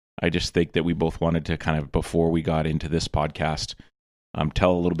I just think that we both wanted to kind of, before we got into this podcast,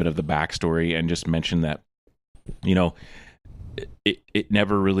 tell a little bit of the backstory and just mention that, you know, it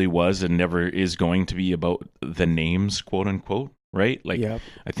never really was and never is going to be about the names, quote unquote, right? Like, Yep.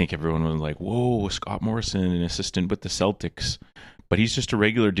 I think everyone was like, whoa, Scott Morrison, an assistant with the Celtics. But he's just a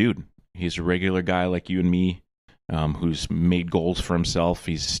regular dude. He's a regular guy like you and me, who's made goals for himself.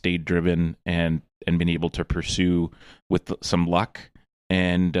 He's stayed driven and been able to pursue with some luck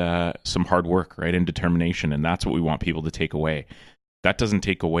and some hard work, right, and determination. And that's what we want people to take away. That doesn't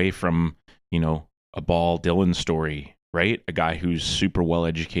take away from, you know, a Ball Dylan story, right? A guy who's super well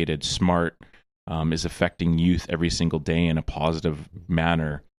educated, smart, is affecting youth every single day in a positive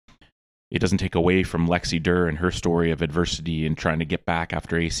manner. It doesn't take away from Lexi Durr and her story of adversity and trying to get back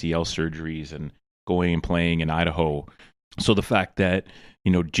after ACL surgeries and going and playing in Idaho. So the fact that,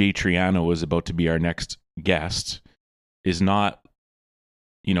 you know, Jay Triano is about to be our next guest is not,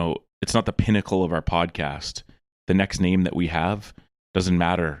 you know, it's not the pinnacle of our podcast. The next name that we have doesn't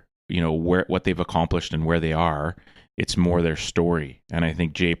matter, you know, what they've accomplished and where they are. It's more their story. And I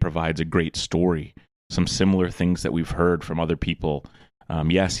think Jay provides a great story. Some similar things that we've heard from other people.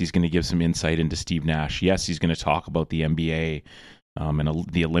 Yes, he's going to give some insight into Steve Nash. Yes, he's going to talk about the NBA and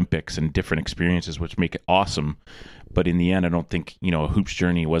the Olympics and different experiences, which make it awesome. But in the end, I don't think, you know, a Hoops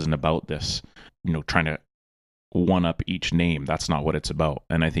Journey wasn't about this, you know, trying to one up each name. That's not what it's about.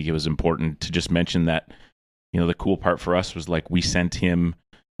 And I think it was important to just mention that, you know, the cool part for us was like we sent him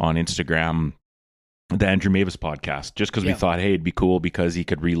on Instagram the Andrew Mavis podcast just because we thought, hey, it'd be cool because he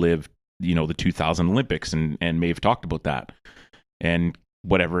could relive, you know, the 2000 Olympics, and Maeve talked about that. And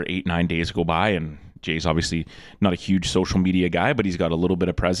whatever, 8-9 days go by, and Jay's obviously not a huge social media guy, but he's got a little bit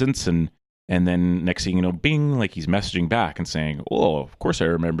of presence, and then next thing you know, bing, like he's messaging back and saying, oh, of course I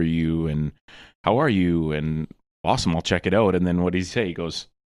remember you, and how are you, and awesome, I'll check it out. And then what did he say? He goes,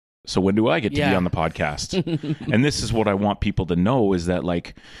 so when do I get to be on the podcast? And this is what I want people to know, is that,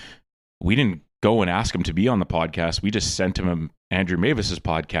 like, we didn't go and ask him to be on the podcast. We just sent him Andrew Mavis's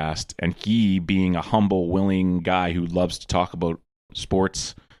podcast, and he, being a humble, willing guy who loves to talk about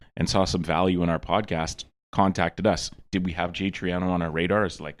sports and saw some value in our podcast, contacted us. Did we have Jay Triano on our radar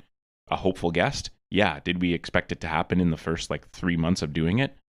as like a hopeful guest? Yeah. Did we expect it to happen in the first like 3 months of doing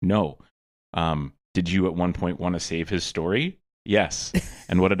it? No. Did you at one point want to save his story? Yes.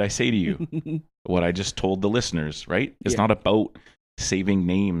 And what did I say to you? What I just told the listeners, right? It's not about saving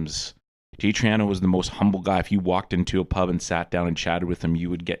names. Jay Triano was the most humble guy. If you walked into a pub and sat down and chatted with him, you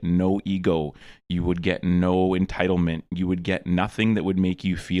would get no ego. You would get no entitlement. You would get nothing that would make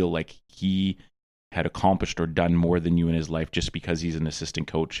you feel like he had accomplished or done more than you in his life just because he's an assistant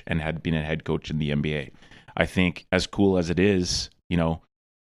coach and had been a head coach in the NBA. I think, as cool as it is, you know,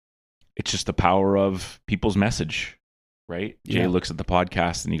 it's just the power of people's message, right? Jay looks at the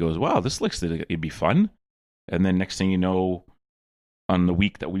podcast and he goes, wow, this looks like it'd be fun. And then next thing you know, on the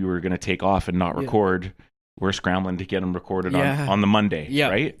week that we were going to take off and not record, we're scrambling to get him recorded on the Monday,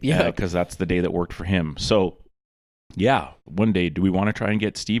 right? Yeah, because that's the day that worked for him. So, yeah, one day, do we want to try and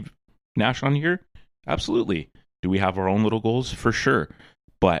get Steve Nash on here? Absolutely. Do we have our own little goals? For sure.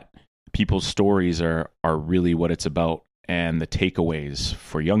 But people's stories are really what it's about, and the takeaways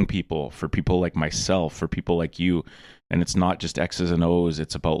for young people, for people like myself, for people like you. And it's not just X's and O's.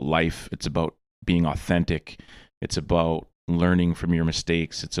 It's about life. It's about being authentic. It's about learning from your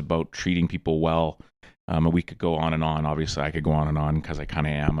mistakes. It's about treating people well. And we could go on and on. Obviously, I could go on and on because I kind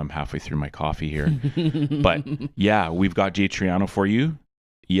of am. I'm halfway through my coffee here. But yeah, we've got Jay Triano for you.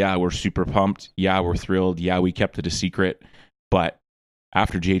 Yeah, we're super pumped. Yeah, we're thrilled. Yeah, we kept it a secret. But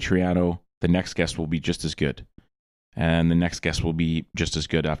after Jay Triano, the next guest will be just as good. And the next guest will be just as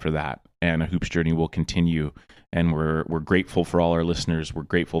good after that. And a Hoops Journey will continue. And we're grateful for all our listeners. We're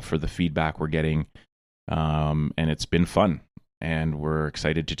grateful for the feedback we're getting. And it's been fun, and we're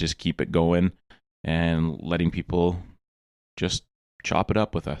excited to just keep it going and letting people just chop it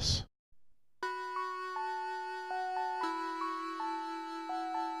up with us.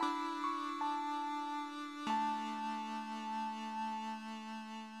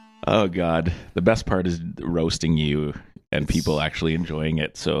 Oh God, the best part is roasting you and people actually enjoying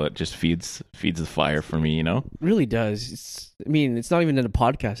it. So it just feeds the fire for me, you know? Really does. It's not even in a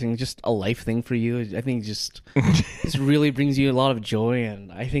podcasting, it's just a life thing for you. I think just this really brings you a lot of joy,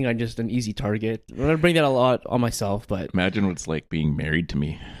 and I think I'm just an easy target. I'm gonna bring that a lot on myself, but imagine what it's like being married to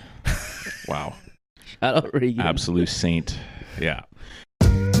me. Wow. Shout out Reagan. Absolute saint. Yeah.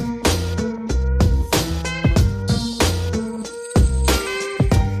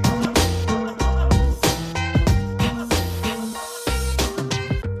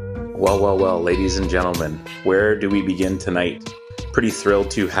 Well, ladies and gentlemen, where do we begin tonight? pretty thrilled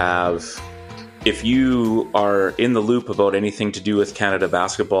to have, if you are in the loop about anything to do with Canada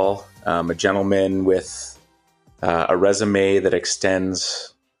basketball, a gentleman with a resume that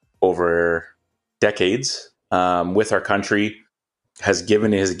extends over decades with our country, has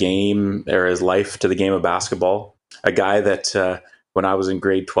given his game or his life to the game of basketball. A guy that when I was in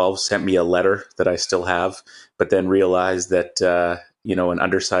grade 12 sent me a letter that I still have, but then realized that an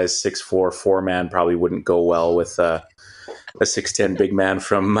undersized 6'4" four-man probably wouldn't go well with a 6'10" big man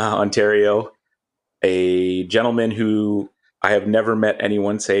from Ontario. A gentleman who I have never met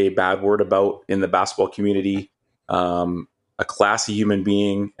anyone say a bad word about in the basketball community, a classy human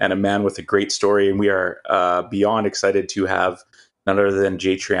being, and a man with a great story. And we are beyond excited to have none other than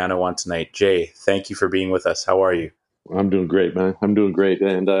Jay Triano on tonight. Jay, thank you for being with us. How are you? I'm doing great, man. I'm doing great,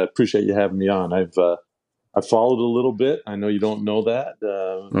 and I appreciate you having me on. I've followed a little bit. I know you don't know that,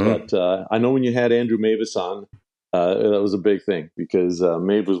 but I know when you had Andrew Mavis on, that was a big thing because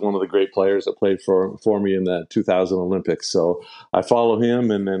Maeve was one of the great players that played for me in the 2000 Olympics. So I follow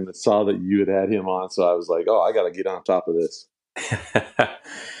him, and then saw that you had him on. So I was like, oh, I got to get on top of this.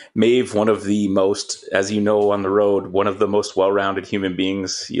 Maeve, one of the most, as you know, on the road, one of the most well-rounded human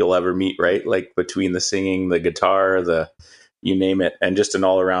beings you'll ever meet, right? Like between the singing, the guitar, you name it, and just an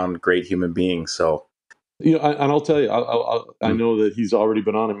all-around great human being. So, and I'll tell you, I know that he's already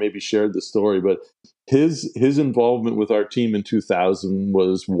been on and maybe shared the story, but his involvement with our team in 2000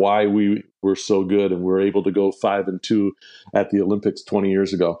 was why we were so good and we were able to go 5-2 at the Olympics 20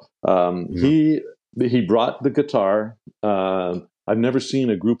 years ago. He brought the guitar. I've never seen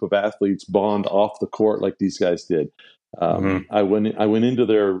a group of athletes bond off the court like these guys did. I went into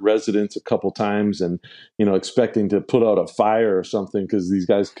their residence a couple times, and expecting to put out a fire or something because these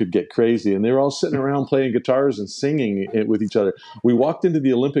guys could get crazy, and they were all sitting around playing guitars and singing it with each other. We walked into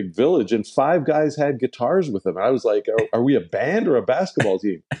the Olympic Village, and 5 guys had guitars with them. I was like, "Are we a band or a basketball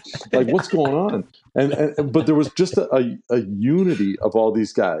team? Like, what's going on?" But there was just a unity of all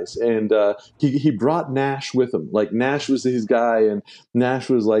these guys, and he brought Nash with him. Like, Nash was his guy, and Nash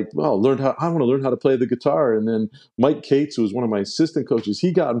was like, "Well, I want to learn how to play the guitar." And then Mike Cates, who was one of my assistant coaches,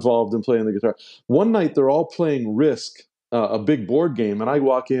 he got involved in playing the guitar. One night, they're all playing Risk, a big board game, and I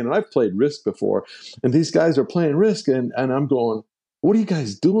walk in, and I've played Risk before, and these guys are playing Risk, and I'm going, "What are you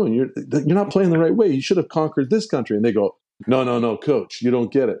guys doing? You're not playing the right way. You should have conquered this country." And they go, No, coach, you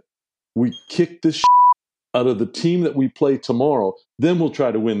don't get it. We kick this out of the team that we play tomorrow, then we'll try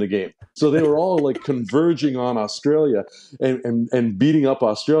to win the game. So they were all like converging on Australia and beating up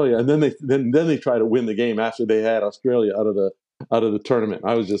Australia, and then they try to win the game after they had Australia out of the tournament.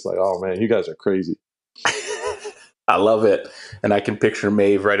 I was just like, oh man, you guys are crazy. I love it, and I can picture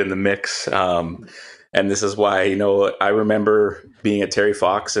Maeve right in the mix. And this is why I remember being at Terry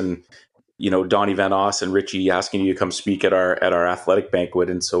Fox and Donnie Van Oss and Richie asking you to come speak at our athletic banquet.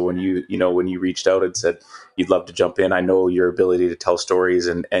 And so when you reached out and said you'd love to jump in, I know your ability to tell stories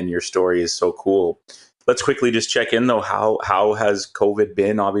and your story is so cool. Let's quickly just check in though. How has COVID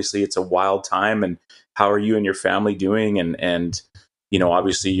been? Obviously it's a wild time, and how are you and your family doing? And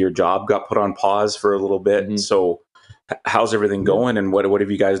obviously your job got put on pause for a little bit. Mm-hmm. So how's everything going, and what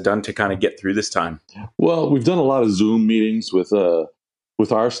have you guys done to kind of get through this time? Well, we've done a lot of Zoom meetings with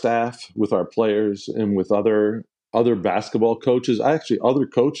our staff, with our players, and with other basketball coaches. Actually, other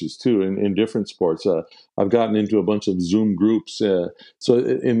coaches too in different sports. I've gotten into a bunch of Zoom groups. So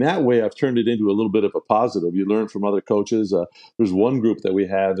in that way, I've turned it into a little bit of a positive. You learn from other coaches. There's one group that we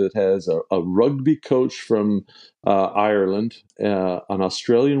have that has a rugby coach from Ireland, an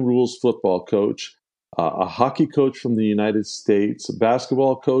Australian rules football coach, a hockey coach from the United States, a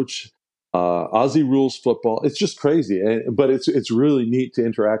basketball coach, Aussie rules football. It's just crazy, but it's really neat to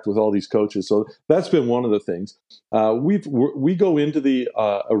interact with all these coaches. So that's been one of the things. We go into the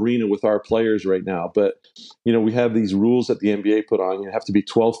arena with our players right now, but we have these rules that the NBA put on. You have to be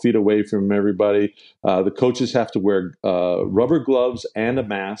 12 feet away from everybody. The coaches have to wear rubber gloves and a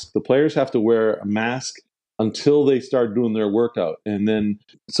mask. The players have to wear a mask until they start doing their workout. And then,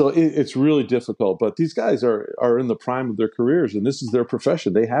 so it's really difficult, but these guys are in the prime of their careers, and this is their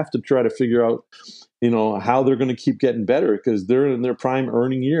profession. They have to try to figure out, how they're going to keep getting better because they're in their prime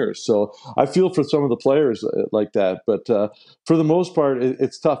earning years. So I feel for some of the players like that, but for the most part,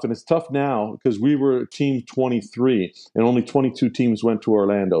 it's tough. And it's tough now because we were team 23 and only 22 teams went to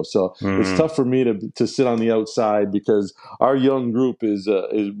Orlando. So it's tough for me to sit on the outside because our young group is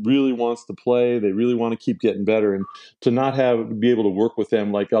really wants to play. They really want to keep getting better, and to not be able to work with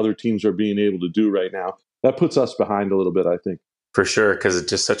them like other teams are being able to do right now, that puts us behind a little bit, I think. For sure, because it's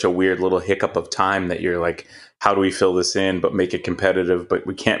just such a weird little hiccup of time that you're like, how do we fill this in but make it competitive? But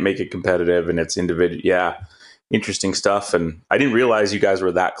we can't make it competitive, and it's individual. Yeah, interesting stuff. And I didn't realize you guys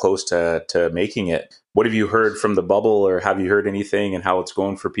were that close to making it. What have you heard from the bubble, or have you heard anything and how it's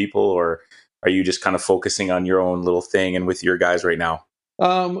going for people, or are you just kind of focusing on your own little thing and with your guys right now?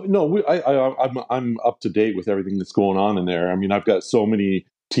 No, I'm up to date with everything that's going on in there. I mean, I've got so many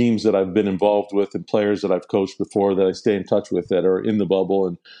teams that I've been involved with and players that I've coached before that I stay in touch with that are in the bubble,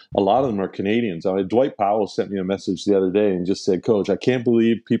 and a lot of them are Canadians. Dwight Powell sent me a message the other day and just said, "Coach, I can't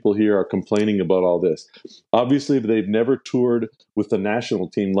believe people here are complaining about all this. Obviously, they've never toured with the national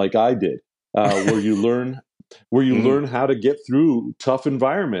team like I did, where you learn." Where you learn how to get through tough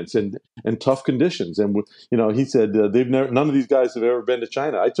environments and tough conditions, and he said they've never, none of these guys have ever been to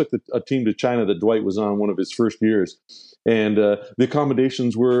China. I took a team to China that Dwight was on one of his first years, and the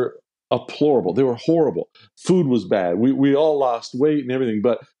accommodations were deplorable. They were horrible. Food was bad. We all lost weight and everything,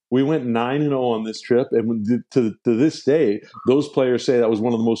 but we went 9-0 on this trip, and to this day, those players say that was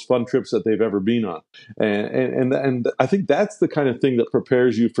one of the most fun trips that they've ever been on. And I think that's the kind of thing that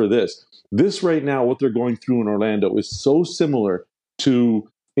prepares you for this. This right now, what they're going through in Orlando is so similar to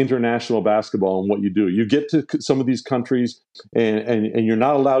international basketball and what you do. You get to some of these countries, and you're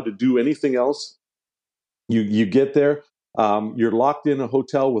not allowed to do anything else. You get there, you're locked in a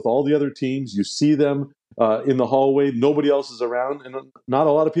hotel with all the other teams. You see them in the hallway. Nobody else is around, and not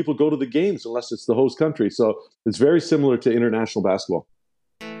a lot of people go to the games unless it's the host country. So it's very similar to international basketball.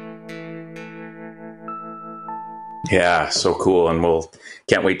 Yeah, so cool. And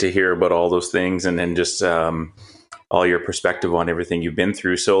can't wait to hear about all those things, and then just all your perspective on everything you've been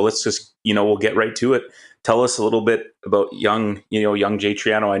through. So let's just, we'll get right to it. Tell us a little bit about young Jay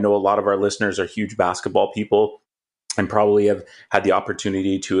Triano. I know a lot of our listeners are huge basketball people and probably have had the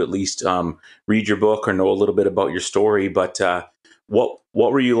opportunity to at least read your book or know a little bit about your story. But what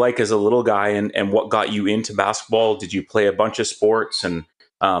were you like as a little guy, and what got you into basketball? Did you play a bunch of sports? And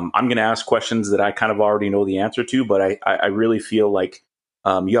I'm going to ask questions that I kind of already know the answer to, but I really feel like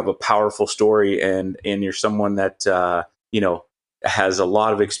you have a powerful story, and you're someone that, has a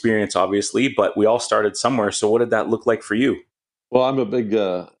lot of experience, obviously, but we all started somewhere. So what did that look like for you? Well,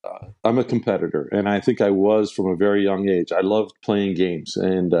 I'm a competitor, and I think I was from a very young age. I loved playing games,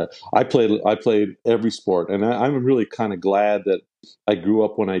 and I played every sport, and I'm really kind of glad that I grew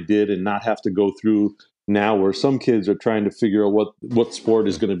up when I did, and not have to go through now where some kids are trying to figure out what sport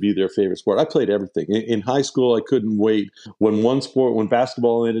is going to be their favorite sport. I played everything. In high school, I couldn't wait when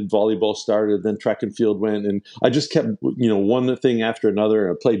basketball ended, volleyball started, then track and field went, and I just kept one thing after another.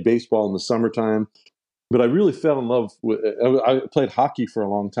 I played baseball in the summertime. But I really fell in love with. I played hockey for a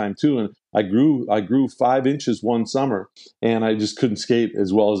long time too, and I grew 5 inches one summer, and I just couldn't skate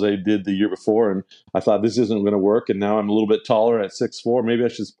as well as I did the year before. And I thought this isn't going to work. And now I'm a little bit taller at 6'4". Maybe I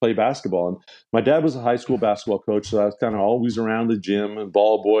should play basketball. And my dad was a high school basketball coach, so I was kind of always around the gym and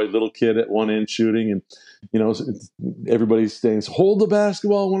ball boy, little kid at one end shooting, and everybody's saying, "Hold the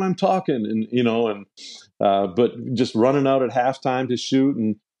basketball when I'm talking," but just running out at halftime to shoot.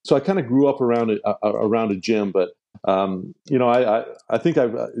 And so I kind of grew up around a gym, but I think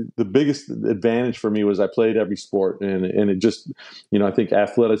the biggest advantage for me was I played every sport, and it just, I think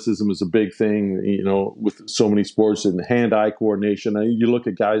athleticism is a big thing, with so many sports, and hand-eye coordination. You look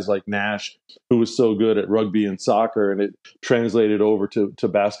at guys like Nash, who was so good at rugby and soccer, and it translated over to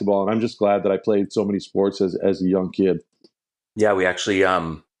basketball. And I'm just glad that I played so many sports as a young kid. Yeah, we actually,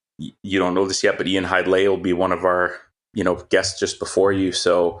 you don't know this yet, but Ian Hidlay will be one of our guests just before you.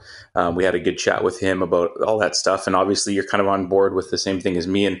 So we had a good chat with him about all that stuff. And obviously you're kind of on board with the same thing as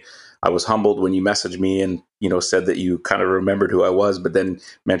me. And I was humbled when you messaged me and, said that you kind of remembered who I was, but then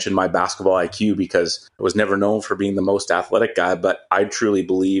mentioned my basketball IQ, because I was never known for being the most athletic guy. But I truly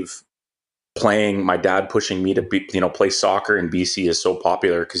believe my dad pushing me to play soccer in BC is so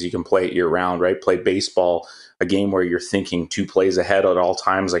popular because you can play it year round, right? Play baseball, a game where you're thinking 2 plays ahead at all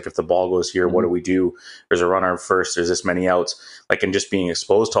times. Like, if the ball goes here, what do we do? There's a runner first, there's this many outs, and just being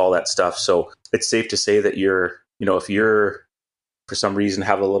exposed to all that stuff. So it's safe to say that if you're for some reason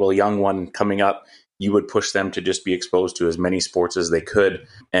have a little young one coming up, you would push them to just be exposed to as many sports as they could.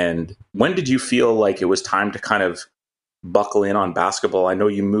 And when did you feel like it was time to kind of buckle in on basketball? I know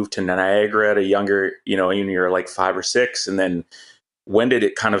you moved to Niagara at a younger, you're like 5 or 6. And then when did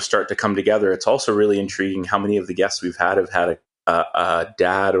it kind of start to come together? It's also really intriguing how many of the guests we've had have had a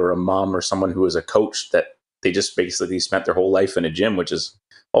dad or a mom or someone who was a coach that they just basically spent their whole life in a gym, which is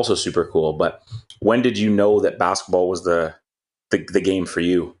also super cool. But when did you know that basketball was the game for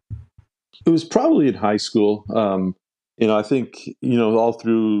you? It was probably in high school. I think, all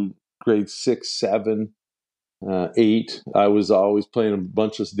through grade 6, 7, 8, I was always playing a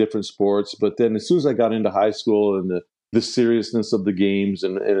bunch of different sports. But then as soon as I got into high school and the seriousness of the games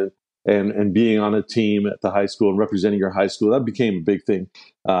and and being on a team at the high school and representing your high school, that became a big thing.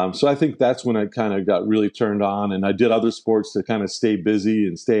 So I think that's when I kind of got really turned on, and I did other sports to kind of stay busy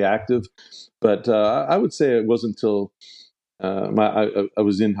and stay active. But I would say it wasn't until I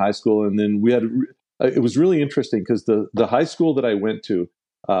was in high school, and then we had. It was really interesting because the high school that I went to,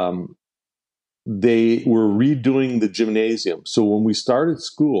 they were redoing the gymnasium. So when we started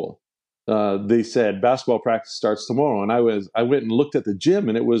school, they said basketball practice starts tomorrow, and I went and looked at the gym,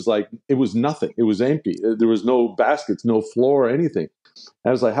 and it was nothing. It was empty. There was no baskets, no floor, or anything. I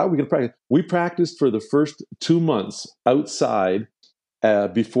was like, how are we going to practice? We practiced for the first 2 months outside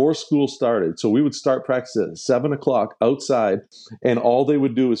before school started. So we would start practice at 7 o'clock outside, and all they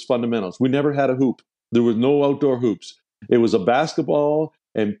would do is fundamentals. We never had a hoop. There was no outdoor hoops. It was a basketball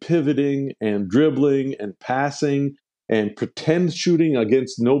and pivoting and dribbling and passing and pretend shooting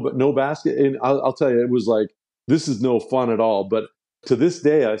against no basket. And I'll tell you, it was like, this is no fun at all. But to this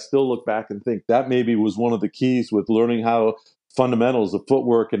day, I still look back and think that maybe was one of the keys with learning how fundamentals, the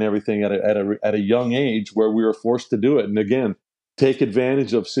footwork and everything at a young age, where we were forced to do it. And again, take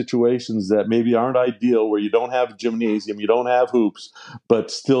advantage of situations that maybe aren't ideal, where you don't have a gymnasium, you don't have hoops, but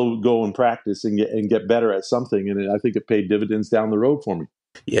still go and practice and get better at something. And I think it paid dividends down the road for me.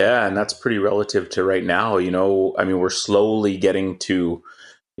 Yeah, and that's pretty relative to right now. I mean, we're slowly getting to,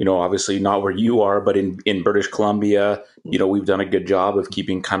 obviously not where you are, but in British Columbia, we've done a good job of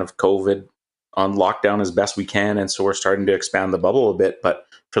keeping kind of COVID on lockdown as best we can. And so we're starting to expand the bubble a bit. But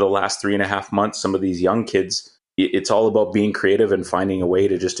for the last 3.5 months, some of these young kids, it's all about being creative and finding a way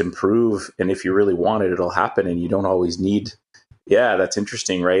to just improve. And if you really want it, it'll happen. And you don't always need. Yeah, that's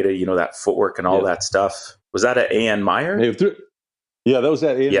interesting, right? That footwork and all that stuff. Was that at A.N. Meyer? Yeah, that was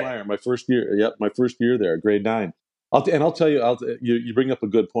at A.N. Meyer, my first year. Yep, my first year there, grade 9. I'll tell you, you bring up a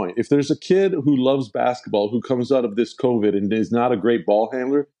good point. If there's a kid who loves basketball who comes out of this COVID and is not a great ball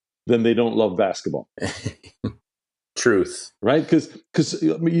handler, then they don't love basketball. Truth, right? Because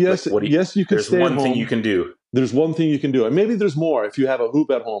yes, you can stay at home. There's one thing you can do. There's one thing you can do, and maybe there's more if you have a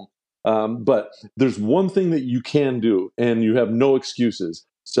hoop at home. But there's one thing that you can do, and you have no excuses.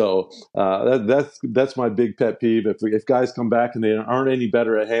 So that's my big pet peeve. If guys come back and they aren't any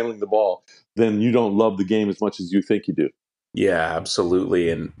better at handling the ball, then you don't love the game as much as you think you do. Yeah, absolutely.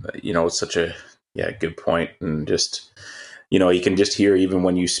 And it's such a good point. And just you can just hear, even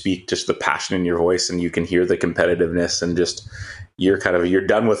when you speak, just the passion in your voice, and you can hear the competitiveness, and just you're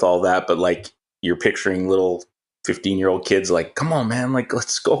done with all that, but like you're picturing little 15-year-old kids like, come on, man, like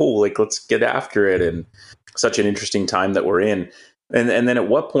let's go, like let's get after it. And such an interesting time that we're in. And then at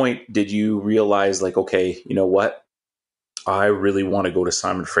what point did you realize, like, okay, you know what? I really want to go to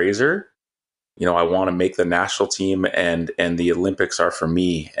Simon Fraser. I want to make the national team, and the Olympics are for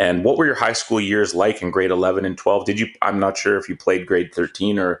me. And what were your high school years like in grade 11 and 12? I'm not sure if you played grade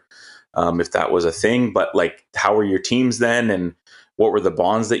 13 or if that was a thing, but like, how were your teams then? And what were the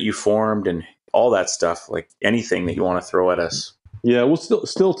bonds that you formed and all that stuff? Like anything that you want to throw at us. Yeah, well,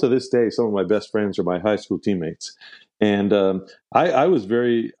 still to this day, some of my best friends are my high school teammates. And I was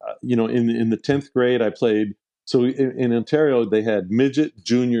very, in the 10th grade, I played. So in Ontario, they had midget,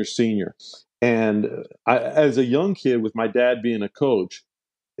 junior, senior. And as a young kid, with my dad being a coach,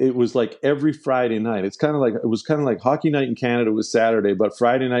 it was like every Friday night. It was kind of like hockey night in Canada was Saturday, but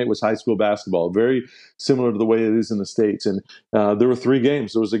Friday night was high school basketball. Very similar to the way it is in the States. And there were 3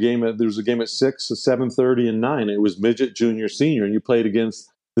 games. There was a game at 6, 7:30, and 9. It was midget, junior, senior, and you played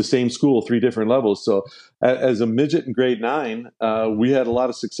against the same school, 3 different levels. So as a midget in grade 9, we had a lot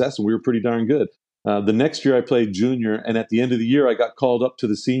of success, and we were pretty darn good. The next year I played junior, and at the end of the year I got called up to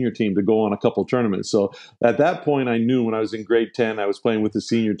the senior team to go on a couple tournaments. So at that point I knew, when I was in grade 10, I was playing with the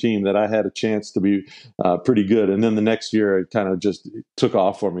senior team, that I had a chance to be pretty good. And then the next year it kind of just took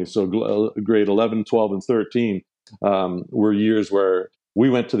off for me. So grade 11, 12, and 13 were years where we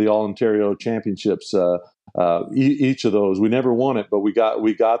went to the All-Ontario Championships. Each of those, we never won it, but we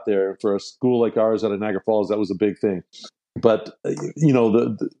got there. For a school like ours out of Niagara Falls, that was a big thing. But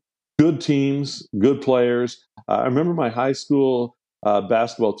the good teams, good players. I remember my high school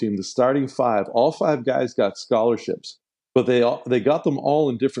basketball team, the starting 5, all 5 guys got scholarships, but they got them all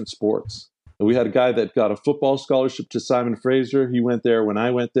in different sports. We had a guy that got a football scholarship to Simon Fraser. He went there when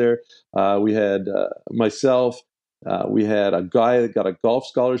I went there. We had myself. We had a guy that got a golf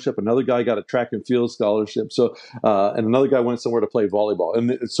scholarship. Another guy got a track and field scholarship. So, and another guy went somewhere to play volleyball.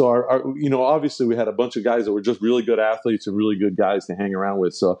 And so obviously we had a bunch of guys that were just really good athletes and really good guys to hang around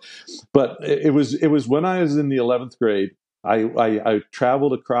with. So, but it was when I was in the 11th grade, I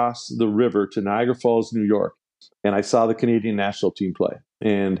traveled across the river to Niagara Falls, New York. and I saw the Canadian national team play.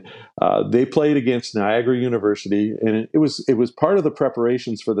 And they played against Niagara University, and it was part of the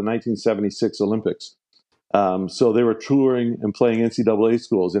preparations for the 1976 Olympics. So they were touring and playing NCAA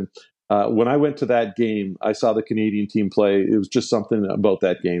schools. And when I went to that game, I saw the Canadian team play. It was just something about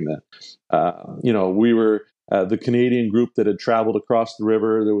that game that, we were the Canadian group that had traveled across the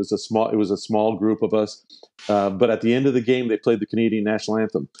river. It was a small group of us. But at the end of the game, they played the Canadian national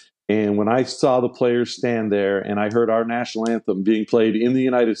anthem. And when I saw the players stand there and I heard our national anthem being played in the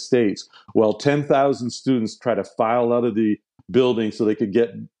United States, while 10,000 students try to file out of the building so they could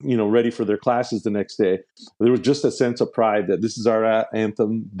get ready for their classes the next day, there was just a sense of pride that this is our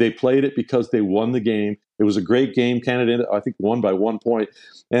anthem. They played it because they won the game. It was a great game. Canada, I think, won by 1 point,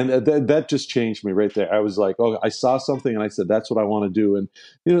 and that just changed me right there. I was like, oh, I saw something and I said, that's what I want to do. And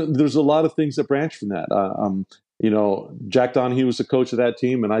there's a lot of things that branch from that. Jack Donahue was the coach of that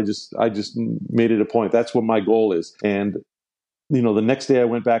team, and I just made it a point. That's what my goal is. And the next day I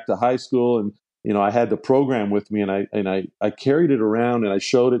went back to high school, and I had the program with me, and I carried it around, and I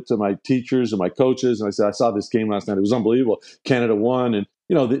showed it to my teachers and my coaches, and I said, I saw this game last night. It was unbelievable. Canada won, and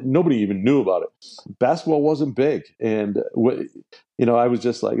nobody even knew about it. Basketball wasn't big, and I was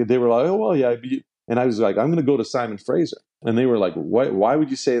just like, they were like, oh well, yeah. And I was like, I'm going to go to Simon Fraser, and they were like, why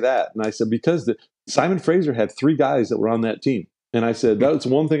would you say that? And I said, because Simon Fraser had 3 guys that were on that team. And I said, that's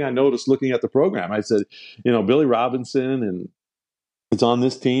one thing I noticed looking at the program. I said, Billy Robinson and it's on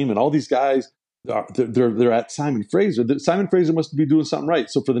this team, and all these guys they're at Simon Fraser. Simon Fraser must be doing something right.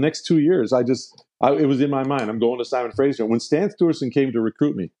 So for the next 2 years, it was in my mind, I'm going to Simon Fraser. And when Stan Stewartson came to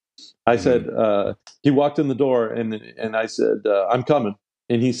recruit me, I said, he walked in the door, and I said, I'm coming.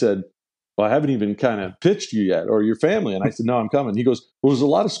 And he said, well, I haven't even kind of pitched you yet, or your family. And I said, no, I'm coming. He goes, well, there's a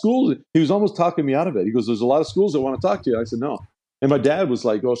lot of schools. He was almost talking me out of it. He goes, there's a lot of schools that want to talk to you. I said, no. And my dad was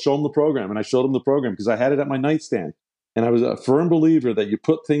like, well, show him the program. And I showed him the program because I had it at my nightstand. And I was a firm believer that you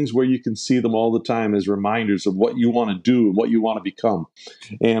put things where you can see them all the time as reminders of what you want to do and what you want to become.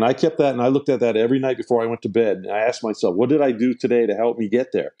 And I kept that, and I looked at that every night before I went to bed. And I asked myself, what did I do today to help me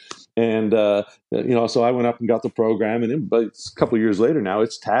get there? And, so I went up and got the program. And a couple of years later now,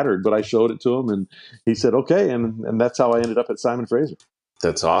 it's tattered, but I showed it to him, and he said, okay. And that's how I ended up at Simon Fraser.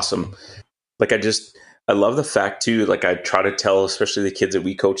 That's awesome. Like, I love the fact too, like I try to tell, especially the kids that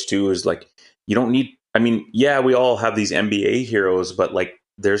we coach too, is like, you don't need, yeah, we all have these NBA heroes, but like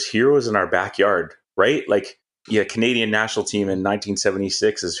there's heroes in our backyard, right? Like, yeah, Canadian national team in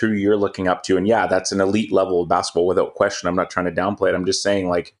 1976 is who you're looking up to. And yeah, that's an elite level of basketball without question. I'm not trying to downplay it. I'm just saying,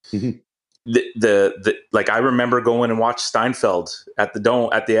 like, like I remember going and watch Steinfeld at the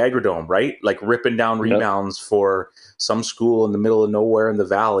Agrodome, right? Like ripping down rebounds for some school in the middle of nowhere in the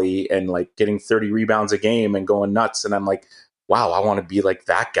valley, and like getting 30 rebounds a game and going nuts. And I'm like, wow, I want to be like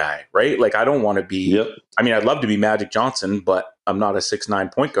that guy, right? Like, I don't want to be, I'd love to be Magic Johnson, but I'm not a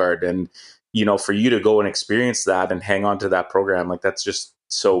 6'9" point guard. And, for you to go and experience that and hang on to that program, like, that's just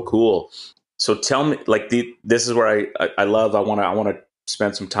so cool. So tell me, like, this is where I want to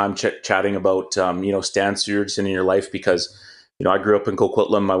spend some time chatting about, Stan Stewartson in your life, because, I grew up in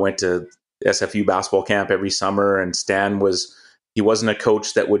Coquitlam. I went to SFU basketball camp every summer, and Stan he wasn't a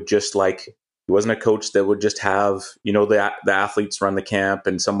coach that would just have, the athletes run the camp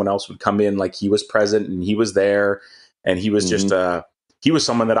and someone else would come in. Like, he was present and he was there, and he was just, he was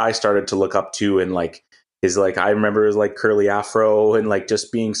someone that I started to look up to. And like, I remember his like curly afro, and like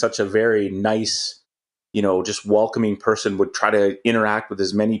just being such a very nice, just welcoming person, would try to interact with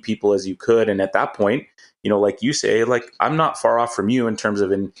as many people as you could. And at that point, like you say, like, I'm not far off from you in terms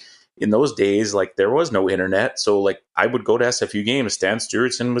of in those days, like, there was no internet. So like, I would go to SFU games. Stan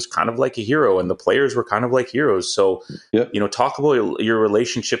Stewartson was kind of like a hero, and the players were kind of like heroes. So, talk about your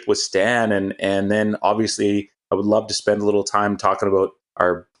relationship with Stan. And then obviously I would love to spend a little time talking about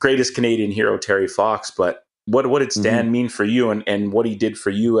our greatest Canadian hero, Terry Fox. But what did Stan mean for you, and what he did for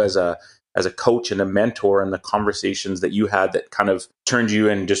you as a coach and a mentor, and the conversations that you had that kind of turned you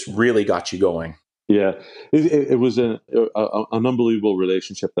and just really got you going? Yeah, it was an unbelievable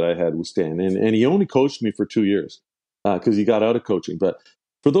relationship that I had with Stan, and he only coached me for 2 years because he got out of coaching. But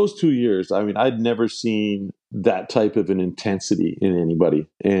for those 2 years, I'd never seen that type of an intensity in anybody.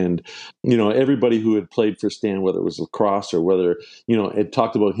 And everybody who had played for Stan, whether it was lacrosse or whether had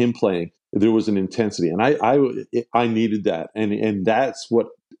talked about him playing, there was an intensity, and I needed that, and that's what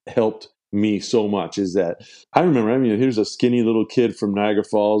helped me so much. Is that I remember, here's a skinny little kid from Niagara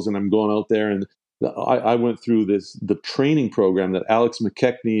Falls, and I'm going out there, and I went through the training program that Alex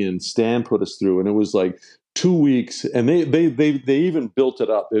McKechnie and Stan put us through, and it was like 2 weeks, and they even built it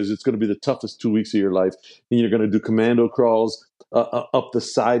up as it's going to be the toughest 2 weeks of your life. And you're going to do commando crawls up the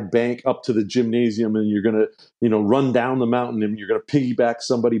side bank up to the gymnasium, and you're going to run down the mountain, and you're going to piggyback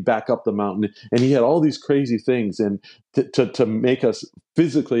somebody back up the mountain. And he had all these crazy things, and to make us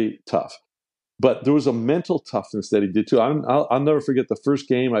physically tough. But there was a mental toughness that he did too. I'll never forget the first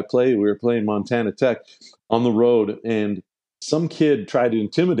game I played. We were playing Montana Tech on the road, and some kid tried to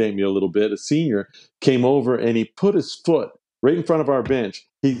intimidate me a little bit. A senior came over and he put his foot right in front of our bench.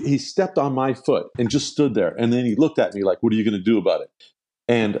 He stepped on my foot and just stood there. And then he looked at me like, "What are you going to do about it?"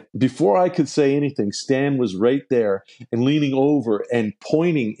 And before I could say anything, Stan was right there and leaning over and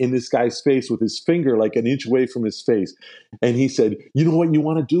pointing in this guy's face with his finger like an inch away from his face. And he said, "You know what you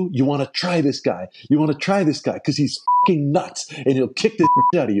want to do? You want to try this guy. You want to try this guy because he's fucking nuts and he'll kick the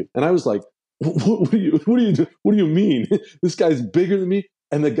shit out of you." And I was like, what do you mean? This guy's bigger than me.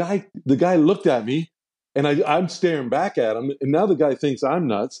 And the guy looked at me, and I'm staring back at him. And now the guy thinks I'm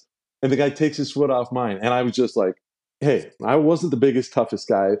nuts. And the guy takes his foot off mine. And I was just like, hey, I wasn't the biggest, toughest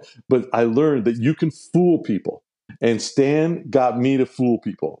guy, but I learned that you can fool people. And Stan got me to fool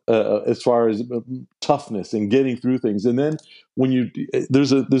people as far as toughness and getting through things. And then there's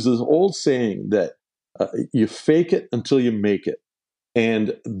this old saying that you fake it until you make it.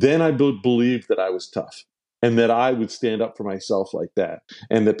 And then I believed that I was tough and that I would stand up for myself like that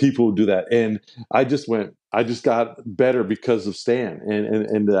and that people would do that. And I just got better because of Stan.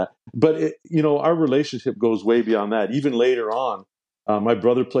 But our relationship goes way beyond that. Even later on, my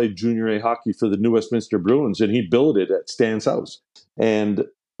brother played junior A hockey for the New Westminster Bruins, and he billeted at Stan's house. And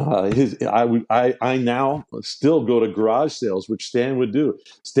I now still go to garage sales, which Stan would do.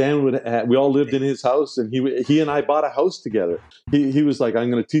 We all lived in his house, and he and I bought a house together. He was like, "I'm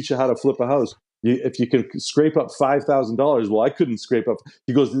going to teach you how to flip a house. If you can scrape up $5,000." Well, I couldn't scrape up.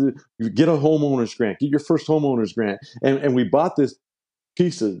 He goes, "Get a homeowner's grant. Get your first homeowner's grant." And we bought this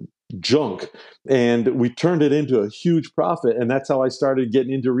piece of junk, and we turned it into a huge profit. And that's how I started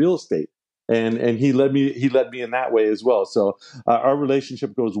getting into real estate. And he led me in that way as well. So our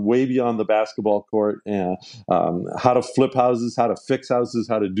relationship goes way beyond the basketball court, and how to flip houses, how to fix houses,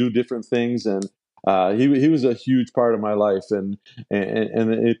 how to do different things. And he was a huge part of my life. And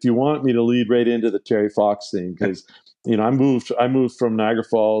if you want me to lead right into the Terry Fox thing, because I moved from Niagara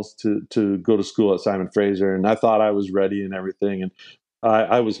Falls to go to school at Simon Fraser, and I thought I was ready and everything, and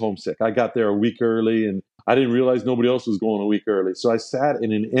I was homesick. I got there a week early, and I didn't realize nobody else was going a week early. So I sat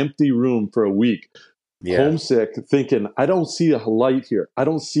in an empty room for a week, homesick, thinking, I don't see a light here. I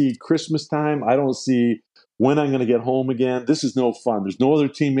don't see Christmas time. I don't see when I'm going to get home again. This is no fun. There's no other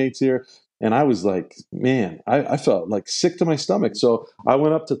teammates here. And I was like, man, I felt like sick to my stomach. So I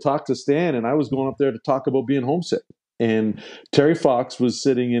went up to talk to Stan, and I was going up there to talk about being homesick. And Terry Fox was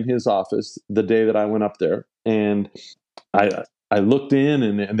sitting in his office the day that I went up there. And I looked in,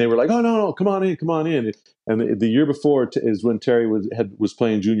 and they were like, "Oh no, come on in." And the year before is when Terry was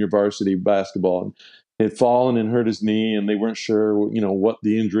playing junior varsity basketball, and had fallen and hurt his knee, and they weren't sure, what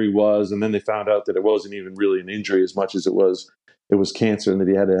the injury was. And then they found out that it wasn't even really an injury as much as it was cancer, and that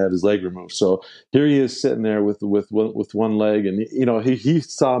he had to have his leg removed. So here he is sitting there with one leg, and he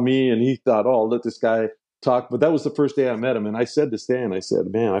saw me, and he thought, "Oh, I'll let this guy talk." But that was the first day I met him, and I said to Stan, I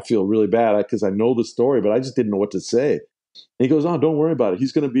said, "Man, I feel really bad because I know the story, but I just didn't know what to say." And he goes, "Oh, don't worry about it.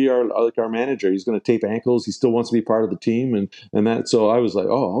 He's going to be our manager. He's going to tape ankles. He still wants to be part of the team." And that. So I was like,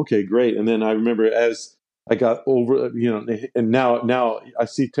 "Oh, okay, great." And then I remember as I got over, and now I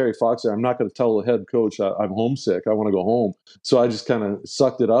see Terry Fox there. I'm not going to tell the head coach I'm homesick. I want to go home. So I just kind of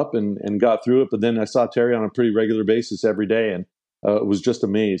sucked it up and got through it. But then I saw Terry on a pretty regular basis every day, and was just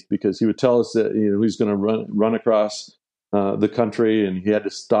amazed because he would tell us that he's going to run across the country, and he had to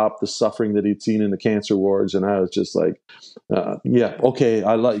stop the suffering that he'd seen in the cancer wards. And I was just like, yeah, okay,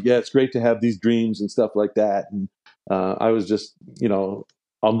 it's great to have these dreams and stuff like that. And I was just,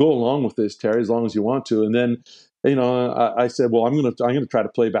 I'll go along with this, Terry, as long as you want to. And then, I said, well, I'm going to try to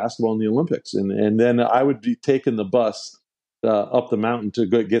play basketball in the Olympics. And then I would be taking the bus up the mountain to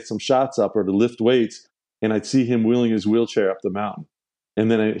go get some shots up or to lift weights. And I'd see him wheeling his wheelchair up the mountain. And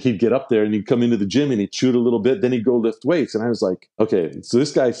then he'd get up there and he'd come into the gym and he'd shoot a little bit. Then he'd go lift weights. And I was like, okay, so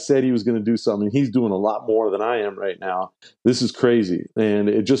this guy said he was going to do something. He's doing a lot more than I am right now. This is crazy. And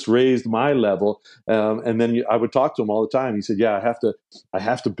it just raised my level. And then I would talk to him all the time. He said, yeah, I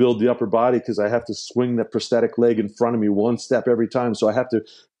have to build the upper body because I have to swing that prosthetic leg in front of me one step every time. So I have to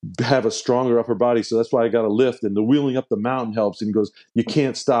have a stronger upper body. So that's why I got to lift. And the wheeling up the mountain helps. And he goes, you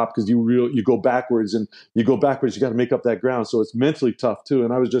can't stop because you go backwards, and you go backwards. You got to make up that ground. So it's mentally tough too.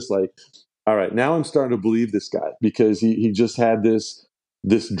 And I was just like, all right, now I'm starting to believe this guy because he just had this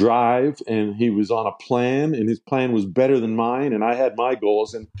this drive, and he was on a plan, and his plan was better than mine, and I had my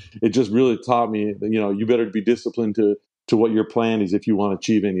goals, and it just really taught me, you better be disciplined to what your plan is if you want to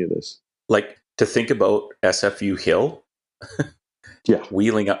achieve any of this. Like, to think about SFU Hill Yeah,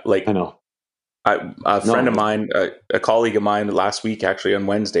 wheeling up, I like, know. a friend of No, mine, a colleague of mine, last week, actually on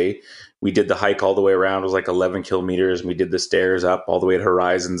Wednesday, we did the hike all the way around. It was like 11 kilometers, and we did the stairs up all the way to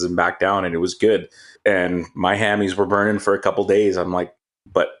Horizons and back down, and it was good. And my hammies were burning for a couple days. I'm like,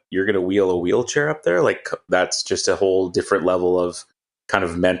 but you're going to wheel a wheelchair up there? Like, that's just a whole different level of kind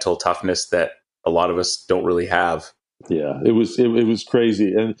of mental toughness that a lot of us don't really have. yeah, it was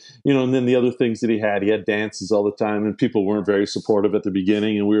crazy, and then the other things that he had dances all the time, and people weren't very supportive at the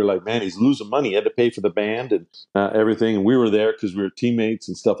beginning, and we were like, man, he's losing money. He had to pay for the band and everything, and we were there because we were teammates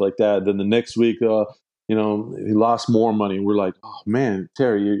and stuff like that. Then the next week, he lost more money. We're like, oh man,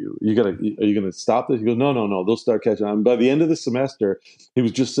 Terry, are you gonna stop this? He goes, no, no, no, they'll start catching on. By the end of the semester, he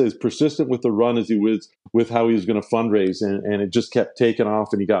was just as persistent with the run as he was with how he was going to fundraise, and it just kept taking off,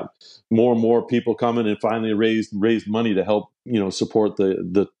 and he got more and more people coming, and finally raised money to help support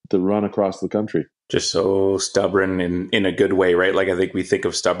the run across the country. Just so stubborn in a good way, right? Like, I think we think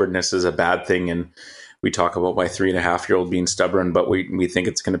of stubbornness as a bad thing, and we talk about my 3.5-year-old being stubborn, but we think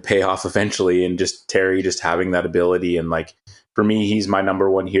it's going to pay off eventually. And just Terry just having that ability, and like, for me, he's my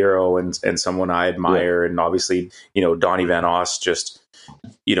number one hero and someone I admire. Yeah. And obviously, Donnie Van Oss just,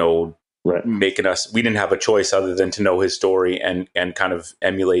 right, making us, we didn't have a choice other than to know his story and kind of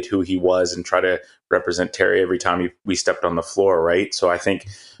emulate who he was and try to represent Terry every time we stepped on the floor. Right. So I think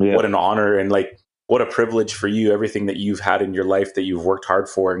what an honor, and like, what a privilege for you, everything that you've had in your life that you've worked hard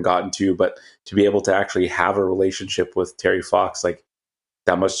for and gotten to, but to be able to actually have a relationship with Terry Fox, like,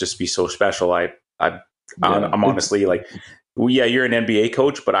 that must just be so special. I'm honestly like, well, yeah, you're an NBA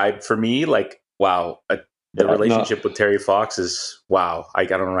coach, but for me, like, wow, the relationship with Terry Fox is wow. I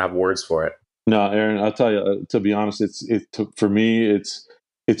don't have words for it. No, Aaron, I'll tell you, to be honest, for me,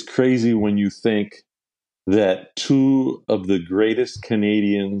 it's crazy when you think that two of the greatest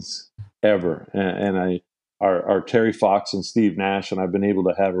Canadians ever, and are Terry Fox and Steve Nash, and I've been able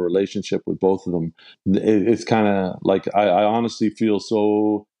to have a relationship with both of them. It's kind of like I honestly feel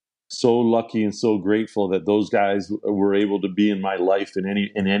so lucky and so grateful that those guys were able to be in my life in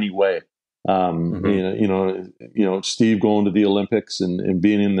any way. Steve going to the Olympics and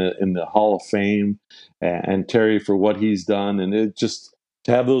being in the Hall of Fame, and Terry for what he's done, and it just,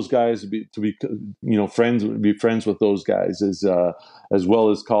 to have those guys to be friends with those guys as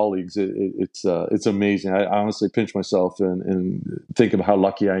well as colleagues. It's amazing. I honestly pinch myself and think of how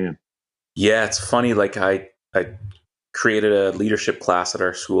lucky I am. Yeah, it's funny. Like, I created a leadership class at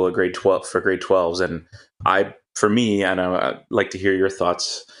our school, a grade 12 for grade 12s, and for me, and I'd like to hear your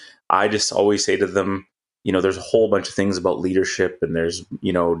thoughts. I just always say to them, there's a whole bunch of things about leadership, and there's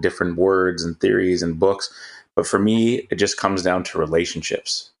different words and theories and books. But for me, it just comes down to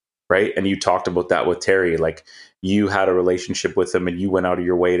relationships, right? And you talked about that with Terry. Like, you had a relationship with him, and you went out of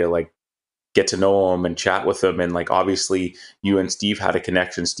your way to like get to know him and chat with him. And like, obviously, you and Steve had a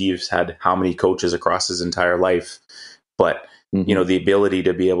connection. Steve's had how many coaches across his entire life, but the ability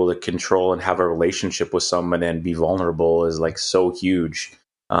to be able to control and have a relationship with someone and be vulnerable is like so huge.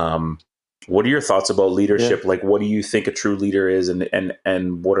 What are your thoughts about leadership? Yeah. Like, what do you think a true leader is,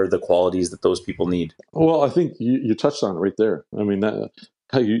 and what are the qualities that those people need? Well, I think you touched on it right there. I mean,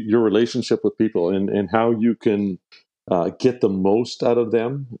 your relationship with people and how you can get the most out of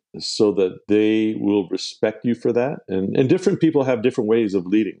them so that they will respect you for that. And different people have different ways of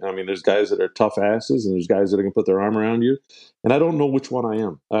leading. I mean, there's guys that are tough asses, and there's guys that are going to put their arm around you. And I don't know which one I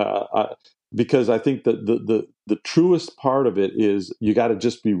am, because I think that the truest part of it is you got to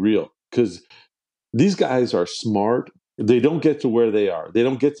just be real, because these guys are smart. They don't get to where they are. They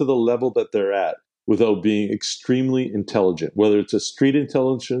don't get to the level that they're at without being extremely intelligent, whether it's a street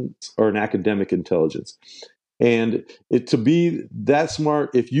intelligence or an academic intelligence. And to be that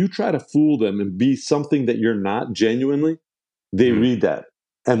smart, if you try to fool them and be something that you're not genuinely, they read that,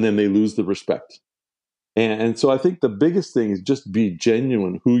 and then they lose the respect. And so I think the biggest thing is just be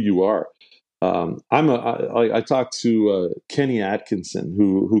genuine who you are. I talked to Kenny Atkinson,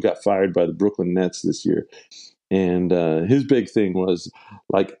 who got fired by the Brooklyn Nets this year. And his big thing was,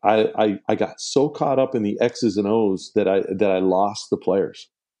 like, I got so caught up in the X's and O's that I lost the players.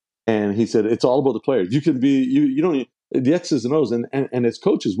 And he said, it's all about the players. You can be, you don't need the X's and O's. And as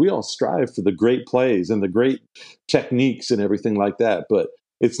coaches, we all strive for the great plays and the great techniques and everything like that. But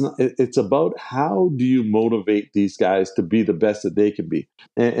it's about how do you motivate these guys to be the best that they can be.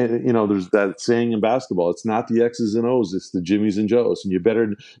 And there's that saying in basketball, it's not the X's and O's, it's the Jimmies and Joes. And you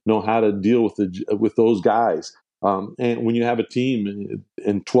better know how to deal with those guys. And when you have a team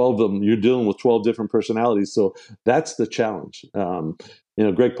and 12 of them, you're dealing with 12 different personalities. So that's the challenge.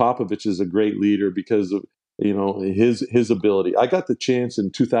 Greg Popovich is a great leader because of his ability. I got the chance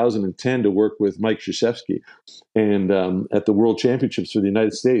in 2010 to work with Mike Krzyzewski and at the World Championships for the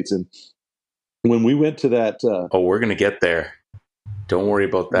United States. And when we went to that, we're gonna get there. Don't worry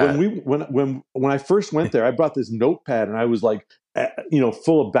about that. When I first went there, I brought this notepad and I was like,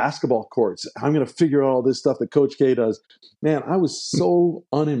 full of basketball courts. I'm going to figure out all this stuff that Coach K does. Man, I was so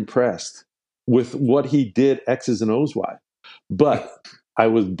unimpressed with what he did X's and O's wise, but I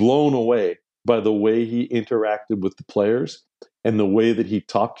was blown away by the way he interacted with the players and the way that he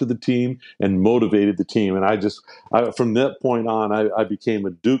talked to the team and motivated the team. And from that point on, I became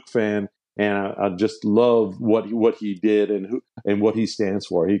a Duke fan. And I just love what he did and what he stands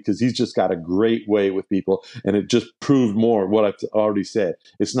for. Because he's just got a great way with people, and it just proved more what I've already said.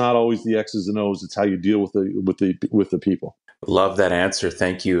 It's not always the X's and O's; it's how you deal with the people. Love that answer.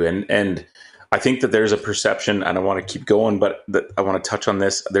 Thank you. And I think that there's a perception, and I want to keep going, but I want to touch on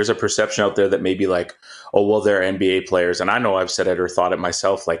this. There's a perception out there that maybe like, oh, well, they're NBA players. And I know I've said it or thought it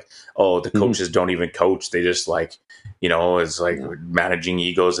myself, like, oh, the coaches don't even coach. They just like, it's like managing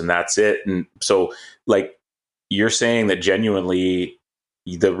egos and that's it. And so like you're saying that genuinely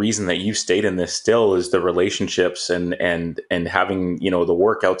the reason that you stayed in this still is the relationships and having, the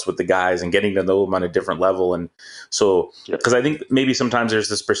workouts with the guys and getting to know them on a different level. And so, because I think maybe sometimes there's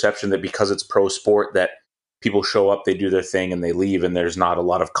this perception that because it's pro sport that people show up, they do their thing and they leave, and there's not a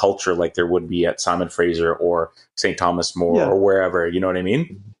lot of culture like there would be at Simon Fraser or St. Thomas More or wherever, you know what I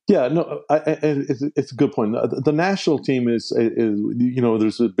mean? Yeah, no, it's a good point. The national team is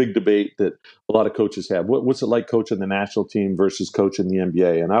there's a big debate that a lot of coaches have. What's it like coaching the national team versus coaching the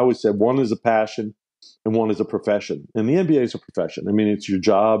NBA? And I always said one is a passion and one is a profession. And the NBA is a profession. I mean, it's your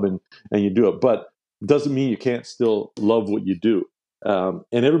job and you do it, but it doesn't mean you can't still love what you do. And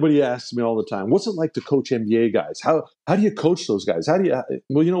everybody asks me all the time, what's it like to coach NBA guys? How do you coach those guys?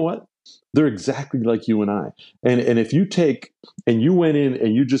 Well, you know what? They're exactly like you and I. And if you take and you went in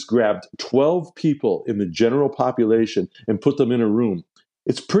and you just grabbed 12 people in the general population and put them in a room,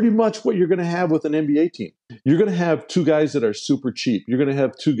 it's pretty much what you're going to have with an NBA team. You're going to have two guys that are super cheap. You're going to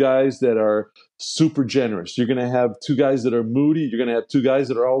have two guys that are super generous. You're going to have two guys that are moody. You're going to have two guys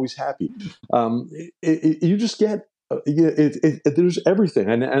that are always happy. You just get there's everything.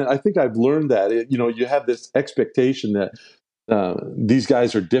 And I think I've learned that, you have this expectation that these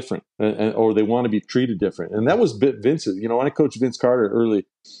guys are different or they want to be treated different. And that was Vince's. When I coached Vince Carter early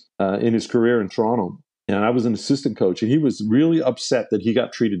in his career in Toronto, and I was an assistant coach, and he was really upset that he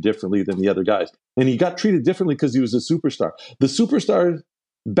got treated differently than the other guys. And he got treated differently because he was a superstar. The superstars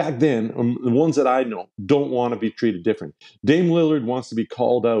back then, the ones that I know, don't want to be treated different. Dame Lillard wants to be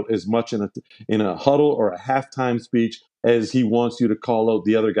called out as much in a huddle or a halftime speech as he wants you to call out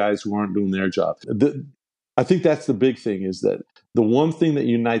the other guys who aren't doing their job. I think that's the big thing, is that the one thing that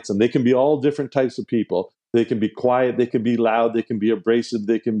unites them, they can be all different types of people. They can be quiet, they can be loud, they can be abrasive,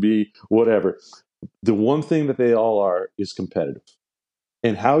 they can be whatever. The one thing that they all are is competitive.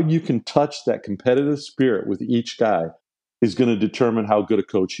 And how you can touch that competitive spirit with each guy is going to determine how good a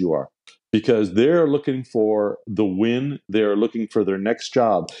coach you are. Because they're looking for the win, they're looking for their next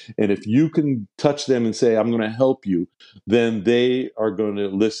job. And if you can touch them and say, I'm going to help you, then they are going to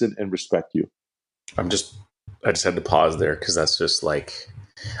listen and respect you. I just had to pause there because that's just like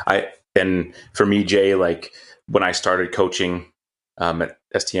and for me, Jay, like when I started coaching at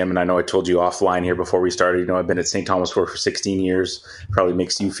STM, and I know I told you offline here before we started, I've been at St. Thomas for 16 years, probably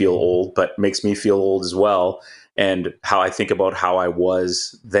makes you feel old, but makes me feel old as well. And how I think about how I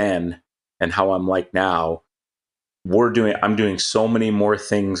was then and how I'm like now, I'm doing so many more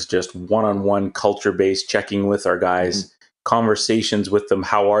things, just one-on-one culture-based checking with our guys, conversations with them.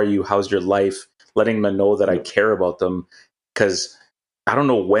 How are you? How's your life? Letting them know that I care about them. Because I don't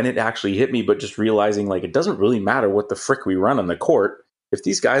know when it actually hit me, but just realizing like it doesn't really matter what the frick we run on the court. If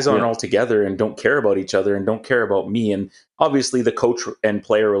these guys aren't all together and don't care about each other and don't care about me, and obviously the coach and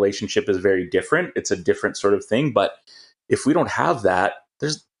player relationship is very different. It's a different sort of thing. But if we don't have that,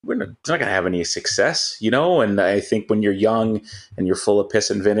 we're not going to have any success, And I think when you're young and you're full of piss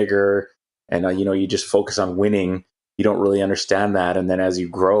and vinegar and, you just focus on winning, you don't really understand that. And then as you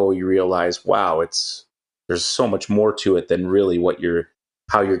grow, you realize, wow, there's so much more to it than really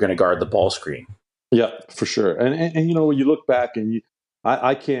how you're going to guard the ball screen. Yeah, for sure. And when you look back and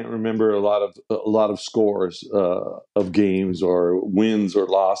I can't remember a lot of scores of games or wins or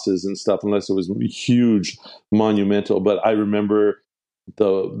losses and stuff unless it was huge, monumental. But I remember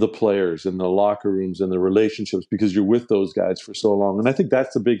the players and the locker rooms and the relationships, because you're with those guys for so long. And I think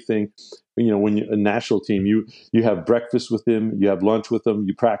that's the big thing. When you a national team, you have breakfast with them, you have lunch with them,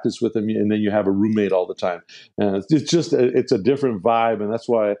 you practice with them, and then you have a roommate all the time. And it's a different vibe, and that's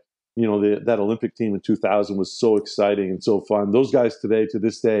why that Olympic team in 2000 was so exciting and so fun. Those guys today, to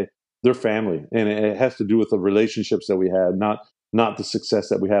this day, they're family, and it has to do with the relationships that we had, not the success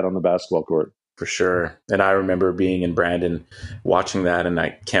that we had on the basketball court. For sure. And I remember being in Brandon watching that, and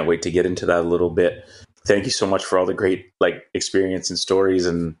I can't wait to get into that a little bit. Thank you so much for all the great experience and stories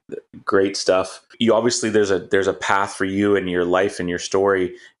and great stuff. You obviously there's a path for you in your life and your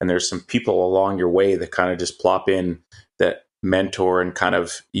story, and there's some people along your way that kind of just plop in that mentor and kind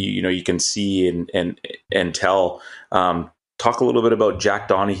of you can see and tell. Talk a little bit about Jack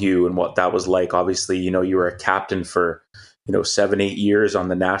Donahue and what that was like. Obviously, you were a captain for 7-8 years on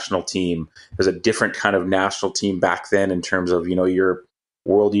the national team. It was a different kind of national team back then in terms of your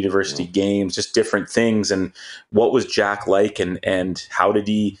World University Games, just different things. And what was Jack like, and how did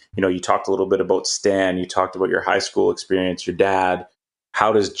he? You talked a little bit about Stan. You talked about your high school experience, your dad.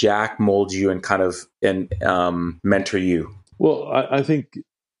 How does Jack mold you and kind of mentor you? Well, I think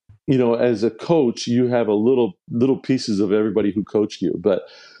as a coach, you have a little pieces of everybody who coached you, but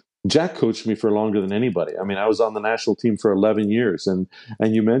Jack coached me for longer than anybody. I mean, I was on the national team for 11 years, and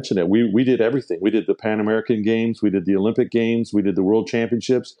you mentioned it. We did everything. We did the Pan American Games, we did the Olympic Games, we did the World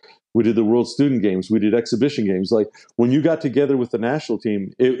Championships, we did the World Student Games, we did exhibition games. Like when you got together with the national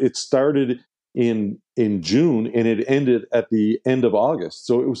team, it started in June and it ended at the end of August.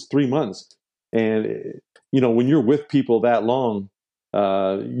 So it was 3 months. And when you're with people that long,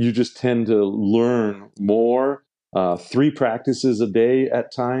 you just tend to learn more. 3 practices a day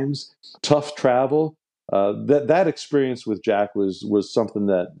at times, tough travel. That experience with Jack was something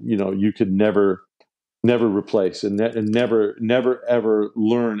that you could never replace, and never ever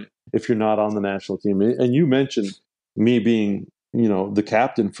learn if you're not on the national team. And you mentioned me being the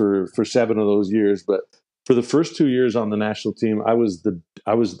captain for 7 of those years, but for the first 2 years on the national team, I used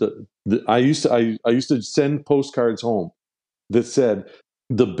to send postcards home that said,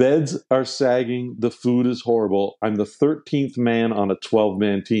 "The beds are sagging, the food is horrible. I'm the 13th man on a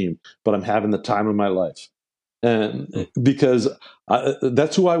 12-man team, but I'm having the time of my life." And because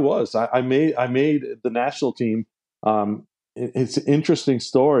that's who I was. I made the national team. It's an interesting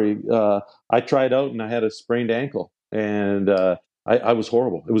story. I tried out and I had a sprained ankle, and I was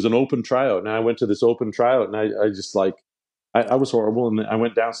horrible. It was an open tryout, and I went to this open tryout, and I just I was horrible. And I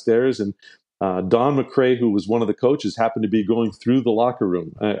went downstairs, and Don McCrae, who was one of the coaches, happened to be going through the locker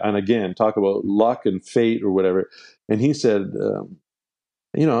room. And again, talk about luck and fate or whatever. And he said,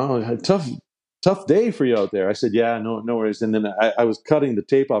 tough day for you out there. I said, yeah, no worries. And then I was cutting the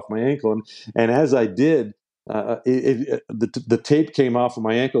tape off my ankle, and as I did, the tape came off of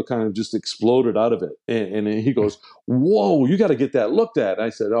my ankle, kind of just exploded out of it. And he goes, "Whoa, you got to get that looked at." And I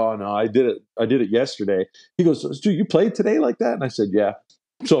said, "Oh no, I did it yesterday." He goes, "Dude, you played today like that?" And I said, "Yeah."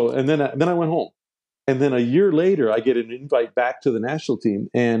 So, and then I went home. And then a year later, I get an invite back to the national team,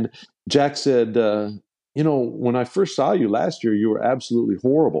 and Jack said, "When I first saw you last year, you were absolutely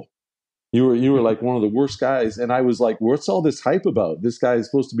horrible. You were like one of the worst guys." And I was like, "What's all this hype about? This guy is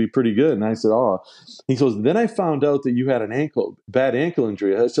supposed to be pretty good." And I said, "Oh." He goes, "Then I found out that you had an bad ankle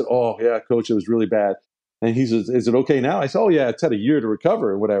injury." I said, "Oh yeah, coach, it was really bad." And he says, "Is it okay now?" I said, "Oh yeah, it's had a year to recover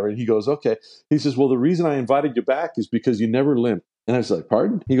or whatever." And he goes, "Okay." He says, "Well, the reason I invited you back is because you never limped." And I was like,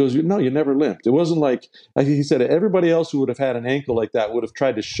 "Pardon?" He goes, "No, you never limped. It wasn't like," he said, "everybody else who would have had an ankle like that would have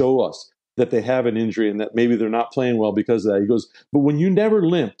tried to show us that they have an injury and that maybe they're not playing well because of that." He goes, "But when you never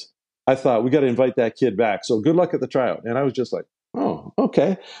limped, I thought we got to invite that kid back. So good luck at the tryout." And I was just like, "Oh,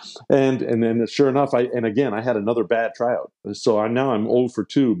 okay." And then sure enough, I had another bad tryout. So I'm 0 for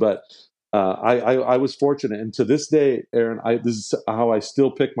 2, but I was fortunate. And to this day, Aaron, this is how I still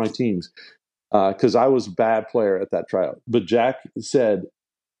pick my teams, because I was a bad player at that tryout. But Jack said,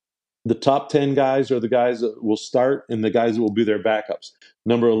 the top 10 guys are the guys that will start and the guys that will be their backups.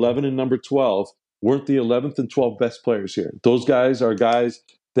 Number 11 and number 12 weren't the 11th and 12th best players here. Those guys are guys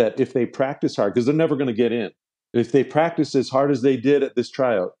that if they practice hard, because they're never going to get in, if they practice as hard as they did at this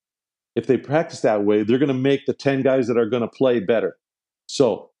tryout, if they practice that way, they're going to make the 10 guys that are going to play better.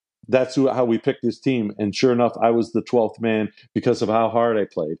 So that's how we picked this team. And sure enough, I was the 12th man because of how hard I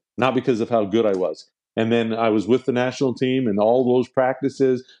played, not because of how good I was. And then I was with the national team and all those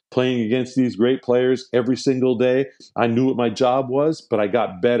practices, playing against these great players every single day. I knew what my job was, but I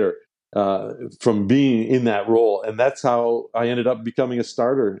got better from being in that role. And that's how I ended up becoming a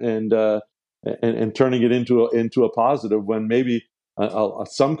starter and turning it into a positive, when maybe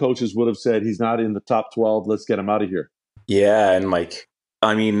some coaches would have said, "He's not in the top 12. Let's get him out of here." Yeah, and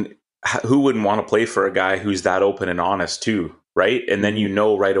I mean, who wouldn't want to play for a guy who's that open and honest too, right? And then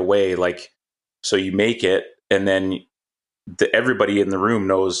right away, like, so you make it, and then everybody in the room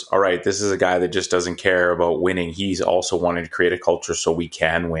knows, all right, this is a guy that just doesn't care about winning. He's also wanting to create a culture so we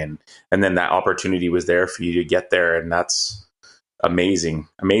can win. And then that opportunity was there for you to get there, and that's amazing,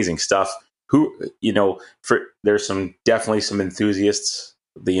 amazing stuff. Who, there's definitely some enthusiasts,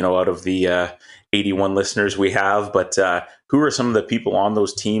 out of the 81 listeners we have, but who are some of the people on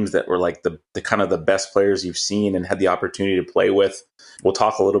those teams that were like the kind of the best players you've seen and had the opportunity to play with? We'll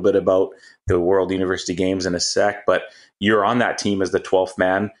talk a little bit about the World University Games in a sec, but you're on that team as the 12th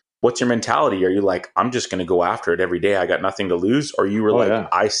man. What's your mentality? Are you like, I'm just going to go after it every day, I got nothing to lose? Or you were Yeah.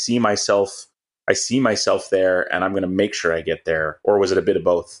 I see myself there and I'm going to make sure I get there? Or was it a bit of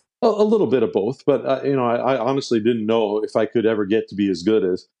both? A little bit of both, but I honestly didn't know if I could ever get to be as good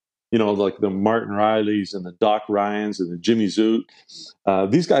as, like the Martin Rileys and the Doc Ryans and the Jimmy Zoot.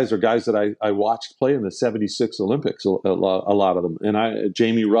 These guys are guys that I watched play in the '76 Olympics, a lot of them, and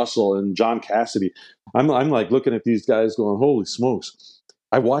Jamie Russell and John Cassidy. I'm like looking at these guys, going, "Holy smokes!"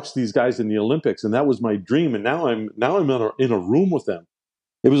 I watched these guys in the Olympics, and that was my dream. And now I'm in a room with them.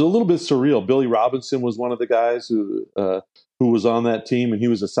 It was a little bit surreal. Billy Robinson was one of the guys who was on that team, and he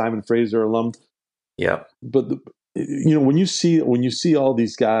was a Simon Fraser alum. Yeah. But when you see all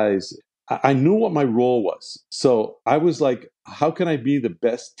these guys, I knew what my role was. So I was like, how can I be the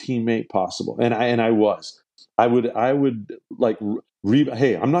best teammate possible? And I was. I would like,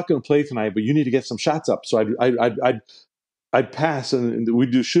 hey, I'm not going to play tonight, but you need to get some shots up. So I'd pass, and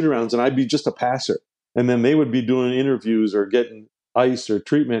we'd do shoot arounds, and I'd be just a passer. And then they would be doing interviews or getting ice or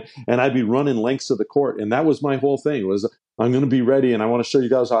treatment, and I'd be running lengths of the court. And that was my whole thing, was I'm going to be ready, and I want to show you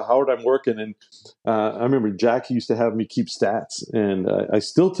guys how hard I'm working. And I remember Jack used to have me keep stats, and I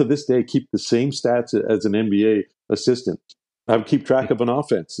still to this day keep the same stats as an NBA assistant. I would keep track of an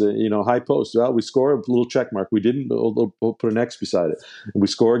offense, high post. Well, we score, a little check mark. We didn't, we'll put an X beside it. And we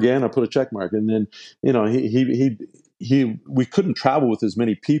score again, I put a check mark. And then, we couldn't travel with as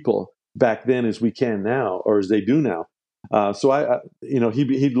many people back then as we can now, or as they do now. So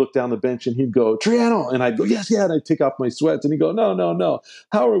he'd look down the bench and he'd go, Triano. And I'd go, yes, yeah. And I'd take off my sweats, and he'd go, no, no, no.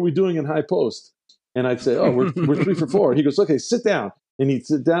 How are we doing in high post? And I'd say, oh, we're 3 for 4. He goes, okay, sit down. And he'd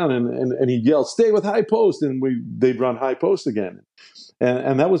sit down and he'd yell, stay with high post. And they'd run high post again.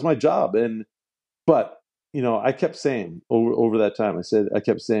 And that was my job. But I kept saying over that time, I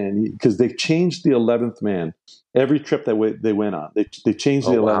kept saying, because they changed the 11th man every trip that they went on. They changed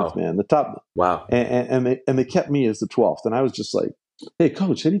the 11th man, the top. Wow. And they kept me as the 12th. And I was just like, hey,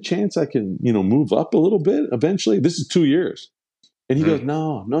 coach, any chance I can, move up a little bit eventually? This is 2 years. And he goes,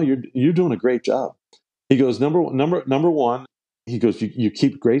 no, you're doing a great job. He goes, number one, he goes, you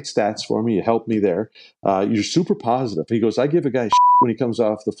keep great stats for me. You help me there. You're super positive. He goes, I give a guy when he comes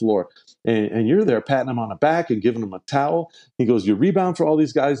off the floor, and you're there patting him on the back and giving him a towel. He goes, you rebound for all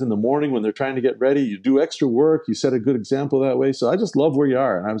these guys in the morning when they're trying to get ready. You do extra work. You set a good example that way. So I just love where you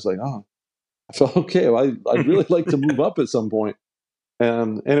are. And I was like, oh, I felt okay. Well, I'd really like to move up at some point.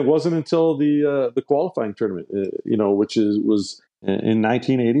 And it wasn't until the qualifying tournament, which was in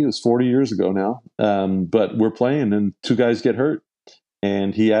 1980. It was 40 years ago now. But we're playing, and 2 guys get hurt,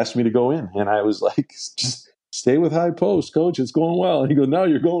 and he asked me to go in, and I was like, just stay with high post, coach. It's going well. And he goes, no,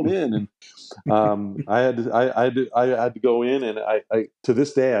 you're going in. And I had to go in, and I to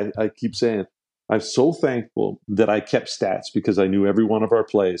this day I keep saying, I'm so thankful that I kept stats, because I knew every one of our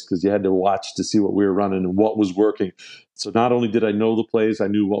plays, because you had to watch to see what we were running and what was working. So not only did I know the plays, I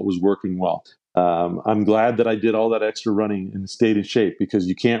knew what was working well. I'm glad that I did all that extra running and stayed in shape, because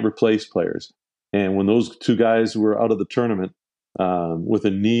you can't replace players. And when those 2 guys were out of the tournament with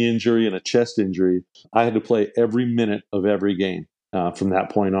a knee injury and a chest injury, I had to play every minute of every game. From that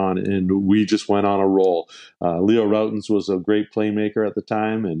point on, and we just went on a roll. Leo Routens was a great playmaker at the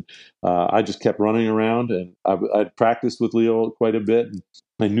time, and I just kept running around, and I'd practiced with Leo quite a bit. And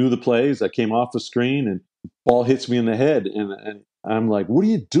I knew the plays. I came off the screen, and ball hits me in the head, and I'm like, "What are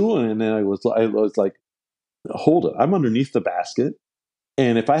you doing?" And then I was like, "Hold it! I'm underneath the basket,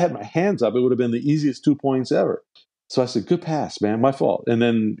 and if I had my hands up, it would have been the easiest 2 points ever." So I said, "Good pass, man. My fault." And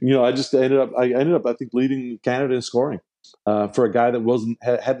then I just ended up, I think, leading Canada in scoring. For a guy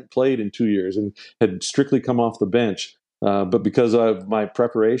that hadn't played in 2 years and had strictly come off the bench, but because of my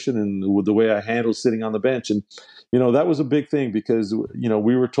preparation and with the way I handled sitting on the bench, and that was a big thing, because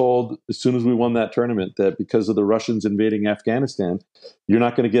we were told as soon as we won that tournament that because of the Russians invading Afghanistan, you're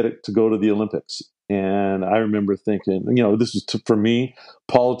not going to get it to go to the Olympics. And I remember thinking, this was for me,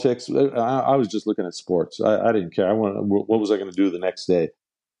 politics. I was just looking at sports. I didn't care. What was I going to do the next day?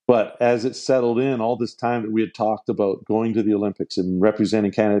 But as it settled in, all this time that we had talked about going to the Olympics and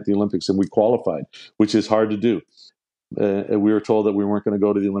representing Canada at the Olympics, and we qualified, which is hard to do. We were told that we weren't going to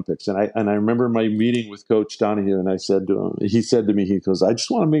go to the Olympics. And I remember my meeting with Coach Donahue, and I said to him, he said to me, he goes, I just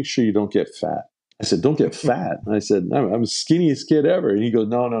want to make sure you don't get fat. I said, don't get fat. And I said, I'm the skinniest kid ever. And he goes,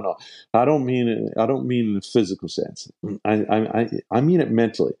 no. I don't mean it. I don't mean in a physical sense. I mean it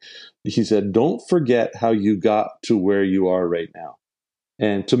mentally. He said, don't forget how you got to where you are right now.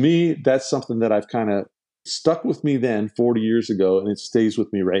 And to me, that's something that I've kind of stuck with me then 40 years ago, and it stays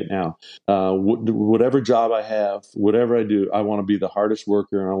with me right now. Whatever job I have, whatever I do, I want to be the hardest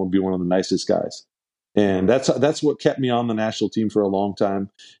worker, and I want to be one of the nicest guys. And that's what kept me on the national team for a long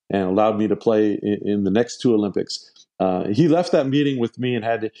time and allowed me to play in the next two Olympics. He left that meeting with me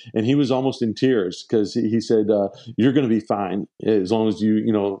and he was almost in tears because he said, "You're going to be fine as long as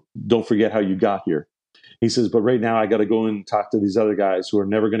you don't forget how you got here." He says, but right now I got to go and talk to these other guys who are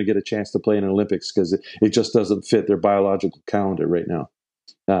never going to get a chance to play in an Olympics because it just doesn't fit their biological calendar right now.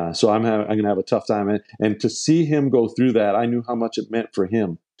 So I'm going to have a tough time. And to see him go through that, I knew how much it meant for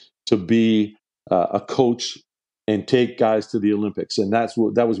him to be a coach and take guys to the Olympics. And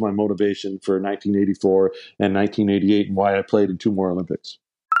that was my motivation for 1984 and 1988 and why I played in two more Olympics.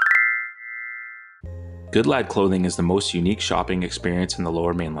 Good Lad Clothing is the most unique shopping experience in the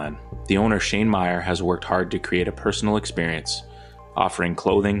Lower Mainland. The owner, Shane Meyer, has worked hard to create a personal experience, offering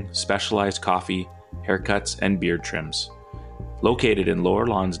clothing, specialized coffee, haircuts, and beard trims. Located in Lower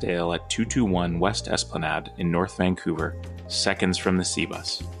Lonsdale at 221 West Esplanade in North Vancouver, seconds from the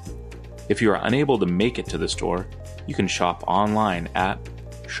C-Bus. If you are unable to make it to the store, you can shop online at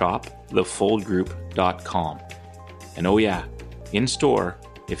shopthefoldgroup.com. And oh yeah, in store,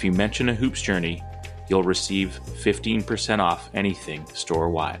 if you mention a Hoops Journey, you'll receive 15% off anything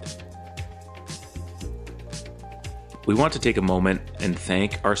store-wide. We want to take a moment and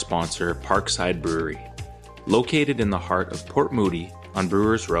thank our sponsor, Parkside Brewery. Located in the heart of Port Moody on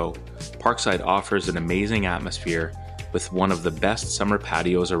Brewers Row, Parkside offers an amazing atmosphere with one of the best summer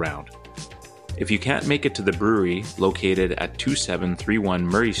patios around. If you can't make it to the brewery located at 2731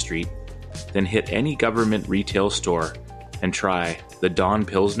 Murray Street, then hit any government retail store and try the Dawn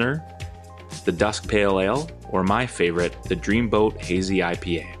Pilsner, the Dusk Pale Ale, or my favorite, the Dreamboat Hazy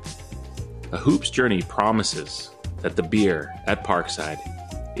IPA. A Hoops Journey promises that the beer at Parkside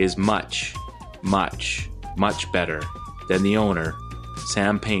is much, much, much better than the owner,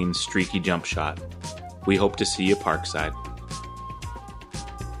 Sam Payne's streaky jump shot. We hope to see you Parkside.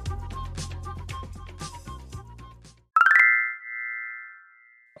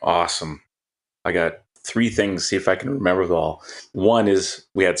 Awesome. I got three things, see if I can remember them all. One is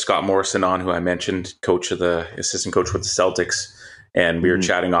we had Scott Morrison on, who I mentioned, assistant coach with the Celtics, and we were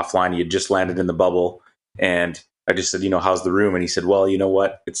chatting offline. He had just landed in the bubble, and I just said, how's the room? And he said, well, you know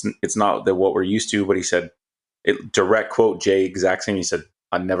what? It's not what we're used to, but he said, direct quote, Jay, exact same. He said,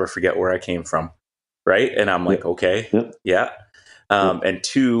 I'll never forget where I came from. Right. And I'm like, okay. Yeah. And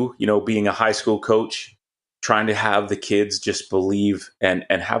two, being a high school coach, trying to have the kids just believe and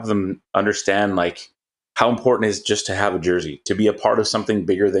have them understand like how important it is just to have a jersey, to be a part of something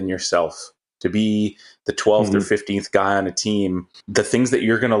bigger than yourself, to be the 12th or 15th guy on a team, the things that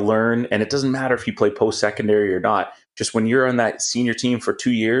you're going to learn. And it doesn't matter if you play post-secondary or not. Just when you're on that senior team for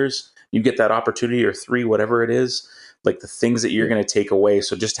 2 years, you get that opportunity, or 3, whatever it is, like the things that you're going to take away.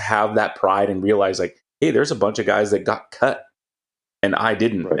 So just to have that pride and realize like, hey, there's a bunch of guys that got cut and I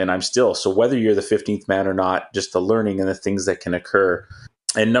didn't, and I'm still. So whether you're the 15th man or not, just the learning and the things that can occur.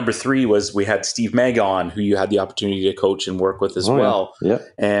 And number 3 was we had Steve Meg on, who you had the opportunity to coach and work with as well. Yeah.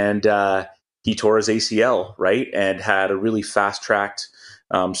 And he tore his ACL, right? And had a really fast-tracked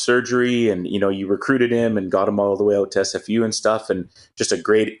surgery. And, you recruited him and got him all the way out to SFU and stuff. And just a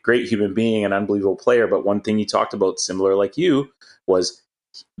great, great human being, an unbelievable player. But one thing he talked about, similar like you, was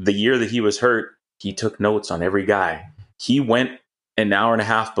the year that he was hurt, he took notes on every guy. He went an hour and a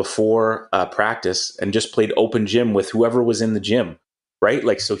half before practice and just played open gym with whoever was in the gym, right?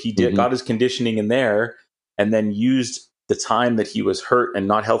 Like, so he got his conditioning in there and then used the time that he was hurt and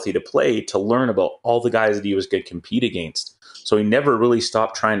not healthy to play to learn about all the guys that he was going to compete against. So he never really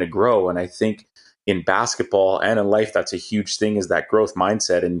stopped trying to grow. And I think in basketball and in life, that's a huge thing, is that growth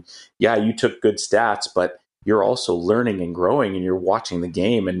mindset. And yeah, you took good stats, but you're also learning and growing, and you're watching the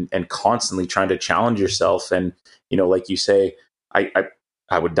game and constantly trying to challenge yourself. And, like you say,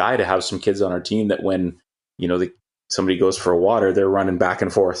 I would die to have some kids on our team that when, somebody goes for a water, they're running back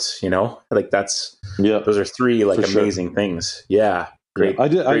and forth, like those are 3 like amazing things. Yeah. Great.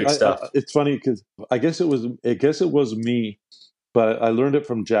 Great stuff. It's funny because I guess it was me, but I learned it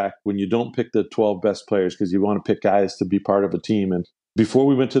from Jack when you don't pick the 12 best players because you want to pick guys to be part of a team. And before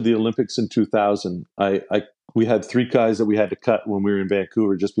we went to the Olympics in 2000, we had 3 guys that we had to cut when we were in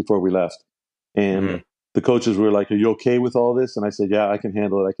Vancouver just before we left. And the coaches were like, "Are you okay with all this?" And I said, "Yeah, I can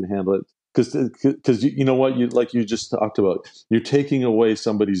handle it. I can handle it." Because you know what, you just talked about, you're taking away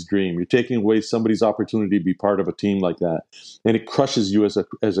somebody's dream. You're taking away somebody's opportunity to be part of a team like that, and it crushes you as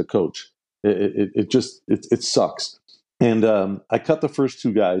a coach. It sucks. And I cut the first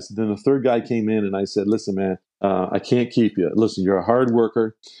 2 guys. Then the third guy came in, and I said, "Listen, man, I can't keep you. Listen, you're a hard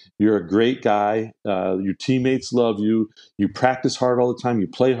worker. You're a great guy. Your teammates love you. You practice hard all the time. You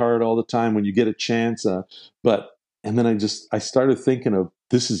play hard all the time when you get a chance. And then I started thinking of,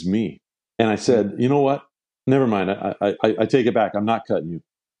 this is me. And I said, you know what? Never mind. I take it back. I'm not cutting you."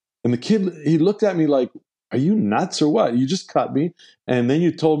 And the kid, he looked at me like, "Are you nuts or what? You just cut me. And then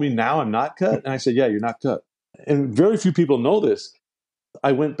you told me now I'm not cut?" And I said, "Yeah, you're not cut." And very few people know this.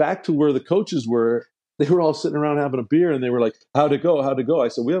 I went back to where the coaches were. They were all sitting around having a beer, and they were like, "How'd it go? How'd it go?" I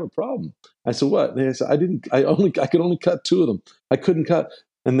said, "We have a problem." I said, "What?" And they said, I could only cut 2 of them. I couldn't cut."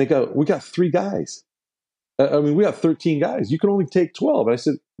 And we got 3 guys. We got 13 guys. You can only take 12. And I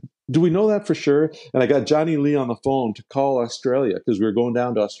said, "Do we know that for sure?" And I got Johnny Lee on the phone to call Australia, because we were going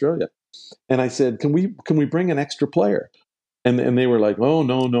down to Australia. And I said, "Can we bring an extra player?" And they were like, "Oh,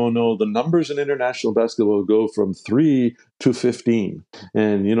 no, no, no. The numbers in international basketball go from 3 to 15.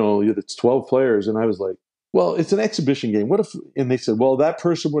 And, it's 12 players." And I was like, "Well, it's an exhibition game. What if," and they said, "Well, that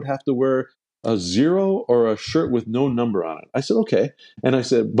person would have to wear a 0 or a shirt with no number on it." I said, "Okay." And I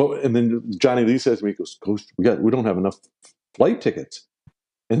said, and then Johnny Lee says to me, he goes, "Coach, we don't have enough flight tickets."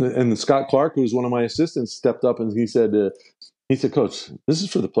 And Scott Clark, who was one of my assistants, stepped up and he said, "Coach, this is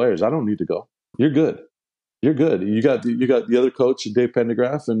for the players. I don't need to go. You're good. You're good. You got the other coach, Dave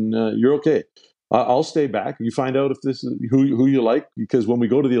Pendergraph, and you're okay. I'll stay back. You find out if this is who you like, because when we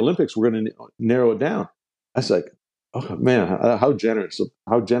go to the Olympics, we're going to narrow it down." I was like, "Oh man, how generous!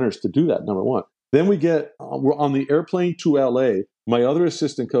 How generous to do that." Number one. Then we're on the airplane to LA. My other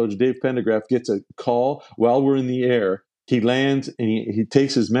assistant coach, Dave Pendergraph, gets a call while we're in the air. He lands and he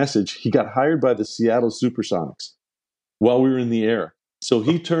takes his message. He got hired by the Seattle Supersonics while we were in the air. So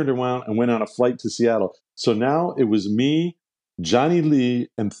he turned around and went on a flight to Seattle. So now it was me, Johnny Lee,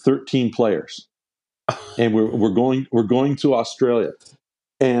 and 13 players, and we're going to Australia.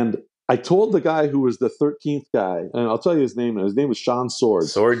 And I told the guy who was the 13th guy, and I'll tell you his name. His name was Sean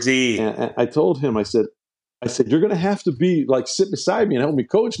Swords. Swordsy. And I told him, I said, "You're going to have to be like sit beside me and help me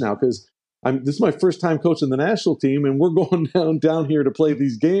coach now, because this is my first time coaching the national team, and we're going down here to play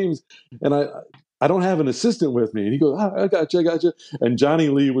these games, and I don't have an assistant with me." And he goes, "I got you." And Johnny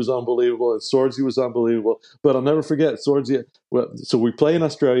Lee was unbelievable, and Swordsy was unbelievable. But I'll never forget Swordsy. Well, so we play in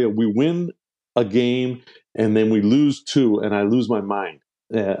Australia, we win a game, and then we lose 2, and I lose my mind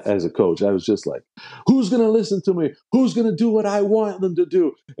as a coach. I was just like, "Who's going to listen to me? Who's going to do what I want them to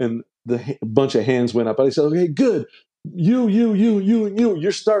do?" And the bunch of hands went up. I said, "Okay, good. You, and you.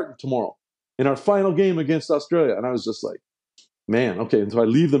 You're starting tomorrow in our final game against Australia." And I was just like, "Man, okay." And so I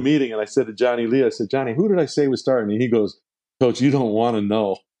leave the meeting, and I said to Johnny Lee, I said, "Johnny, who did I say was starting?" And he goes, "Coach, you don't want to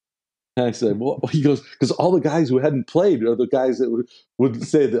know." And I said, "Well," he goes, "because all the guys who hadn't played are the guys that would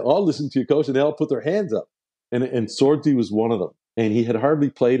say that, 'I'll listen to you, coach,' and they all put their hands up." And Swordsy was one of them. And he had hardly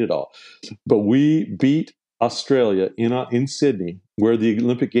played at all. But we beat Australia in Sydney, where the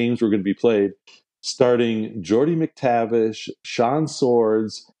Olympic Games were going to be played, starting Jordy McTavish, Sean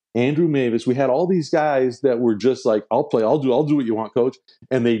Swords, Andrew Mavis. We had all these guys that were just like, "I'll play. I'll do what you want, coach."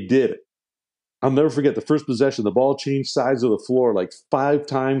 And they did it. I'll never forget the first possession. The ball changed sides of the floor like 5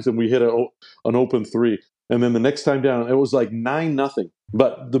 times, and we hit an open 3. And then the next time down, it was like 9-0.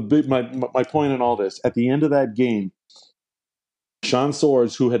 But my point in all this, at the end of that game, Sean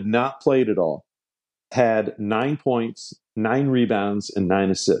Swords, who had not played at all, had 9 points, 9 rebounds, and 9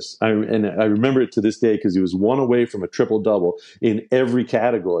 assists. I remember it to this day because he was 1 away from a triple-double in every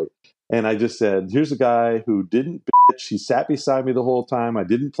category. And I just said, "Here's a guy who didn't bitch. He sat beside me the whole time. I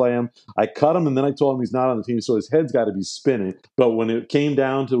didn't play him. I cut him, and then I told him he's not on the team, so his head's got to be spinning. But when it came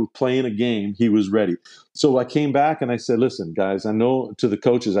down to playing a game, he was ready." So I came back and I said, "Listen, guys, I know," to the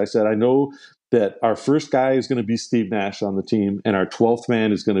coaches, I said, "I know that our first guy is going to be Steve Nash on the team, and our 12th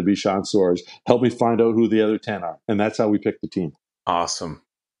man is going to be Sean Swords. Help me find out who the other 10 are." And that's how we picked the team. Awesome.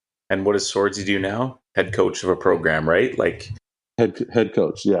 And what does Swordsy do now? Head coach of a program, right? Like head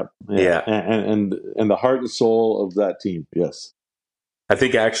coach, yeah. And the heart and soul of that team, yes. I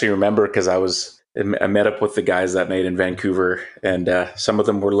think I actually remember because I met up with the guys that night in Vancouver, and some of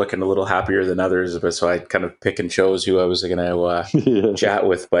them were looking a little happier than others. But so I kind of pick and chose who I was going to chat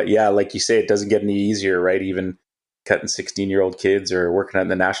with. But yeah, like you say, it doesn't get any easier, right? Even cutting 16-year-old kids or working at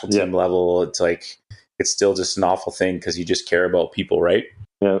the national team level, it's like it's still just an awful thing because you just care about people, right?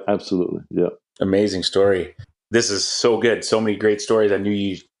 Yeah, absolutely. Yeah. Amazing story. This is so good. So many great stories. I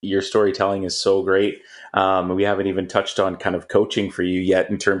knew your storytelling is so great. We haven't even touched on kind of coaching for you yet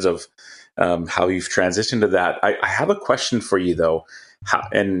in terms of how you've transitioned to that. I have a question for you though,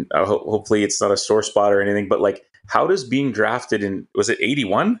 and hopefully it's not a sore spot or anything, but like, how does being drafted in, was it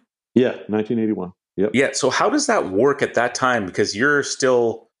 81? Yeah, 1981. Yep. Yeah. So how does that work at that time? Because you're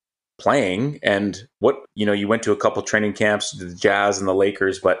still playing, and you went to a couple training camps, the Jazz and the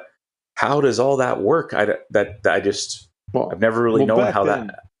Lakers, but how does all that work? I've never really known back how then,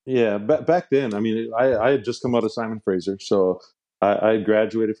 that. yeah, back then, I mean, I had just come out of Simon Fraser, so I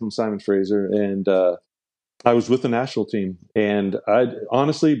graduated from Simon Fraser, and I was with the national team. And I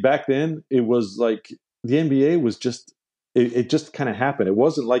honestly, back then, it was like the NBA was just, it just kind of happened. It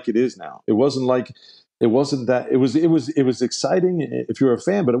wasn't like it is now. It wasn't that, it was exciting if you were a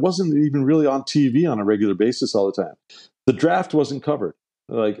fan, but it wasn't even really on TV on a regular basis all the time. The draft wasn't covered.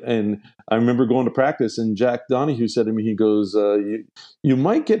 And I remember going to practice, and Jack Donahue said to me, he goes, you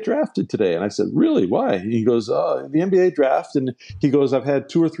might get drafted today. And I said, really? Why? He goes, the NBA draft. And he goes, I've had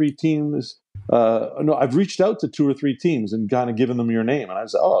two or three teams. No, I've reached out to two or three teams and kind of given them your name. And I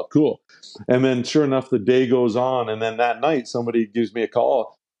said, oh, cool. And then sure enough, the day goes on. And then that night, somebody gives me a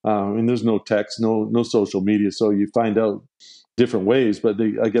call. And there's no text, no social media. So you find out different ways. But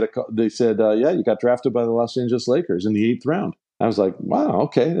I get a call. They said, yeah, you got drafted by the Los Angeles Lakers in the 8th round. I was like, wow,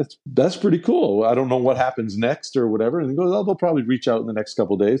 okay, that's pretty cool. I don't know what happens next or whatever. And he goes, oh, they'll probably reach out in the next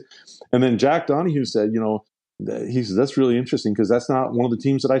couple of days. And then Jack Donahue said, he says, that's really interesting because that's not one of the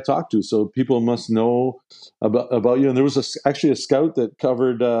teams that I talked to. So people must know about you. And there was actually a scout that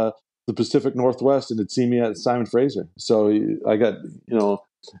covered the Pacific Northwest and had seen me at Simon Fraser. So I got,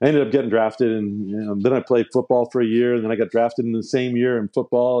 I ended up getting drafted, and then I played football for a year, and then I got drafted in the same year in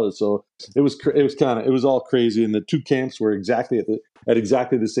football. So it was all crazy, and the two camps were exactly at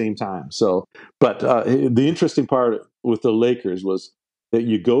exactly the same time. So, but the interesting part with the Lakers was that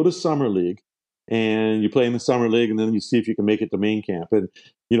you go to summer league and you play in the summer league, and then you see if you can make it to main camp. And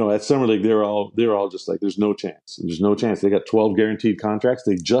at summer league, they're all just like, there's no chance. There's no chance. They got 12 guaranteed contracts.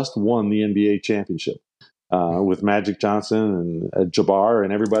 They just won the NBA championship with Magic Johnson and Jabbar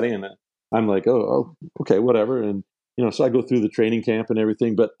and everybody. And I'm like, oh, okay, whatever. And so I go through the training camp and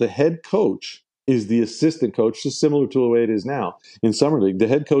everything. But the head coach is the assistant coach, just similar to the way it is now in summer league. The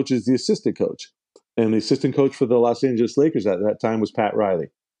head coach is the assistant coach, and the assistant coach for the Los Angeles Lakers at that time was Pat Riley.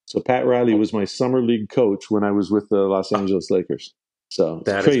 So Pat Riley was my summer league coach when I was with the Los Angeles Lakers. So it's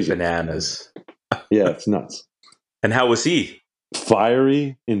That crazy. is bananas. Yeah, it's nuts. And how was he?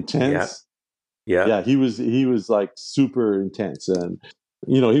 Fiery, intense. Yeah. He was like super intense, and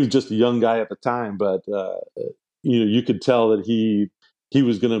he was just a young guy at the time, but you could tell that he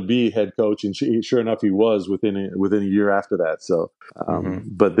was going to be head coach, and sure enough, he was within a year after that. So,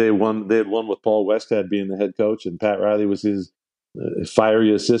 but they had won with Paul Westhead being the head coach, and Pat Riley was his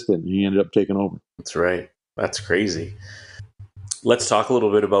fiery assistant. He ended up taking over. That's right. That's crazy. Let's talk a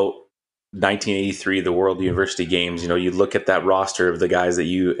little bit about 1983, the World University Games. You look at that roster of the guys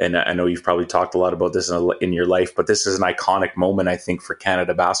that and I know you've probably talked a lot about this in your life, but this is an iconic moment, I think, for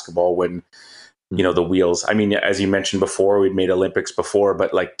Canada basketball when, the wheels. I mean, as you mentioned before, we'd made Olympics before,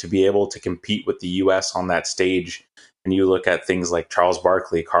 but like to be able to compete with the U.S. on that stage, and you look at things like Charles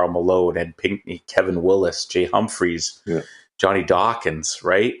Barkley, Karl Malone, Ed Pinckney, Kevin Willis, Jay Humphreys, Johnny Dawkins,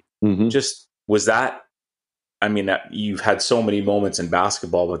 right? Mm-hmm. Just was that. I mean, you've had so many moments in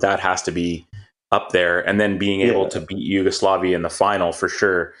basketball, but that has to be up there. And then being able to beat Yugoslavia in the final for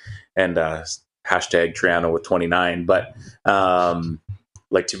sure. And hashtag Triano with 29. But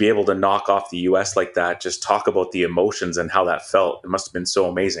like to be able to knock off the U.S. like that, just talk about the emotions and how that felt. It must have been so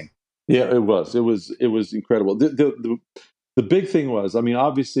amazing. Yeah, it was. It was incredible. The big thing was, I mean,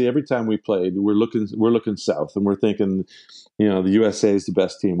 obviously, every time we played, we're looking south, and we're thinking, the USA is the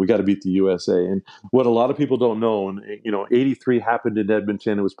best team. We got to beat the USA. And what a lot of people don't know, and 83 happened in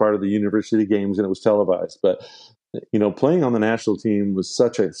Edmonton. It was part of the University Games, and it was televised. But playing on the national team was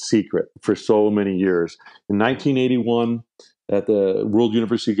such a secret for so many years. In 1981, at the World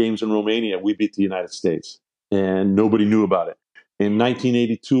University Games in Romania, we beat the United States, and nobody knew about it. In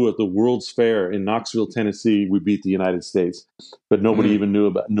 1982, at the World's Fair in Knoxville, Tennessee, we beat the United States, but nobody even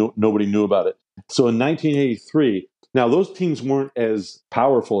knew nobody knew about it. So in 1983, now those teams weren't as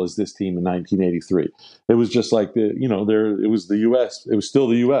powerful as this team in 1983. It was just like it was the U.S. It was still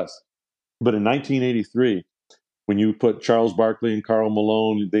the U.S. But in 1983, when you put Charles Barkley and Karl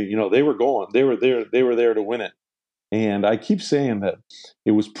Malone, they were going. They were there to win it. And I keep saying that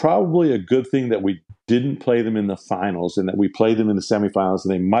it was probably a good thing that we didn't play them in the finals and that we played them in the semifinals.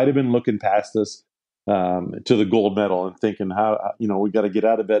 And they might have been looking past us to the gold medal and thinking how, we got to get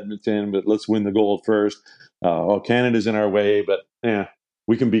out of Edmonton, but let's win the gold first. Canada's in our way, but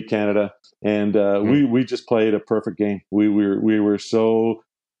we can beat Canada. And we just played a perfect game. We were so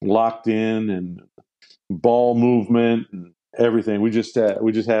locked in, and ball movement and everything. We just had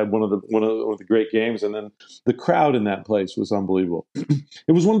one of the great games, and then the crowd in that place was unbelievable.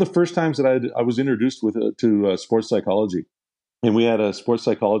 It was one of the first times that I was introduced to sports psychology, and we had a sports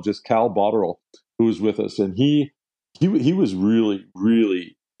psychologist, Cal Botterill, who was with us, and he was really,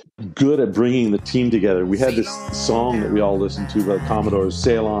 really good at bringing the team together. We had this song that we all listened to by the Commodores,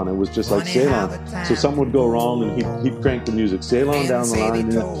 Sail On. It was just like Sail On. So something would go wrong and he'd crank the music, Sail On down the line.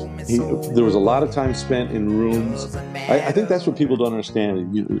 There was a lot of time spent in rooms. I think that's what people don't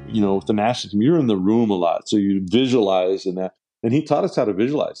understand. With the national team, you're in the room a lot. So you visualize and that. And he taught us how to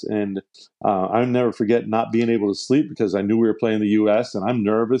visualize. And I'll never forget not being able to sleep because I knew we were playing the U.S. and I'm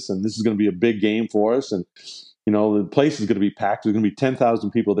nervous and this is going to be a big game for us. And the place is going to be packed. There's going to be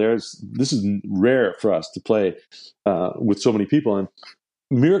 10,000 people there. This is rare for us to play with so many people. And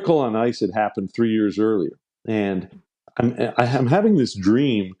Miracle on Ice had happened 3 years earlier. And I'm having this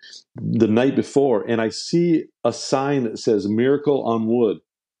dream the night before, and I see a sign that says Miracle on Wood.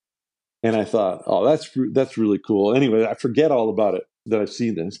 And I thought, oh, that's really cool. Anyway, I forget all about it that I've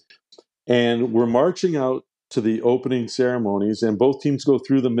seen this. And we're marching out to the opening ceremonies, and both teams go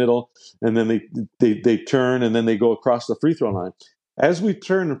through the middle, and then they turn, and then they go across the free throw line. As we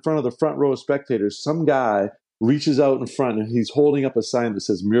turn in front of the front row of spectators, some guy reaches out in front, and he's holding up a sign that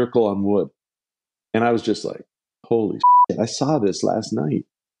says Miracle on Wood. And I was just like, holy shit, I saw this last night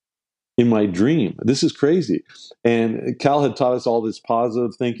in my dream. This is crazy. And Cal had taught us all this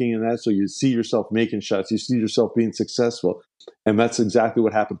positive thinking and that, so you see yourself making shots, you see yourself being successful. And that's exactly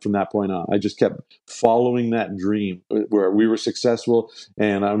what happened from that point on. I just kept following that dream where we were successful.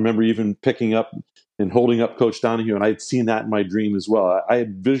 And I remember even picking up and holding up Coach Donahue, and I had seen that in my dream as well. I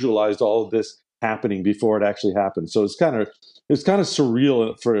had visualized all of this happening before it actually happened. So it's kind of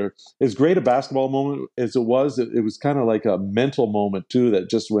surreal. For as great a basketball moment as it was kind of like a mental moment too,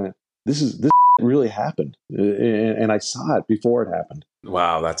 that just went, this really happened, and I saw it before it happened.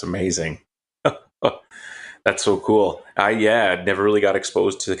 Wow, that's amazing. That's so cool. I never really got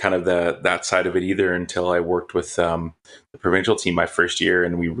exposed to kind of that side of it either until I worked with the provincial team my first year,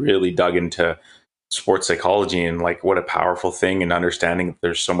 and we really dug into sports psychology and like what a powerful thing, and understanding that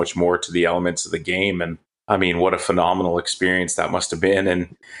there's so much more to the elements of the game. And I mean, what a phenomenal experience that must have been.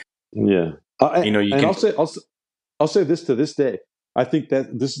 And I'll say this to this day. I think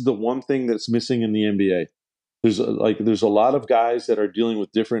that this is the one thing that's missing in the NBA. There's a lot of guys that are dealing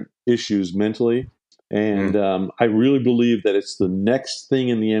with different issues mentally, and I really believe that it's the next thing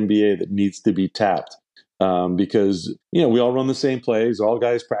in the NBA that needs to be tapped, because we all run the same plays, all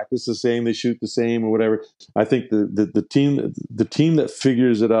guys practice the same, they shoot the same, or whatever. I think the team that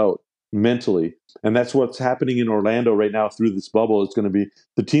figures it out mentally, and that's what's happening in Orlando right now through this bubble. It's going to be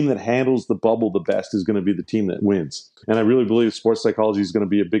the team that handles the bubble the best is going to be the team that wins. And I really believe sports psychology is going to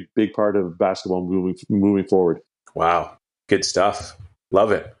be a big part of basketball moving forward. Wow, good stuff.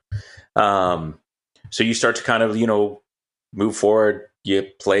 Love it. So you start to kind of move forward. You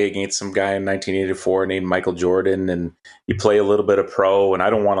play against some guy in 1984 named Michael Jordan, and you play a little bit of pro. And I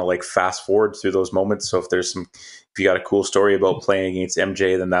don't want to like fast forward through those moments. So if you got a cool story about playing against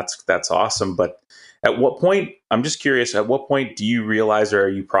MJ, then that's awesome. But at what point, I'm just curious, at what point do you realize, or are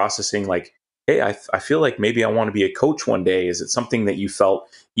you processing like, hey, I feel like maybe I want to be a coach one day? Is it something that you felt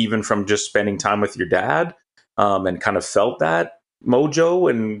even from just spending time with your dad, and kind of felt that mojo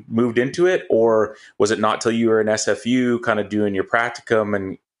and moved into it? Or was it not till you were in SFU kind of doing your practicum?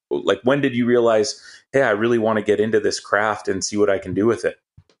 And like, when did you realize, hey, I really want to get into this craft and see what I can do with it?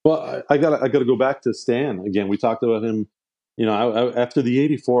 Well, I got to go back to Stan again. We talked about him. After the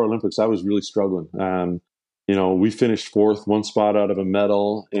 '84 Olympics, I was really struggling. We finished fourth, one spot out of a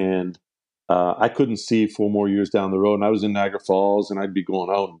medal, and I couldn't see 4 more years down the road. And I was in Niagara Falls, and I'd be going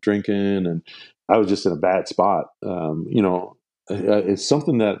out and drinking, and I was just in a bad spot. It's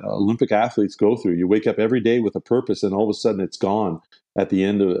something that Olympic athletes go through. You wake up every day with a purpose, and all of a sudden it's gone at the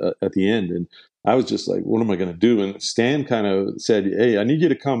end. And I was just like, what am I going to do? And Stan kind of said, hey, I need you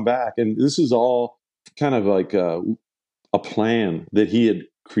to come back. And this is all kind of like a plan that he had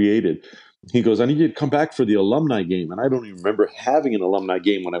created. He goes, I need you to come back for the alumni game. And I don't even remember having an alumni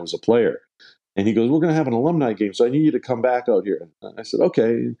game when I was a player. And he goes, we're going to have an alumni game, so I need you to come back out here. And I said,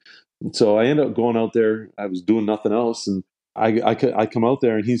 okay. And so I ended up going out there. I was doing nothing else. And I come out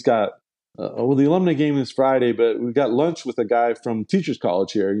there, and he's got, the alumni game is Friday, but we got lunch with a guy from Teachers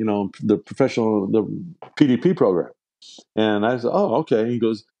College here, the PDP program. And I said, oh, okay. And he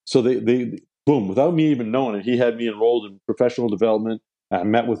goes, so boom, without me even knowing it, he had me enrolled in professional development. I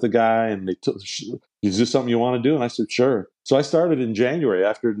met with the guy, and they took, "Is this something you want to do?" And I said, "Sure." So I started in January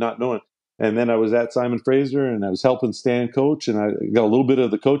after not knowing. And then I was at Simon Fraser, and I was helping Stan coach, and I got a little bit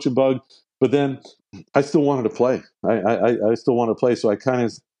of the coaching bug. But then I still wanted to play. I still wanted to play, so I kind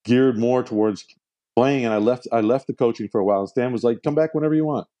of geared more towards playing. And I left the coaching for a while. And Stan was like, "Come back whenever you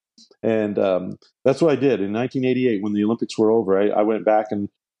want." And that's what I did in 1988 when the Olympics were over. I went back and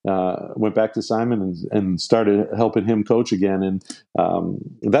went back to Simon and started helping him coach again. And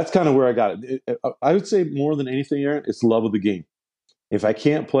that's kind of where I got it. I would say more than anything, Aaron, it's love of the game. If I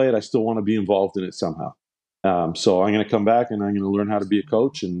can't play it, I still want to be involved in it somehow. So I'm going to come back and I'm going to learn how to be a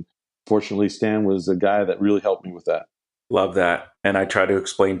coach. And fortunately, Stan was a guy that really helped me with that. Love that. And I try to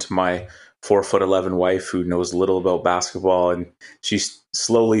explain to my 4'11" wife who knows little about basketball, and she's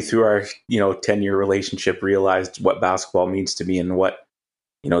slowly through our 10-year relationship realized what basketball means to me and what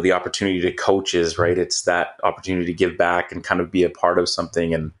the opportunity to coach is, right? It's that opportunity to give back and kind of be a part of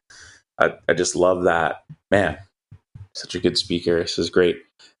something. And I just love that. Man, such a good speaker. This is great.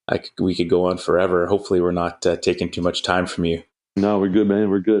 We could go on forever. Hopefully we're not taking too much time from you. No, we're good, man.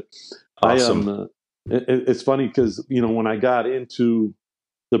 We're good. Awesome. It's funny because when I got into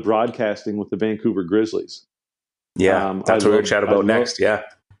the broadcasting with the Vancouver Grizzlies, that's what we're going to chat about next. Yeah.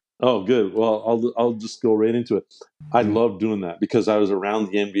 Oh, good. Well, I'll just go right into it. I love doing that because I was around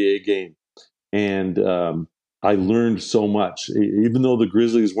the NBA game, and I learned so much. Even though the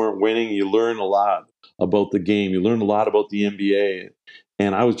Grizzlies weren't winning, you learn a lot about the game. You learn a lot about the NBA,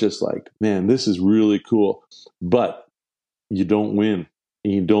 and I was just like, man, this is really cool. But you don't win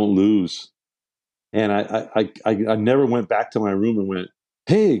and you don't lose. And I never went back to my room and went,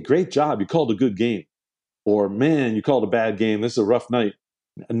 "Hey, great job. You called a good game." Or, "Man, you called a bad game. This is a rough night."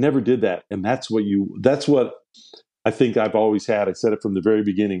 I never did that. And that's what I think I've always had. I said it from the very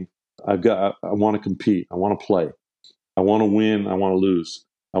beginning. I want to compete. I want to play. I want to win. I want to lose.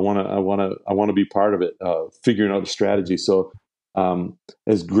 I want to be part of it, figuring out a strategy. So,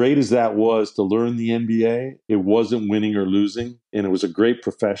 as great as that was to learn the NBA, it wasn't winning or losing, and it was a great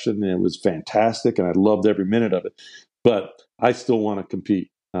profession, and it was fantastic, and I loved every minute of it. But I still want to compete.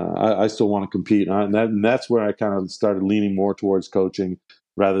 I still want to compete, and that's where I kind of started leaning more towards coaching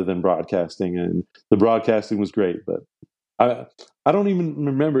rather than broadcasting. And the broadcasting was great, but I don't even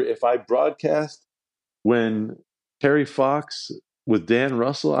remember if I broadcast when Terry Fox with Dan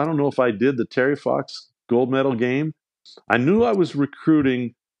Russell. I don't know if I did the Terry Fox gold medal game. I knew I was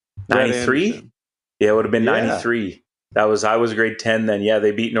recruiting Brett 93? Anderson. Yeah, it would have been Yeah. 93. I was grade 10 then. Yeah,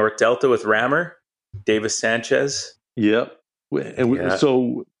 they beat North Delta with Rammer, Davis Sanchez. Yep.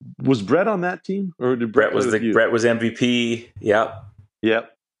 So was Brett on that team, or did Brett play with you? Brett was MVP. Yep.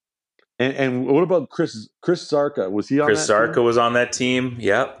 Yep. And what about Chris Zarka? Was he on Chris that Zarka team? was on that team.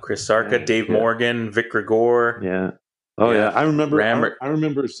 Yep. Chris Zarka, Yeah, Dave yeah. Morgan, Vic Gregor. Yeah. Oh yeah. I remember. Rammer. I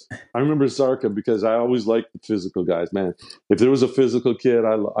remember Zarka because I always liked the physical guys. Man, if there was a physical kid,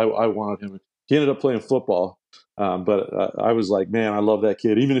 I wanted him. He ended up playing football, but I was like, man, I love that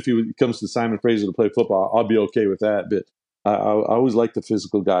kid. Even if he comes to Simon Fraser to play football, I'll be okay with that. But I always liked the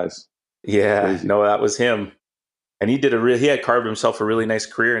physical guys. Yeah, Crazy. no, that was him. And he had carved himself a really nice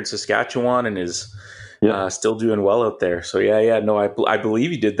career in Saskatchewan and is still doing well out there. So no, I believe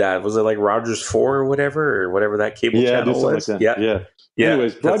he did that. Was it like Rogers 4 or whatever that cable channel something was? like that. Yeah.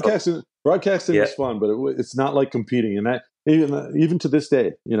 Anyways, broadcasting is fun, but it's not like competing. And that even to this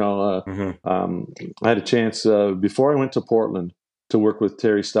day, I had a chance before I went to Portland to work with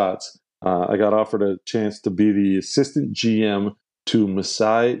Terry Stotts. I got offered a chance to be the assistant GM to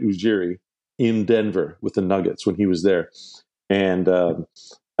Masai Ujiri in Denver with the Nuggets when he was there. And I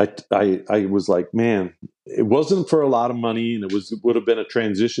was like, man, it wasn't for a lot of money, and it would have been a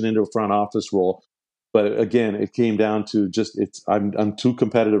transition into a front office role. But again, it came down to just I'm too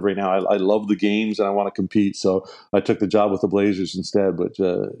competitive right now. I love the games and I want to compete, so I took the job with the Blazers instead. But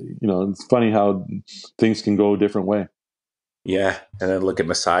it's funny how things can go a different way. Yeah, and then look at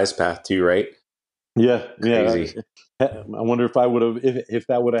Masai's path too, right? Yeah, Crazy. I wonder if I would have, if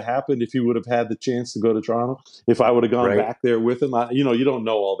that would have happened, if he would have had the chance to go to Toronto, if I would have gone back there with him. You don't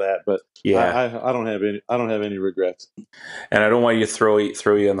know all that, but I don't have any regrets. And I don't want you to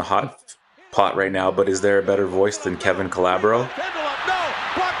throw you in the hot pot right now, but is there a better voice than Kevin Calabro?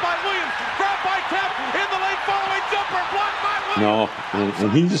 No,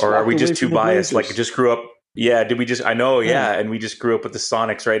 and he just or are we just too biased? Blazers. Like, just grew up. Yeah, did we just? I know, yeah, and we just grew up with the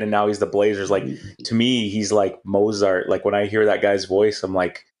Sonics, right? And now he's the Blazers. Like, to me, he's like Mozart. Like, when I hear that guy's voice, I'm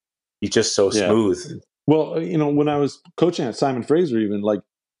like, he's just so smooth. Well, when I was coaching at Simon Fraser, even like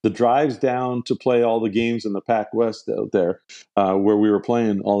the drives down to play all the games in the Pac West out there, where we were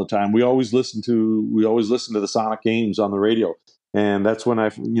playing all the time. We always listened to the Sonic games on the radio, and that's when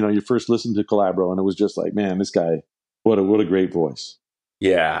you first listened to Calabro, and it was just like, man, this guy, what a great voice.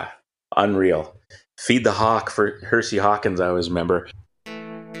 Yeah, unreal. Feed the Hawk for Hersey Hawkins, I always remember.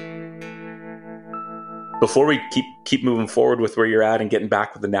 Before we keep moving forward with where you're at and getting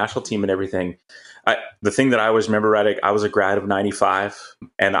back with the national team and everything, the thing that I always remember, I was a grad of 95,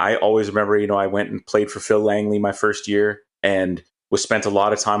 and I always remember, I went and played for Phil Langley my first year and was spent a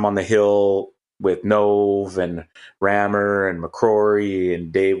lot of time on the hill with Nove and Rammer and McCrory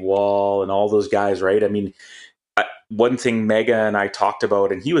and Dave Wall and all those guys, right? I mean, one thing Mega and I talked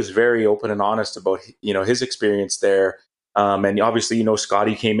about, and he was very open and honest about, his experience there. And obviously,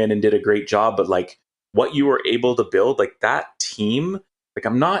 Scotty came in and did a great job, but like what you were able to build, like that team, like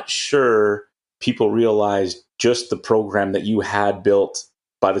I'm not sure people realized just the program that you had built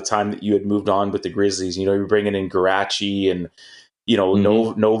by the time that you had moved on with the Grizzlies. You're bringing in Garachi and,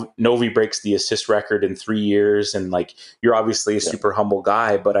 Novi breaks the assist record in 3 years. And like, you're obviously a super humble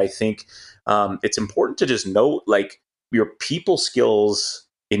guy, but I think it's important to just note, like, your people skills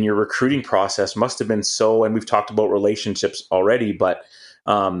in your recruiting process must have been so, and we've talked about relationships already, but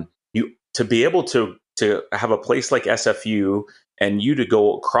you to be able to have a place like SFU and you to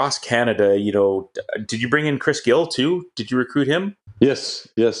go across Canada, did you bring in Chris Gill too? Did you recruit him? Yes.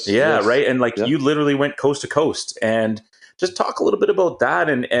 Yeah, yes. right. And like you literally went coast to coast, and just talk a little bit about that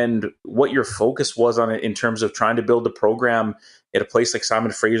and what your focus was on it in terms of trying to build a program at a place like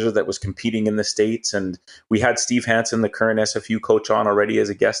Simon Fraser that was competing in the States. And we had Steve Hansen, the current SFU coach, on already as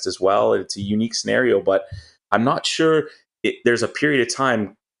a guest as well. It's a unique scenario, but I'm not sure there's a period of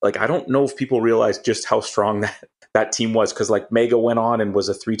time. Like, I don't know if people realize just how strong that team was, because like Mega went on and was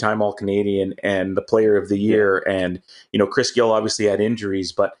a 3-time All-Canadian and the player of the year. Yeah. And, Chris Gill obviously had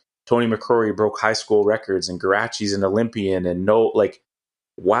injuries, but Tony McCrory broke high school records, and Garachi's an Olympian, and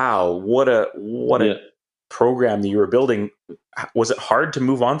wow, what a program that you were building. Was it hard to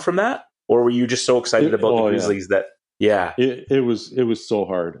move on from that, or were you just so excited about the Grizzlies that? It was so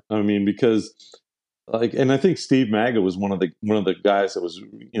hard. I mean, because and I think Steve Maga was one of the guys that was,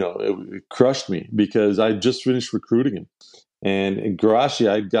 it crushed me, because I just finished recruiting him, and Garashi,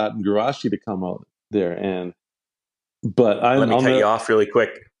 I'd gotten Garashi to come out there, but let me cut you off really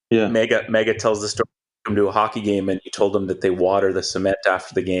quick. Yeah, Mega tells the story. Come to a hockey game, and you told them that they water the cement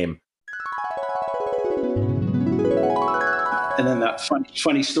after the game. And then that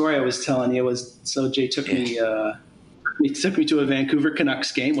funny story I was telling you was, so Jay took me. He took me to a Vancouver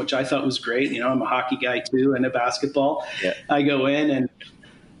Canucks game, which I thought was great. I'm a hockey guy too, and a basketball. Yeah. I go in, and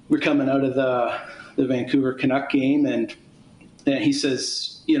we're coming out of the Vancouver Canuck game, and he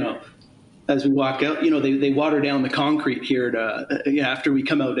says, as we walk out, they water down the concrete here after we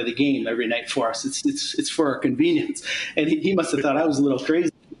come out of the game every night for us. It's for our convenience. And he must have thought I was a little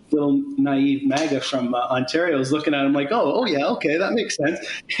crazy. Little naive MAGA from Ontario was looking at him like, oh yeah, okay, that makes sense.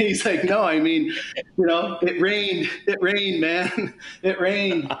 He's like, no, I mean, it rained, man, it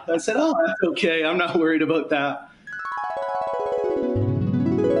rained. I said, oh, that's okay, I'm not worried about that.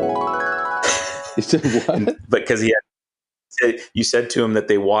 He said what? Because you said to him that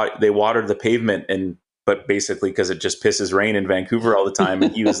they watered the pavement, but basically because it just pisses rain in Vancouver all the time.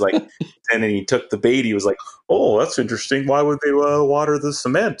 And he was like, and then he took the bait. He was like, oh, that's interesting. Why would they water the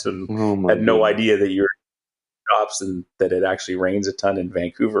cement? And had no idea that you're drops and that it actually rains a ton in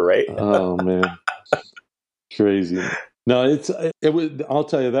Vancouver, right? Oh man, crazy. No, it was. I'll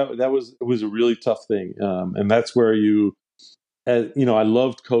tell you it was a really tough thing, and that's where I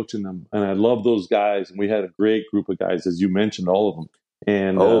loved coaching them, and I loved those guys, and we had a great group of guys, as you mentioned, all of them.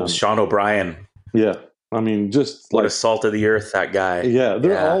 And Sean O'Brien, yeah. I mean, just what a salt of the earth, that guy. Yeah,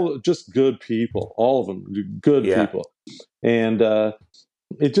 they're all just good people. All of them good people. And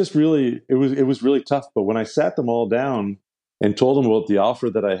it just really, it was really tough. But when I sat them all down and told them about the offer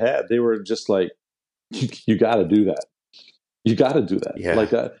that I had, they were just like, "You got to do that. You got to do that." Yeah.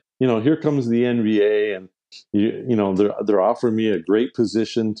 Like, here comes the NBA, and they're offering me a great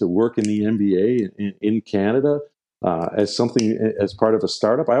position to work in the NBA in Canada. As part of a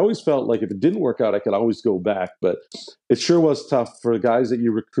startup. I always felt like if it didn't work out, I could always go back, but it sure was tough for the guys that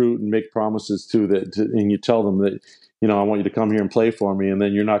you recruit and make promises to and you tell them that, I want you to come here and play for me, and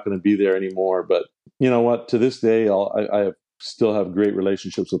then you're not going to be there anymore. But you know what? To this day, I still have great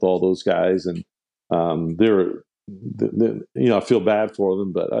relationships with all those guys, and I feel bad for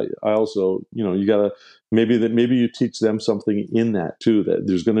them, but I also, you gotta, maybe you teach them something in that too, that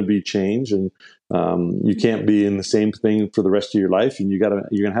there's going to be change, and you can't be in the same thing for the rest of your life, and you're going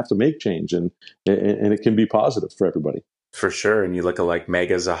to have to make change, and it can be positive for everybody. For sure. And you look at like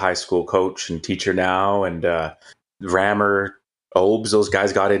Mega's a high school coach and teacher now, and Rammer, Obes, those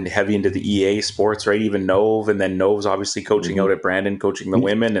guys got in heavy into the EA sports, right? Even Nove, and then Nove's obviously coaching out at Brandon, coaching the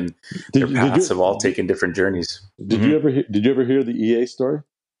women, and their paths have all taken different journeys. Did you ever hear the EA story?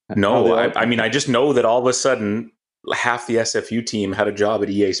 No, I mean, I just know that all of a sudden half the SFU team had a job at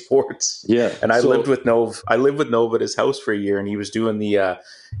EA Sports. Yeah. And I lived with Nove. I lived with Nove at his house for a year, and he was doing the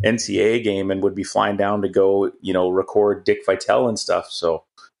NCAA game and would be flying down to go, record Dick Vitale and stuff. So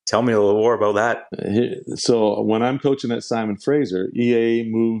tell me a little more about that. So when I'm coaching at Simon Fraser, EA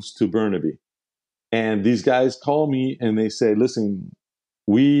moves to Burnaby. And these guys call me and they say, listen,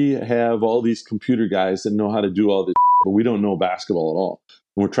 we have all these computer guys that know how to do all this, but we don't know basketball at all.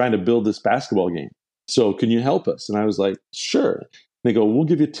 And we're trying to build this basketball game. So can you help us? And I was like, sure. And they go, we'll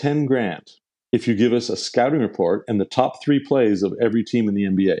give you 10 grand if you give us a scouting report and the top 3 plays of every team in the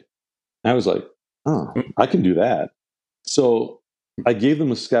NBA. And I was like, oh, I can do that. So I gave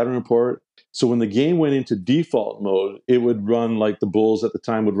them a scouting report. So when the game went into default mode, it would run like the Bulls at the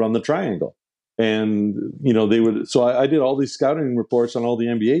time would run the triangle. And, they would, so I did all these scouting reports on all the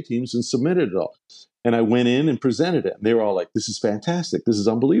NBA teams and submitted it all. And I went in and presented it. And they were all like, this is fantastic. This is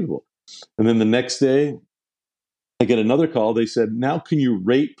unbelievable. And then the next day, I get another call. They said, now can you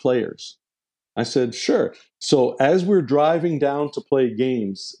rate players? I said, sure. So as we're driving down to play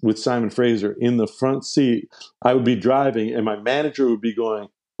games with Simon Fraser in the front seat, I would be driving and my manager would be going,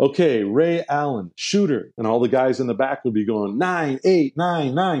 okay, Ray Allen, shooter. And all the guys in the back would be going 9, 8,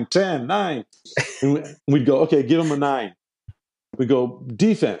 9, 9, 10, 9. And we'd go, okay, give him a 9. We go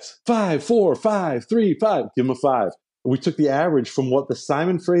defense, 5, 4, 5, 3, 5. Give him a 5. We took the average from what the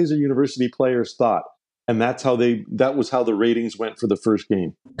Simon Fraser University players thought. And that was how the ratings went for the first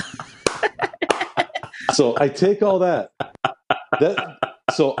game. So I take all that.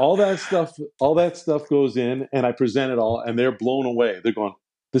 So all that stuff goes in, and I present it all, and they're blown away. They're going,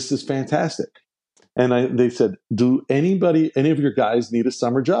 "This is fantastic." And they said, "Do any of your guys need a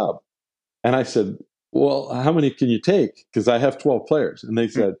summer job?" And I said, "Well, how many can you take? Because I have 12 players." And they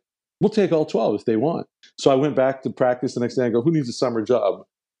said, "We'll take all 12 if they want." So I went back to practice the next day. I go, "Who needs a summer job?" And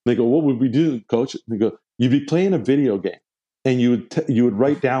they go, "What would we do, coach?" And they go, "You'd be playing a video game, and you would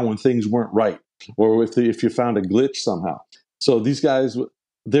write down when things weren't right, or if you found a glitch somehow." So these guys,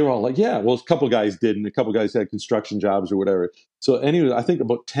 they were all like, "Yeah." Well, a couple guys did, and a couple guys had construction jobs or whatever. So anyway, I think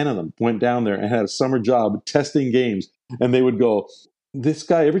about 10 of them went down there and had a summer job testing games, and they would go, "This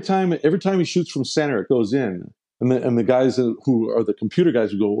guy every time he shoots from center, it goes in." And the guys who are the computer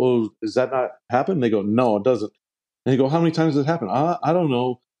guys would go, "Well, does that not happen?" And they go, "No, it doesn't." And they go, "How many times does it happen?" I don't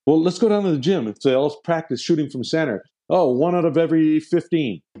know." "Well, let's go down to the gym." And say, "Let's practice shooting from center." "Oh, 1 out of every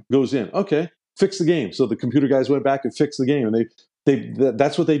 15 goes in." "Okay, fix the game." So the computer guys went back and fixed the game, and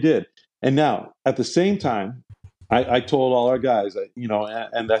that's what they did. And now, at the same time, I told all our guys,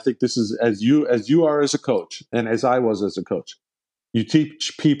 and I think this is as you are as a coach, and as I was as a coach. You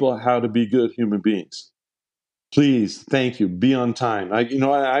teach people how to be good human beings. Please, thank you. Be on time. I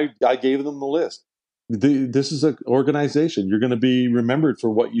gave them the list. This is an organization. You're going to be remembered for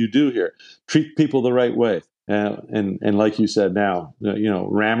what you do here. Treat people the right way. And like you said, now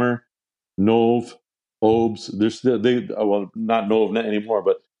Rammer, Nove, Obes. Not Nove anymore,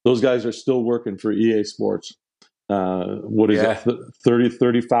 but those guys are still working for EA Sports. What is it?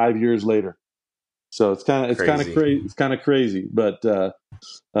 35 years later. So it's kind of crazy. It's kind of crazy, but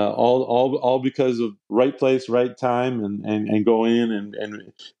all because of right place, right time, and go in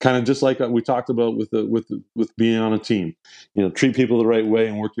and kind of just like we talked about with being on a team. Treat people the right way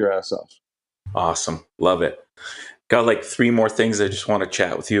and work your ass off. Awesome, love it. Got like 3 more things I just want to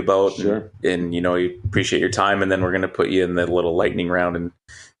chat with you about. Sure. And you appreciate your time, and then we're going to put you in the little lightning round and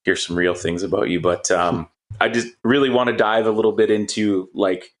hear some real things about you. But I just really want to dive a little bit into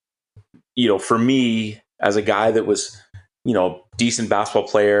for me as a guy that was, decent basketball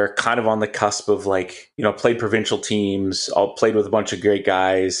player, kind of on the cusp of played provincial teams, played with a bunch of great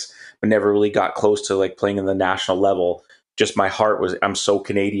guys, but never really got close to playing in the national level. Just my heart I'm so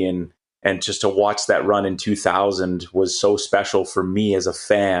Canadian. And just to watch that run in 2000 was so special for me as a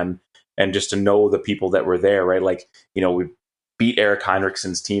fan. And just to know the people that were there, right? We beat Eric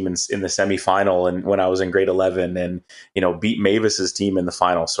Heinrichson's team in the semifinal, and when I was in grade 11, and beat Mavis's team in the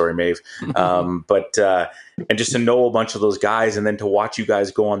final. Sorry, Maeve. And just to know a bunch of those guys, and then to watch you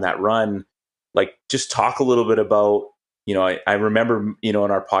guys go on that run, just talk a little bit about. I remember in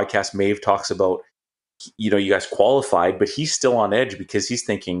our podcast, Maeve talks about you guys qualified, but he's still on edge because he's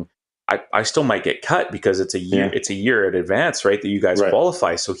thinking I still might get cut because it's a year. Yeah. It's a year in advance, right? That you guys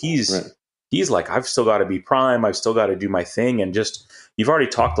qualify. So he's he's like, I've still got to be prime. I've still got to do my thing. And just, you've already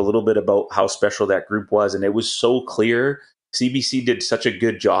talked a little bit about how special that group was. And it was so clear. CBC did such a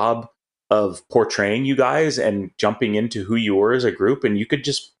good job of portraying you guys and jumping into who you were as a group. And you could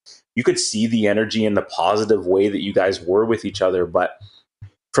see the energy and the positive way that you guys were with each other. But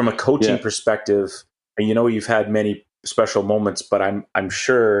from a coaching perspective, and you've had many special moments, but I'm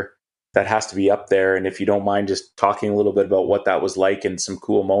sure that has to be up there. And if you don't mind just talking a little bit about what that was like and some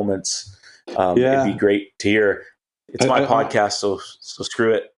cool moments, it'd be great to hear. It's my podcast, so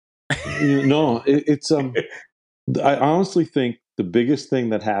screw it. It's I honestly think the biggest thing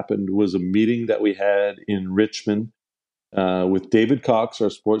that happened was a meeting that we had in Richmond with David Cox, our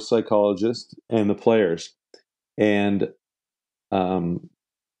sports psychologist, and the players. And I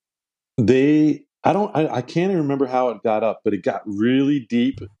can't even remember how it got up, but it got really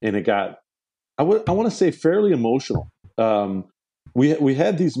deep, and it got, I want to say, fairly emotional. We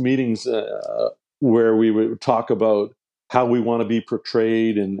had these meetings where we would talk about how we want to be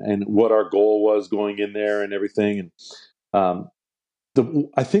portrayed and what our goal was going in there and everything. And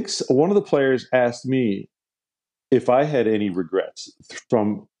I think one of the players asked me if I had any regrets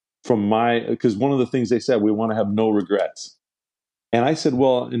from because one of the things they said, we want to have no regrets. And I said,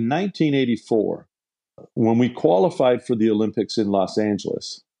 well, in 1984, when we qualified for the Olympics in Los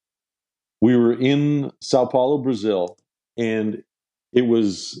Angeles, we were in Sao Paulo, Brazil, and it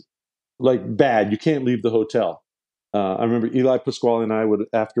was like bad. You can't leave the hotel. I remember Eli Pasquale and I would,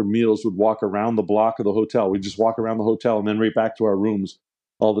 after meals, would walk around the block of the hotel. We'd just walk around the hotel and then right back to our rooms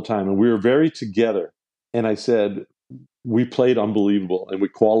all the time. And we were very together. And I said, we played unbelievable and we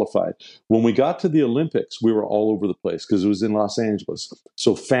qualified. When we got to the Olympics, we were all over the place because it was in Los Angeles.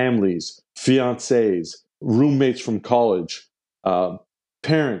 So families, fiancés, roommates from college,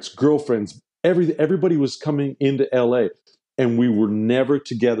 parents, girlfriends, everybody was coming into LA, and we were never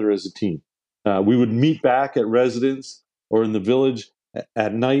together as a team. We would meet back at residence or in the village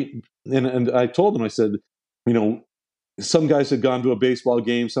at night. And I told them, I said, some guys had gone to a baseball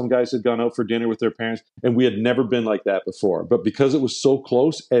game. Some guys had gone out for dinner with their parents, and we had never been like that before. But because it was so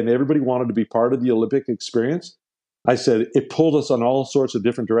close and everybody wanted to be part of the Olympic experience, I said it pulled us on all sorts of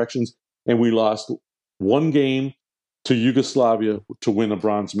different directions, and we lost one game to Yugoslavia to win a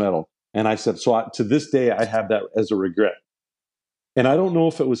bronze medal. And I said, to this day, I have that as a regret. And I don't know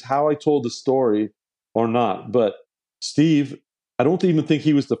if it was how I told the story or not, but Steve, I don't even think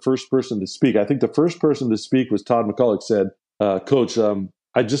he was the first person to speak. I think the first person to speak was Todd McCulloch. Said, Coach,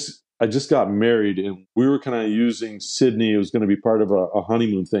 I just got married, and we were kind of using Sydney. It was going to be part of a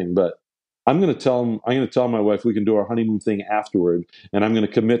honeymoon thing, but I'm going to tell my wife we can do our honeymoon thing afterward, and I'm going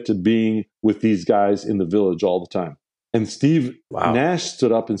to commit to being with these guys in the village all the time. And Steve Nash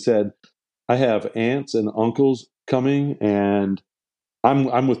stood up and said, I have aunts and uncles coming, and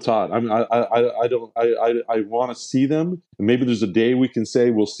I'm with Todd. I want to see them. And maybe there's a day we can say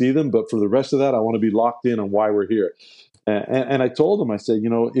we'll see them, but for the rest of that, I want to be locked in on why we're here. And I told him, I said,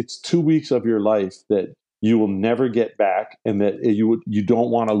 it's 2 weeks of your life that you will never get back, and that you don't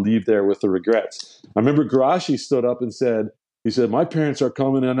want to leave there with the regrets. I remember Garashi stood up and said, my parents are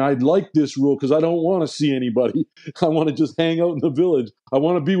coming, and I like this rule because I don't want to see anybody. I want to just hang out in the village. I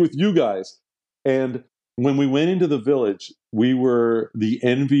want to be with you guys. And when we went into the village, we were the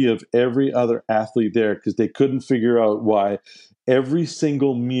envy of every other athlete there because they couldn't figure out why every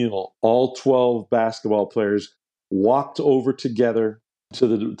single meal, all 12 basketball players walked over together to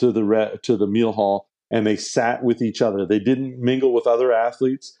the meal hall, and they sat with each other. They didn't mingle with other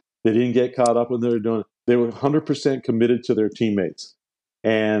athletes. They didn't get caught up in what they were doing. They were 100% committed to their teammates.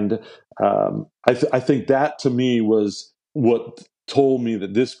 And I think that to me was what told me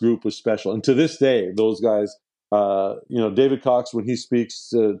that this group was special. And to this day, those guys, David Cox, when he speaks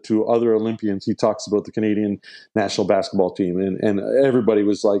to other Olympians, he talks about the Canadian national basketball team. And everybody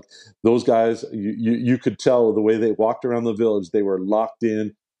was like, those guys, you could tell the way they walked around the village, they were locked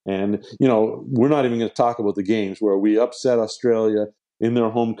in. And, we're not even going to talk about the games where we upset Australia in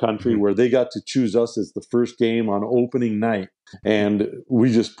their home country, where they got to choose us as the first game on opening night. And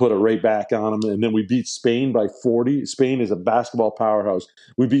we just put it right back on them. And then we beat Spain by 40. Spain is a basketball powerhouse.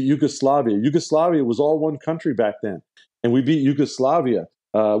 We beat Yugoslavia. Yugoslavia was all one country back then. And we beat Yugoslavia.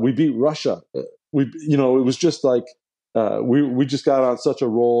 We beat Russia. It was just like, we just got on such a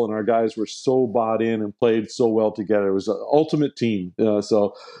roll, and our guys were so bought in and played so well together. It was an ultimate team.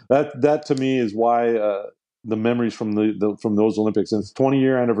 So that to me is why the memories from from those Olympics, and its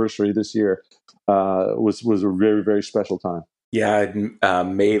 20-year anniversary this year, was a very, very special time. Yeah,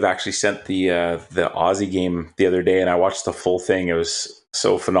 Maeve actually sent the Aussie game the other day, and I watched the full thing. It was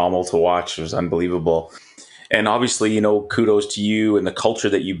so phenomenal to watch. It was unbelievable. And obviously, kudos to you and the culture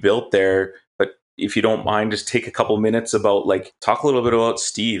that you built there. But if you don't mind, just take a couple minutes about talk a little bit about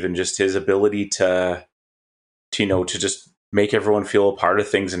Steve and just his ability to just make everyone feel a part of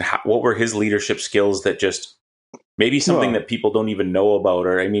things, and what were his leadership skills that just maybe something that people don't even know about.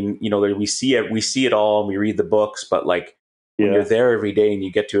 Or, I mean, we see it all and we read the books, but when you're there every day and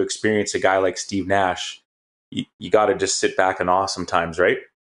you get to experience a guy like Steve Nash, you got to just sit back and awe sometimes, right?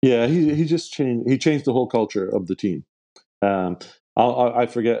 Yeah, he just changed. He changed the whole culture of the team. I'll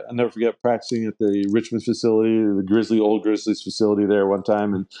never forget practicing at the Richmond facility, the old Grizzlies facility there one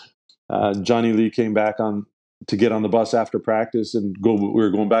time, and Johnny Lee came back to get on the bus after practice and go. We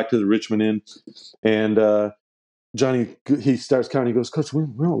were going back to the Richmond Inn, and Johnny, he starts counting. He goes, Coach, we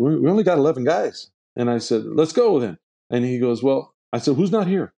only got 11 guys, and I said, let's go then. And he goes, well, I said, who's not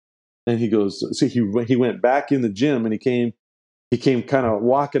here? And he goes, see, he went back in the gym and he came kind of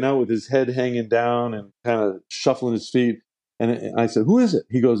walking out with his head hanging down and kind of shuffling his feet. And I said, who is it?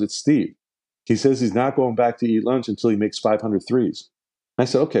 He goes, it's Steve. He says he's not going back to eat lunch until he makes 500 threes. I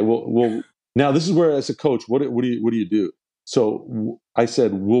said, okay, well, now this is where, as a coach, what do you do? So I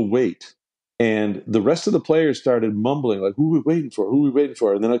said, we'll wait. And the rest of the players started mumbling, like, who are we waiting for? Who are we waiting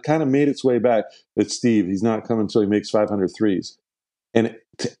for? And then it kind of made its way back. It's Steve. He's not coming until he makes 500 threes. And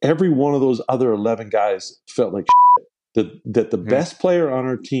to every one of those other 11 guys felt like that the best player on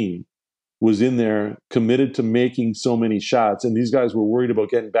our team was in there committed to making so many shots. And these guys were worried about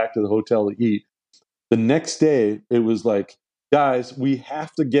getting back to the hotel to eat. The next day, it was like, guys, we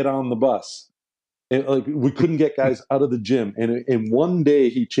have to get on the bus. And we couldn't get guys out of the gym. And in one day,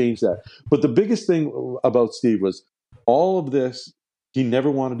 he changed that. But the biggest thing about Steve was all of this, he never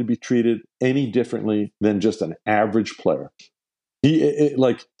wanted to be treated any differently than just an average player. I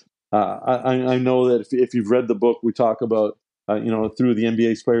know that if you've read the book, we talk about, through the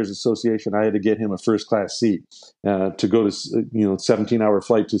NBA Players Association, I had to get him a first class seat to go to, 17-hour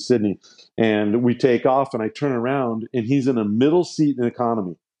flight to Sydney. And we take off and I turn around and he's in a middle seat in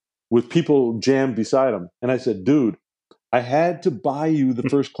economy with people jammed beside him. And I said, dude, I had to buy you the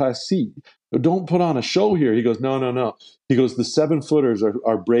first class seat. Don't put on a show here. He goes, no. He goes, the 7-footers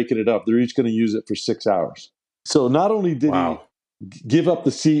are breaking it up. They're each going to use it for 6 hours. So not only did he give up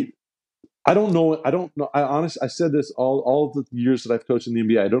the seat, I don't know. I said this all the years that I've coached in the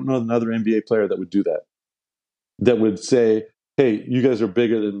NBA. I don't know another NBA player that would do that. That would say, "Hey, you guys are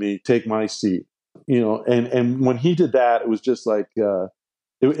bigger than me. Take my seat." And when he did that, it was just like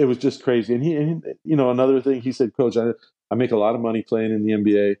it was just crazy. And another thing he said, Coach, I make a lot of money playing in the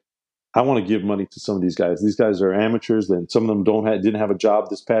NBA. I want to give money to some of these guys. These guys are amateurs, and some of them didn't have a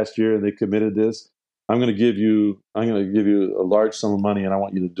job this past year, and they committed this. I'm going to give you a large sum of money, and I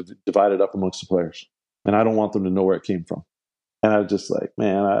want you to divide it up amongst the players. And I don't want them to know where it came from. And I was just like,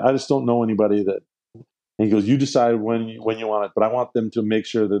 man, I just don't know anybody that. And he goes, you decide when you want it, but I want them to make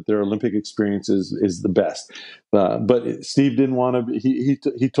sure that their Olympic experience is the best. But Steve didn't want to.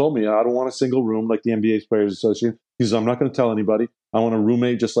 He told me, I don't want a single room like the NBA Players Association. He says, I'm not going to tell anybody. I want a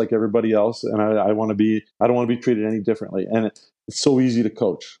roommate just like everybody else, and I don't want to be treated any differently. And it's so easy to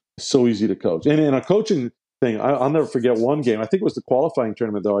coach. So easy to coach. And in a coaching thing, I'll never forget one game. I think it was the qualifying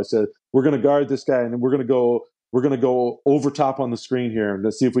tournament, though. I said, we're going to guard this guy, and we're going to go over top on the screen here and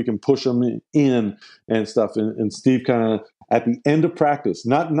to see if we can push him in and stuff. And Steve kind of, at the end of practice,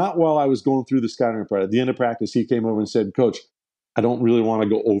 not while I was going through the scouting report, at the end of practice, he came over and said, Coach, I don't really want to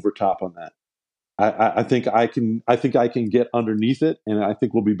go over top on that. I think I can get underneath it, and I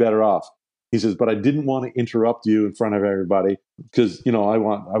think we'll be better off. He says, but I didn't want to interrupt you in front of everybody because, I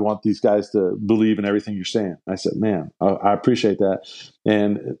want these guys to believe in everything you're saying. I said, man, I appreciate that.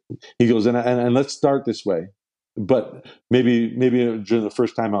 And he goes, and let's start this way. But maybe during the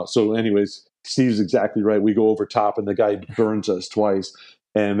first time out. So anyways, Steve's exactly right. We go over top and the guy burns us twice.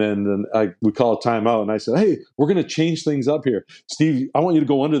 And then we call a timeout, and I said, hey, we're going to change things up here. Steve, I want you to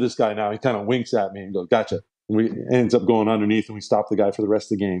go under this guy now. He kind of winks at me and goes, gotcha. And we ends up going underneath, and we stop the guy for the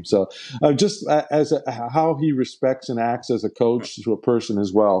rest of the game. So just how he respects and acts as a coach to a person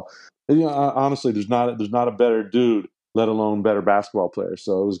as well. Honestly, there's not a better dude, let alone better basketball player.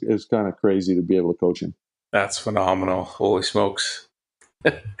 So it was kind of crazy to be able to coach him. That's phenomenal. Holy smokes.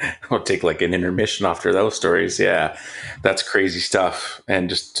 I'll take like an intermission after those stories. Yeah, that's crazy stuff. And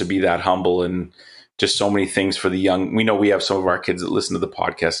just to be that humble and just so many things for the young. We know we have some of our kids that listen to the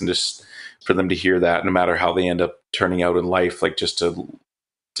podcast, and just for them to hear that, no matter how they end up turning out in life, like just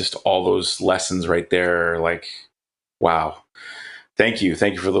all those lessons right there. Like, wow. Thank you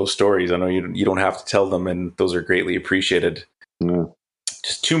for those stories. I know you don't have to tell them, and those are greatly appreciated. Yeah.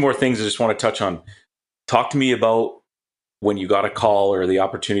 Just two more things I just want to touch on. Talk to me about when you got a call or the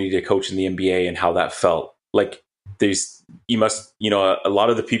opportunity to coach in the NBA and how that felt. like a lot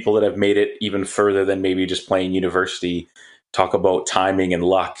of the people that have made it even further than maybe just playing university talk about timing and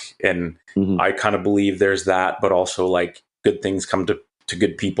luck. And I kind of believe there's that, but also like good things come to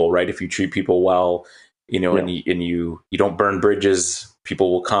good people, right? If you treat people well, and you don't burn bridges,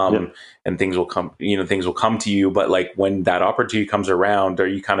 people will come and things will come, things will come to you. But like when that opportunity comes around, are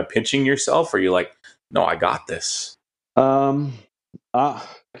you kind of pinching yourself, or are you like, no, I got this? I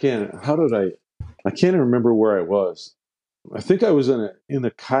can't. I can't even remember where I was. I think I was in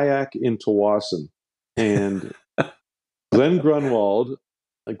a kayak in Tawasin, and Glenn Grunwald,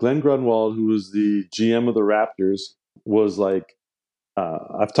 who was the GM of the Raptors, was like,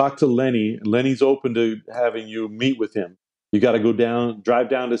 I've talked to Lenny. Lenny's open to having you meet with him. You got to drive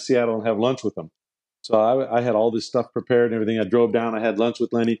down to Seattle and have lunch with him. So I had all this stuff prepared and everything. I drove down. I had lunch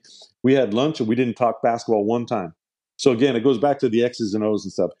with Lenny. We had lunch and we didn't talk basketball one time. So again, it goes back to the X's and O's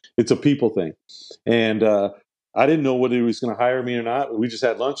and stuff. It's a people thing. And I didn't know whether he was going to hire me or not. We just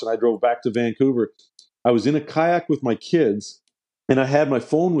had lunch and I drove back to Vancouver. I was in a kayak with my kids and I had my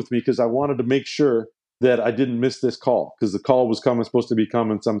phone with me because I wanted to make sure that I didn't miss this call because the call was supposed to be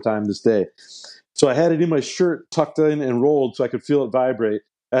coming sometime this day. So I had it in my shirt, tucked in and rolled so I could feel it vibrate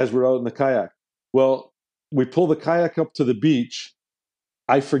as we're out in the kayak. Well, we pull the kayak up to the beach.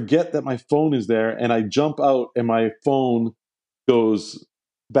 I forget that my phone is there and I jump out and my phone goes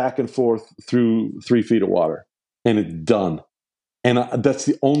back and forth through 3 feet of water and it's done. And that's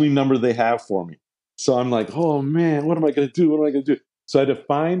the only number they have for me. So I'm like, oh man, what am I going to do? What am I going to do? So I had to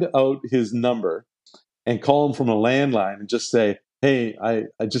find out his number and call him from a landline and just say, hey, I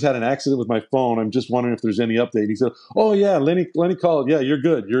just had an accident with my phone. I'm just wondering if there's any update. He said, oh yeah, Lenny called. Yeah, you're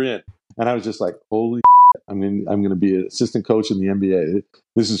good. You're in. And I was just like, holy shit. I'm going to be an assistant coach in the NBA.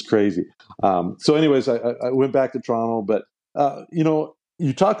 This is crazy. So anyways, I went back to Toronto, but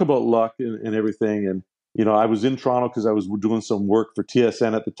you talk about luck and everything. And, I was in Toronto because I was doing some work for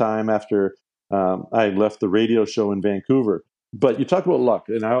TSN at the time after I left the radio show in Vancouver. But you talk about luck,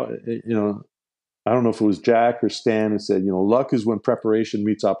 and I don't know if it was Jack or Stan who said, luck is when preparation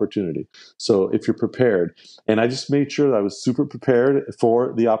meets opportunity. So if you're prepared, and I just made sure that I was super prepared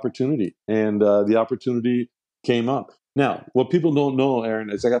for the opportunity, and the opportunity came up. Now, what people don't know, Aaron,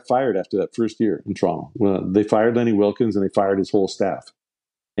 is I got fired after that first year in Toronto. Well, they fired Lenny Wilkins and they fired his whole staff.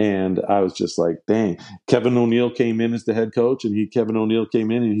 And I was just like, dang. Kevin O'Neill came in as the head coach, and Kevin O'Neill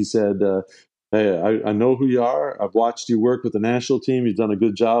came in and he said, hey, I know who you are. I've watched you work with the national team. You've done a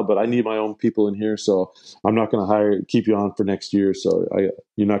good job, but I need my own people in here, so I'm not going to keep you on for next year. So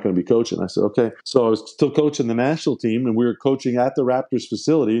you're not going to be coaching. I said, okay. So I was still coaching the national team, and we were coaching at the Raptors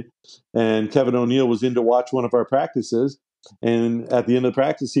facility, and Kevin O'Neill was in to watch one of our practices. And at the end of the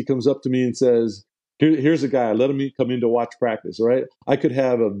practice, he comes up to me and says, here's a guy. Let him come in to watch practice, all right? I could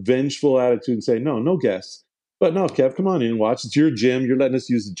have a vengeful attitude and say, no guests. But no, Kev, come on in and watch. It's your gym. You're letting us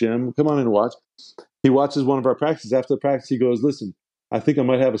use the gym. Come on in and watch. He watches one of our practices. After the practice, he goes, listen, I think I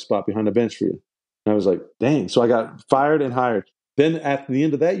might have a spot behind the bench for you. And I was like, dang. So I got fired and hired. Then at the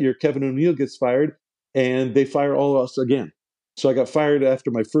end of that year, Kevin O'Neill gets fired, and they fire all of us again. So I got fired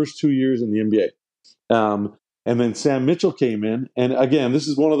after my first 2 years in the NBA. And then Sam Mitchell came in. And again, this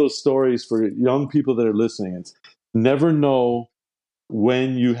is one of those stories for young people that are listening. It's never know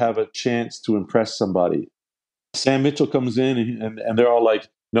when you have a chance to impress somebody. Sam Mitchell comes in and they're all like,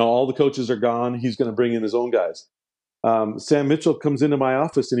 no, all the coaches are gone. He's going to bring in his own guys. Sam Mitchell comes into my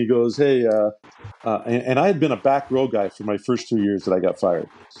office and he goes, hey, and I had been a back row guy for my first 2 years that I got fired.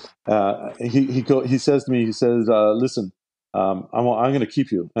 He says to me, listen, I'm going to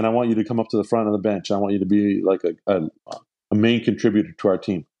keep you, and I want you to come up to the front of the bench. I want you to be like a main contributor to our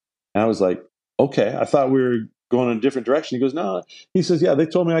team. And I was like, okay. I thought we were going in a different direction. He goes, no. He says, yeah, they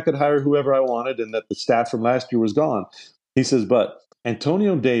told me I could hire whoever I wanted and that the staff from last year was gone. He says, but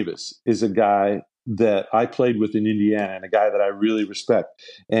Antonio Davis is a guy that I played with in Indiana and a guy that I really respect.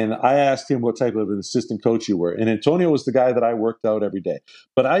 And I asked him what type of an assistant coach you were. And Antonio was the guy that I worked out every day.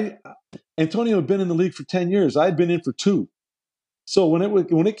 But Antonio had been in the league for 10 years. I'd been in for 2. So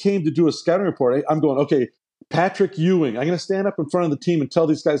when it came to do a scouting report, I'm going, okay, Patrick Ewing. I'm going to stand up in front of the team and tell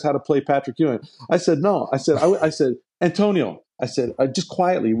these guys how to play Patrick Ewing. I said, no. I said, Antonio. I said, just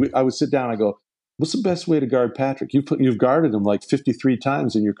quietly, I would sit down. I go, what's the best way to guard Patrick? You've guarded him like 53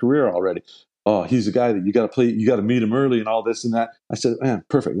 times in your career already. Oh, he's a guy that you got to play. You got to meet him early and all this and that. I said, man,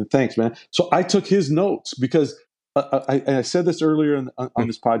 perfect. Thanks, man. So I took his notes because I said this earlier on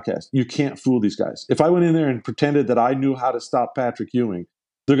this podcast. You can't fool these guys. If I went in there and pretended that I knew how to stop Patrick Ewing,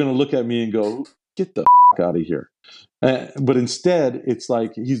 they're going to look at me and go, get the out of here. But instead, it's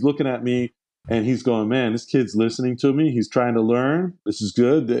like he's looking at me And he's going, man, this kid's listening to me. He's trying to learn. This is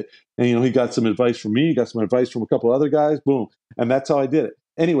good. And, he got some advice from me. He got some advice from a couple other guys. Boom. And that's how I did it.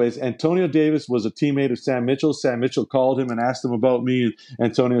 Anyways, Antonio Davis was a teammate of Sam Mitchell. Sam Mitchell called him and asked him about me.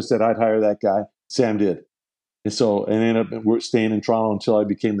 Antonio said, I'd hire that guy. Sam did. And ended up staying in Toronto until I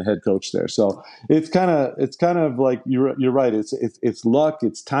became the head coach there. So it's kind of like you're right. It's luck,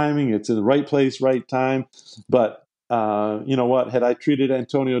 it's timing, it's in the right place, right time. But you know what? Had I treated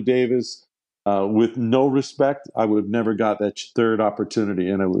Antonio Davis with no respect, I would have never got that third opportunity.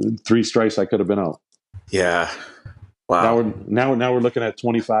 And 3 strikes, I could have been out. Yeah. Wow. Now we're looking at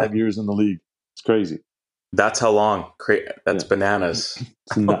 25 years in the league. It's crazy. That's how long. That's bananas.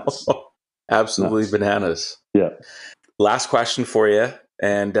 It's nuts. Absolutely nuts. Bananas. Yeah. Last question for you,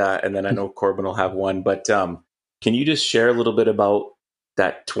 and then I know Corbin will have one. But can you just share a little bit about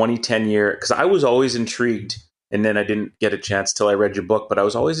that 2010 year? Because I was always intrigued, and then I didn't get a chance till I read your book. But I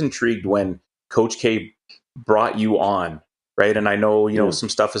was always intrigued when Coach K brought you on, right? And I know some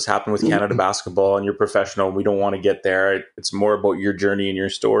stuff has happened with Canada basketball, and you're professional. And we don't want to get there. It's more about your journey and your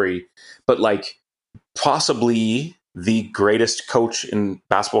story. But like possibly the greatest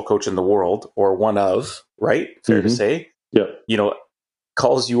basketball coach in the world, or one of, right? Fair to say. Yeah.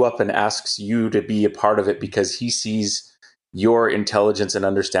 Calls you up and asks you to be a part of it because he sees your intelligence and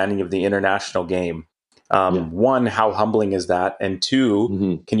understanding of the international game. One, how humbling is that? And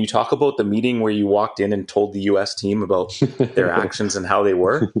two, can you talk about the meeting where you walked in and told the U.S. team about their actions and how they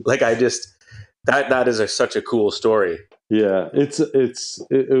were? Like, that is such a cool story. Yeah,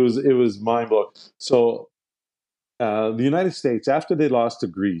 it was mind blowing. So the United States, after they lost to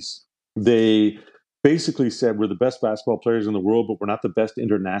Greece, they basically said we're the best basketball players in the world, but we're not the best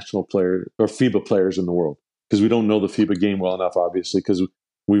international player or FIBA players in the world because we don't know the FIBA game well enough, obviously, because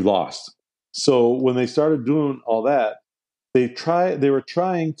we lost. So when they started doing all that, they were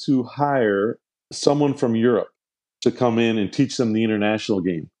trying to hire someone from Europe to come in and teach them the international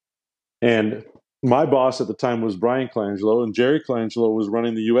game. And my boss at the time was Brian Colangelo, and Jerry Colangelo was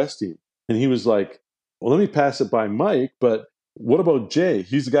running the U.S. team. And he was like, well, let me pass it by Mike, but what about Jay?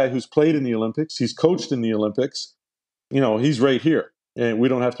 He's the guy who's played in the Olympics. He's coached in the Olympics. He's right here. And we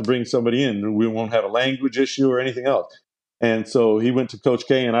don't have to bring somebody in. We won't have a language issue or anything else. And so he went to Coach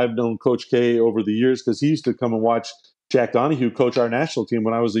K, and I've known Coach K over the years because he used to come and watch Jack Donahue coach our national team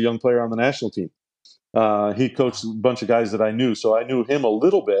when I was a young player on the national team. He coached a bunch of guys that I knew, so I knew him a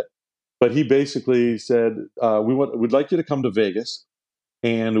little bit. But he basically said, we'd like you to come to Vegas,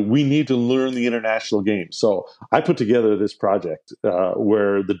 and we need to learn the international game. So I put together this project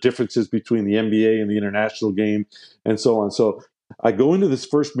where the differences between the NBA and the international game and so on. So I go into this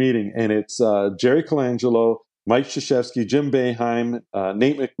first meeting, and it's Jerry Colangelo, Mike Krzyzewski, Jim Boeheim,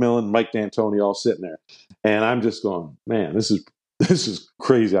 Nate McMillan, Mike D'Antoni all sitting there. And I'm just going, man, this is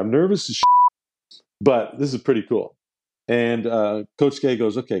crazy. I'm nervous as but this is pretty cool. And Coach K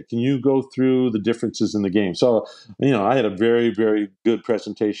goes, okay, can you go through the differences in the game? So, I had a very, very good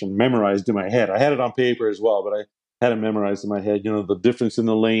presentation memorized in my head. I had it on paper as well, but I had it memorized in my head. The difference in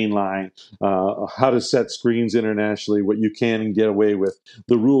the lane line, how to set screens internationally, what you can and get away with,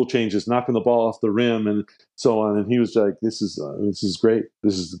 the rule changes, knocking the ball off the rim, and so on. And he was like, "This is great.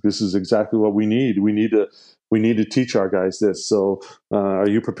 This is exactly what we need. We need to teach our guys this. So, are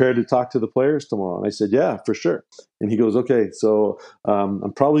you prepared to talk to the players tomorrow?" And I said, "Yeah, for sure." And he goes, "Okay, so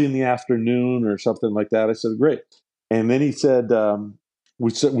I'm probably in the afternoon or something like that." I said, "Great." And then he said,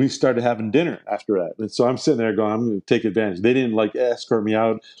 we started having dinner after that. And so I'm sitting there going, I'm going to take advantage. They didn't escort me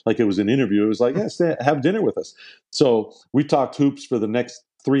out like it was an interview. It was like, stay, have dinner with us. So we talked hoops for the next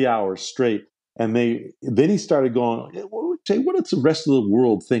 3 hours straight. And then he started going, Jay, what does the rest of the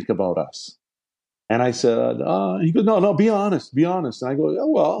world think about us? And I said, he goes, no, be honest. And I go,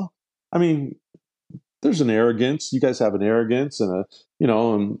 well, I mean, there's an arrogance. You guys have an arrogance, and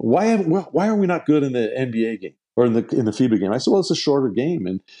and why are we not good in the NBA game or in the FIBA game? I said, well, it's a shorter game,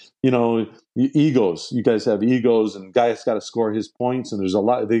 and egos. You guys have egos, and guys got to score his points, and there's a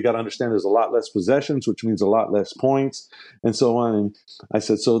lot. They got to understand there's a lot less possessions, which means a lot less points, and so on. And I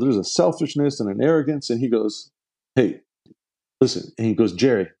said, so there's a selfishness and an arrogance, and he goes, hey, listen, and he goes,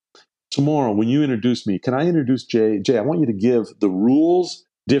 Jerry, tomorrow when you introduce me, can I introduce Jay? Jay, I want you to give the rules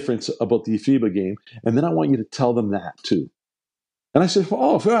difference about the FIBA game, and then I want you to tell them that too. And I said,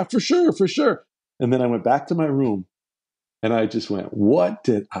 oh, for sure. And then I went back to my room, and I just went, what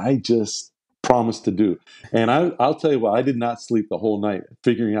did I just promise to do? And I'll tell you what, I did not sleep the whole night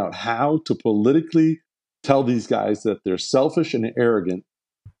figuring out how to politically tell these guys that they're selfish and arrogant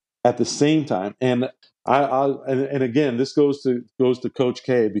at the same time. And and again, this goes to Coach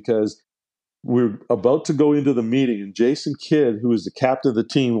K, because we're about to go into the meeting, and Jason Kidd, who is the captain of the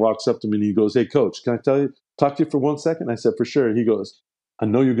team, walks up to me and he goes, "Hey, coach, can I talk to you for 1 second?" I said, "For sure." He goes, "I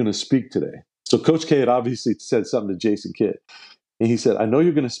know you're going to speak today." So Coach K had obviously said something to Jason Kidd. And he said, "I know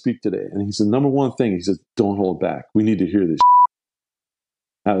you're going to speak today." And he said, "Number one thing," he said, "don't hold back. We need to hear this."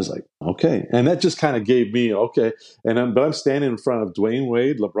 I was like, okay. And that just kind of gave me, okay. But I'm standing in front of Dwayne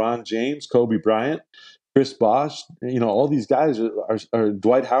Wade, LeBron James, Kobe Bryant, Chris Bosh, all these guys are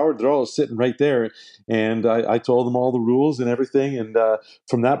Dwight Howard. They're all sitting right there. And I told them all the rules and everything. And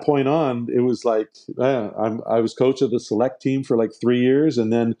from that point on, it was like, I was coach of the select team for like 3 years.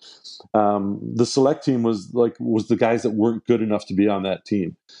 And then the select team was the guys that weren't good enough to be on that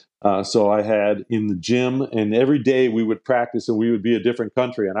team. So I had in the gym, and every day we would practice, and we would be a different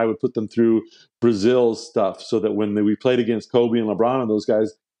country, and I would put them through Brazil's stuff so that when we played against Kobe and LeBron and those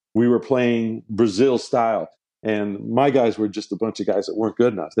guys, we were playing Brazil style. And my guys were just a bunch of guys that weren't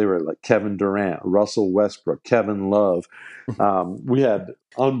good enough. They were like Kevin Durant, Russell Westbrook, Kevin Love. We had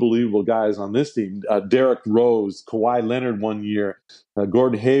unbelievable guys on this team. Derrick Rose, Kawhi Leonard 1 year,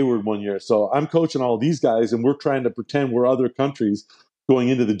 Gordon Hayward 1 year. So I'm coaching all these guys, and we're trying to pretend we're other countries going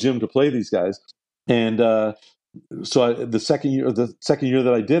into the gym to play these guys. And so the second year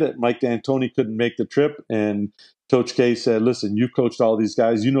that I did it, Mike D'Antoni couldn't make the trip, and Coach K said, "Listen, you've coached all these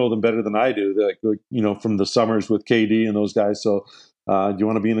guys. You know them better than I do. From the summers with KD and those guys. So, do you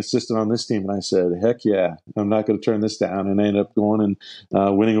want to be an assistant on this team?" And I said, "Heck yeah! I'm not going to turn this down." And I ended up going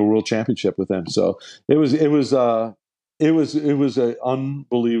and winning a world championship with them. So it was an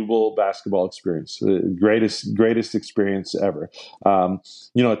unbelievable basketball experience. Greatest experience ever. I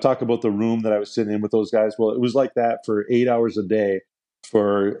talk about the room that I was sitting in with those guys. Well, it was like that for 8 hours a day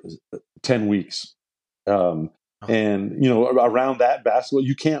for 10 weeks. And around that basketball,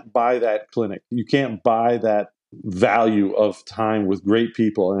 you can't buy that clinic. You can't buy that value of time with great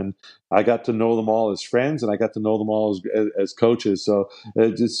people. And I got to know them all as friends, and I got to know them all as coaches. So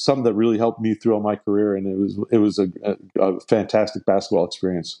it's just something that really helped me throughout my career. And it was a fantastic basketball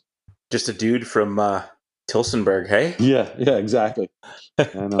experience. Just a dude from Tilsonburg, hey? Yeah, exactly.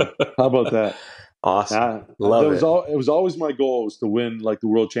 I know. How about that? Awesome. Love it. It was always my goal was to win like the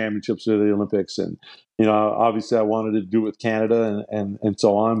World Championships or the Olympics, and obviously I wanted to do it with Canada and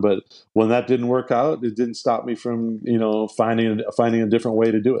so on. But when that didn't work out, it didn't stop me from finding a different way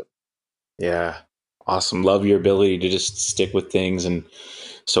to do it. Yeah, awesome. Love your ability to just stick with things and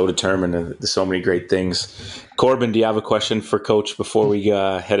so determined, and there's so many great things. Corbin, do you have a question for Coach before we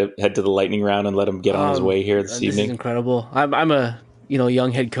head to the lightning round and let him get on his way here this evening? This is incredible. I'm a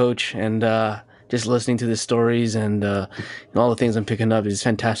young head coach, and just listening to the stories and all the things I'm picking up is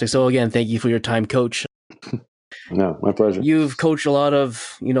fantastic. So again, thank you for your time, Coach. No, my pleasure. You've coached a lot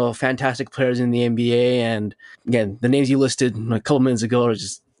of fantastic players in the NBA, and again, the names you listed a couple minutes ago are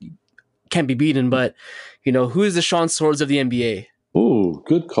just can't be beaten. But who is the Sean Swords of the NBA? Ooh,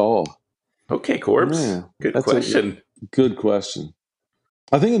 good call. Okay, Corbs. Yeah, good question. Good question.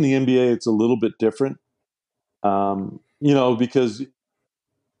 I think in the NBA it's a little bit different, because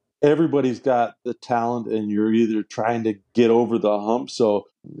everybody's got the talent, and you're either trying to get over the hump. So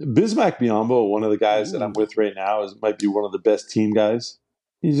Bismack Biyombo, one of the guys that I'm with right now, might be one of the best team guys.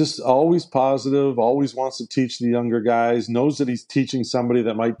 He's just always positive, always wants to teach the younger guys, knows that he's teaching somebody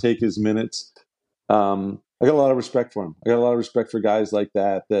that might take his minutes. I got a lot of respect for him. I got a lot of respect for guys like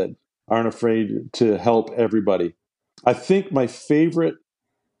that aren't afraid to help everybody. I think my favorite,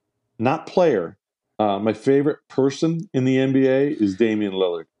 not player, my favorite person in the NBA is Damian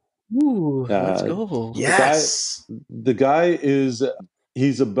Lillard. Ooh, let's go. Yes. The guy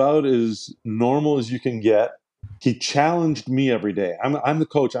he's about as normal as you can get. He challenged me every day. I'm the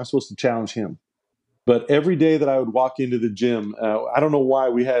coach. I'm supposed to challenge him. But every day that I would walk into the gym, I don't know why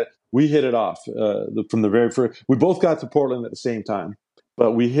we hit it off from the very first. We both got to Portland at the same time,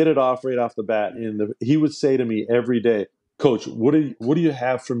 but we hit it off right off the bat. And he would say to me every day, "Coach, what do you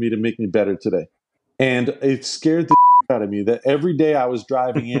have for me to make me better today?" And it scared the out of me that every day I was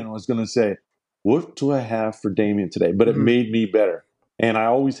driving in, I was going to say, "What do I have for Damian today?" But it made me better, and I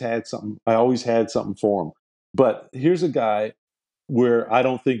always had something. I always had something for him. But here's a guy where I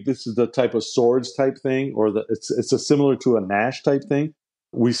don't think this is the type of swords type thing, or it's similar to a Nash type thing.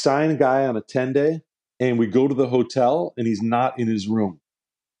 We sign a guy on a 10-day, and we go to the hotel, and he's not in his room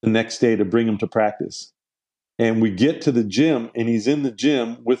the next day to bring him to practice. And we get to the gym, and he's in the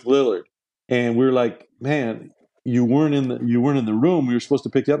gym with Lillard, and we're like, "Man, you weren't in the room. We were supposed to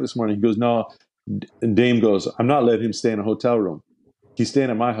pick you up this morning." He goes, "No." And Dame goes, "I'm not letting him stay in a hotel room. He's staying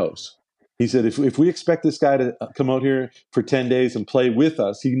at my house." He said, if we expect this guy to come out here for 10 days and play with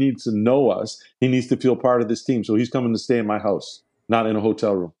us, he needs to know us. He needs to feel part of this team. So he's coming to stay in my house, not in a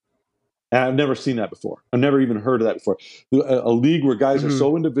hotel room. And I've never seen that before. I've never even heard of that before. A league where guys are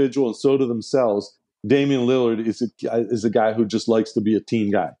so individual and so to themselves. Damian Lillard is a guy who just likes to be a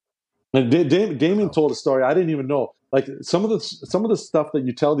team guy. And Damian told a story I didn't even know. Like some of the stuff that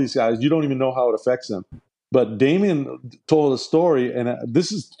you tell these guys, you don't even know how it affects them. But Damian told a story, and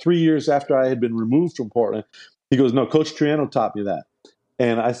this is 3 years after I had been removed from Portland. He goes, "No, Coach Triano taught me that."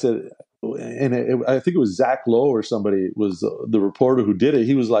 And I said, I think it was Zach Lowe or somebody was the reporter who did it.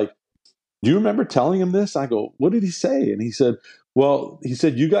 He was like, "Do you remember telling him this?" I go, "What did he say?" And he said, "Well, he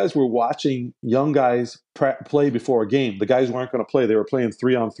said you guys were watching young guys play before a game. The guys weren't going to play; they were playing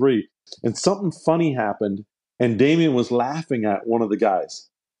 3-on-3, and something funny happened. And Damian was laughing at one of the guys.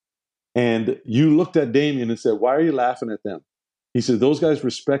 And you looked at Damian and said, 'Why are you laughing at them?' He said, 'Those guys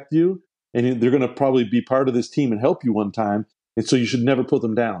respect you, and they're going to probably be part of this team and help you one time. And so you should never put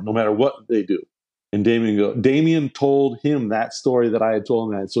them down, no matter what they do.'" And Damian told him that story that I had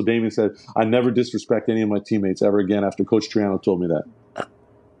told him that. So Damian said, "I never disrespect any of my teammates ever again after Coach Triano told me that."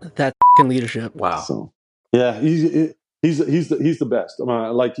 That leadership. Wow. So yeah, he's the best.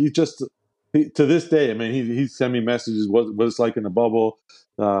 Like to this day, I mean, he sent me messages what it's like in the bubble,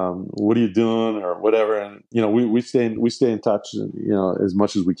 what are you doing or whatever, and we stay in touch, as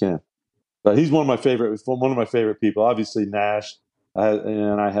much as we can. But he's one of my favorite people. Obviously Nash,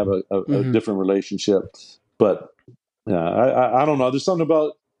 and I have a different relationship, but yeah, I don't know. There's something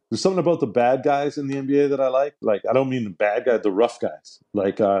about the bad guys in the NBA that I like. Like I don't mean the bad guys, the rough guys.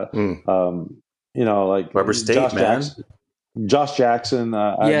 Like like Rubber State, man. Josh Jackson,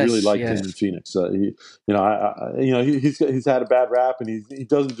 I really liked him in Phoenix. He's had a bad rap, and he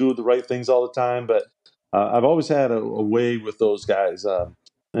doesn't do the right things all the time. But I've always had a way with those guys.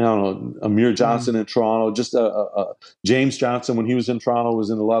 I don't know, Amir Johnson in Toronto, just James Johnson when he was in Toronto was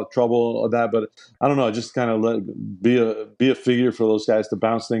in a lot of trouble with that. But I don't know, just kind of be a figure for those guys to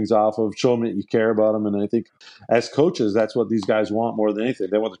bounce things off of, show them that you care about them. And I think as coaches, that's what these guys want more than anything.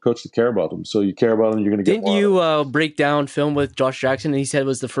 They want the coach to care about them. So you care about them, you're going to get more. Didn't you break down film with Josh Jackson? And he said it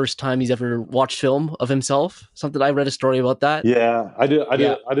was the first time he's ever watched film of himself. Something I read a story about that. Yeah, I did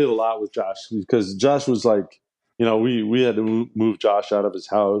a lot with Josh because Josh was like, we had to move Josh out of his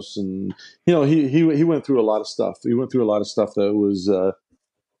house, and he went through a lot of stuff. He went through a lot of stuff that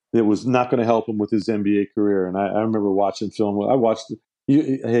was not going to help him with his NBA career. And I remember watching film. I watched.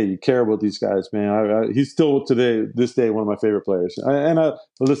 You care about these guys, man. He's still this day, one of my favorite players.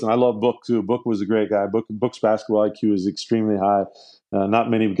 Listen, I love Book too. Book was a great guy. Book's basketball IQ is extremely high. Not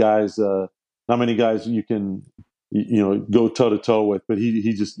many guys you can go toe to toe with, but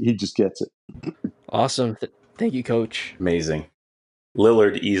he just gets it. Awesome. Thank you, Coach. Amazing.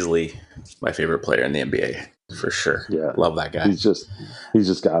 Lillard, easily my favorite player in the NBA, for sure. Yeah. Love that guy. He's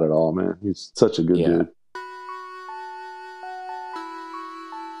just got it all, man. He's such a good dude.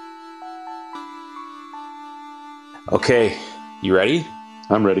 Okay. You ready?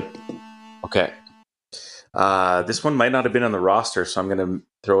 I'm ready. Okay. This one might not have been on the roster, so I'm going to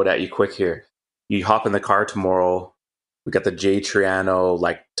throw it at you quick here. You hop in the car tomorrow. We got the J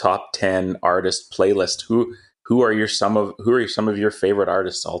Triano top 10 artist playlist. Who are some of your favorite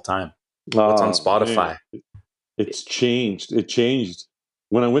artists all time? What's on Spotify? Man. It's changed. It changed.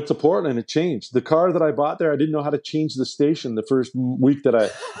 When I went to Portland, it changed. The car that I bought there, I didn't know how to change the station the first week that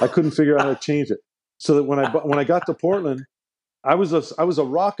I couldn't figure out how to change it. So that when I got to Portland, I was a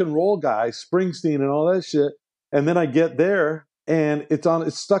rock and roll guy, Springsteen and all that shit. And then I get there and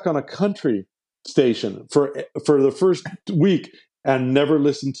it's stuck on a country station for the first week, and never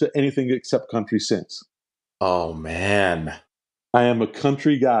listened to anything except country since. Oh man. I am a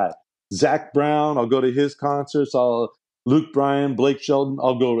country guy. Zach Brown, I'll go to his concerts. Luke Bryan, Blake Shelton,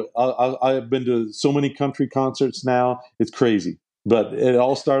 I've been to so many country concerts now. It's crazy. But it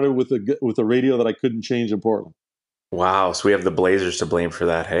all started with a radio that I couldn't change in Portland. Wow. So we have the Blazers to blame for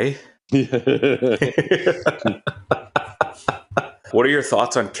that, hey? What are your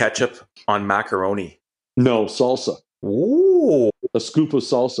thoughts on ketchup on macaroni? No, salsa. Ooh. A scoop of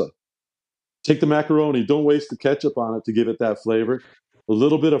salsa. Take the macaroni. Don't waste the ketchup on it to give it that flavor. A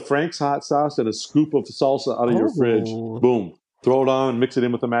little bit of Frank's hot sauce and a scoop of salsa out of your fridge. Boom. Throw it on and mix it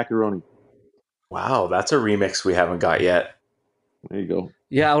in with the macaroni. Wow, that's a remix we haven't got yet. There you go.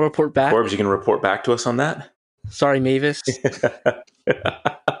 Yeah, I'll report back. Corbs, you can report back to us on that? Sorry, Mavis.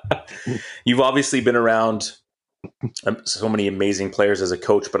 You've obviously been around so many amazing players as a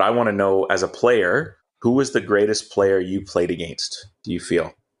coach, but I want to know, as a player, who was the greatest player you played against, do you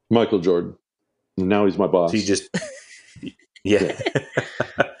feel? Michael Jordan. Now he's my boss. So you just... Yeah.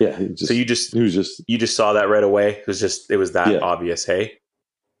 Yeah. So you just saw that right away. It was that obvious, hey?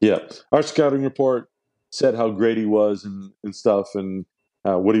 Yeah. Our scouting report said how great he was and stuff. And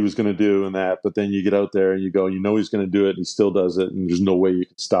what he was going to do and that. But then you get out there and you go, he's going to do it, and he still does it, and there's no way you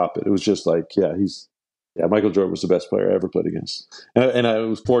can stop it. It was just like, Michael Jordan was the best player I ever played against, and I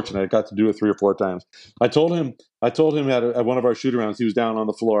was fortunate. I got to do it 3 or 4 times. I told him at one of our shoot arounds, he was down on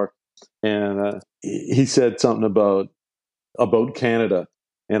the floor, and he said something about Canada,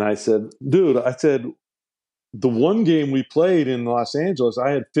 and I said, dude, the one game we played in Los Angeles, I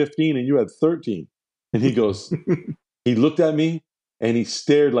had 15 and you had 13, and he goes, he looked at me and he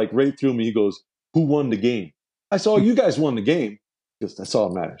stared like right through me. He goes, who won the game? I said, oh, you guys won the game. Because that's all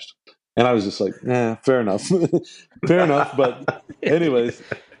that matters. And I was just like, fair enough. Fair enough. But anyways,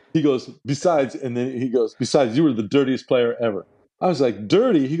 he goes, besides, you were the dirtiest player ever. I was like,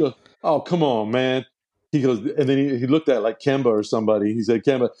 dirty? He goes, oh, come on, man. He goes, and then he looked at like Kemba or somebody. He said,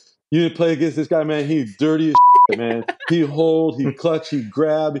 Kemba, you didn't play against this guy, man. He's dirty as shit, man. He'd hold, he'd clutch, he'd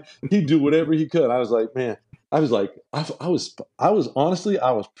grab, he'd do whatever he could. I was like, man, I was honestly,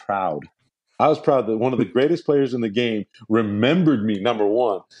 I was proud. I was proud that one of the greatest players in the game remembered me, number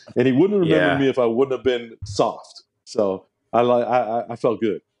one, and he wouldn't have remembered me if I wouldn't have been soft. So I felt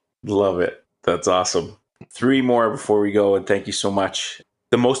good. Love it. That's awesome. 3 more before we go, and thank you so much.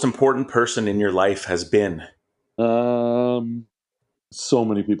 The most important person in your life has been? So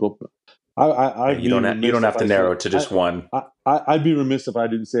many people. You don't have to narrow it to just one. I'd be remiss if I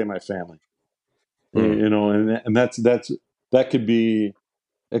didn't say my family. And that could be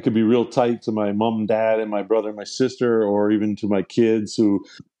real tight to my mom and dad and my brother and my sister, or even to my kids, all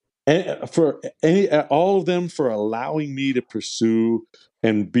of them, for allowing me to pursue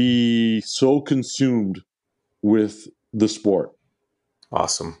and be so consumed with the sport.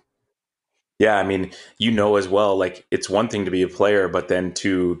 Awesome. Yeah, I mean, as well, like, it's one thing to be a player, but then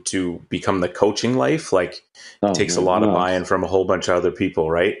to become the coaching life, like, it takes a lot of buy-in from a whole bunch of other people,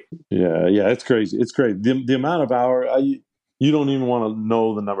 right? Yeah, it's crazy. It's crazy. The amount of hours, you don't even want to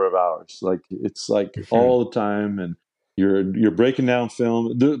know the number of hours. Like, it's like all the time, and you're breaking down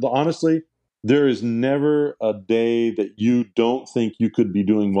film. Honestly, there is never a day that you don't think you could be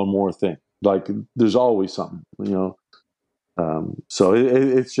doing one more thing. Like, there's always something, So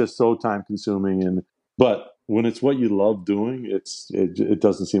it's just so time consuming, but when it's what you love doing, it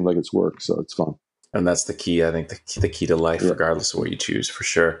doesn't seem like it's work, so it's fun. And that's the key. I think the key to life, regardless of what you choose, for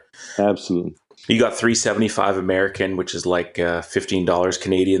sure. Absolutely. You got $3.75 American, which is like $15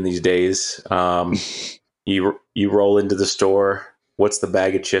 Canadian these days. You roll into the store. What's the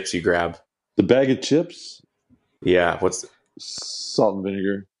bag of chips you grab? The bag of chips? Yeah. What's salt and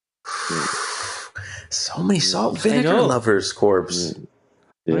vinegar? Yeah. So many salt and vinegar lovers, Corbs.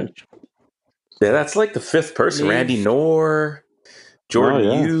 Yeah. That's like the 5th person. Randy Knorr,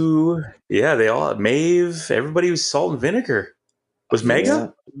 Jordan Yu. Yeah, they all, Maeve, everybody was salt and vinegar. Was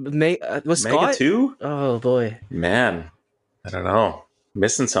Mega? Was Mega Scott too? Oh boy, man, I don't know,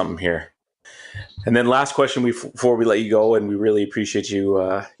 missing something here. And then last question before we let you go, and we really appreciate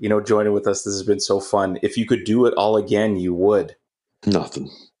you, joining with us. This has been so fun. If you could do it all again, you would? Nothing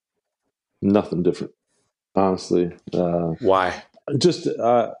different, honestly. Why? I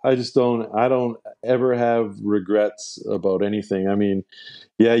don't ever have regrets about anything. I mean,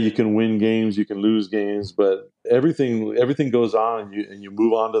 yeah, you can win games, you can lose games, but everything goes on, and you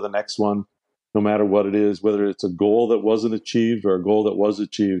move on to the next one, no matter what it is, whether it's a goal that wasn't achieved or a goal that was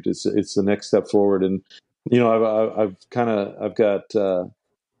achieved. It's the next step forward. And I've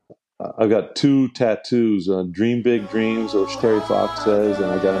got 2 tattoos: "Dream Big Dreams," which Terry Fox says, and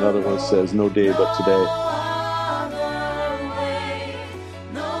I got another one that says "No Day But Today."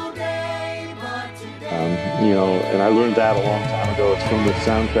 And I learned that a long time ago. It's from the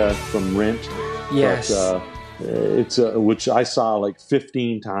soundtrack from Rent. Yes. But, it's which I saw like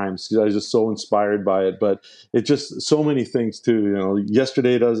 15 times because I was just so inspired by it. But it's just so many things too.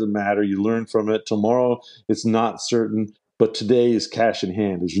 Yesterday doesn't matter. You learn from it. Tomorrow, it's not certain. But today is cash in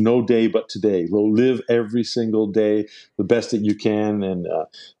hand. There's no day but today. Live every single day the best that you can, and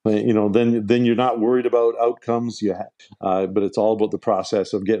then you're not worried about outcomes. But it's all about the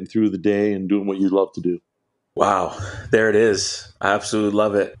process of getting through the day and doing what you love to do. Wow, there it is. I absolutely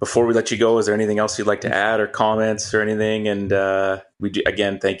love it. Before we let you go, is there anything else you'd like to add or comments or anything? And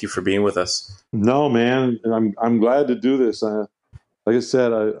again, thank you for being with us. No, man, I'm glad to do this. Like I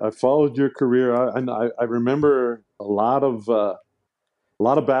said, I followed your career. I remember a lot of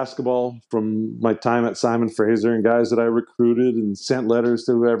basketball from my time at Simon Fraser, and guys that I recruited and sent letters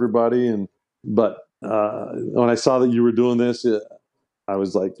to everybody. But when I saw that you were doing this, I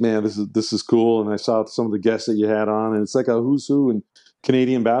was like, man, this is cool. And I saw some of the guests that you had on, and it's like a who's who in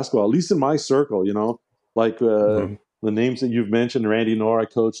Canadian basketball, at least in my circle. Like the names that you've mentioned, Randy Knorr, I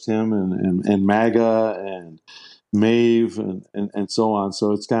coached him, and Maga, and Maeve and so on.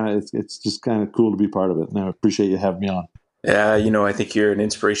 So it's just kind of cool to be part of it. And I appreciate you having me on. Yeah, I think you're an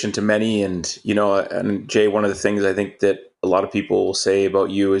inspiration to many. And, and Jay, one of the things I think that a lot of people will say about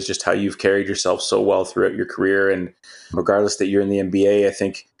you is just how you've carried yourself so well throughout your career. And regardless that you're in the NBA, I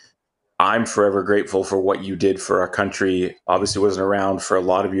think I'm forever grateful for what you did for our country. Obviously wasn't around for a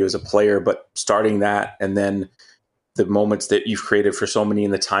lot of you as a player, but starting that and then the moments that you've created for so many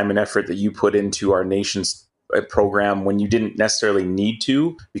and the time and effort that you put into our nation's program when you didn't necessarily need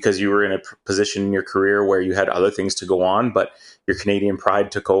to because you were in a position in your career where you had other things to go on, but your Canadian pride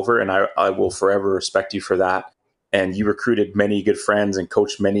took over. And I will forever respect you for that. And you recruited many good friends and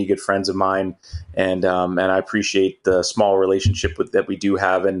coached many good friends of mine. And I appreciate the small relationship that we do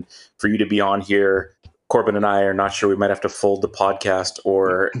have. And for you to be on here, Corbin and I are not sure. We might have to fold the podcast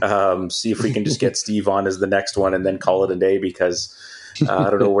or see if we can just get Steve on as the next one and then call it a day because I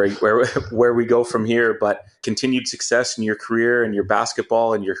don't know where we go from here. But continued success in your career and your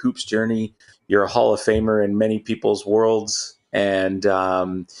basketball and your hoops journey. You're a Hall of Famer in many people's worlds, and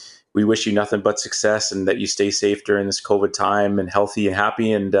we wish you nothing but success and that you stay safe during this COVID time and healthy and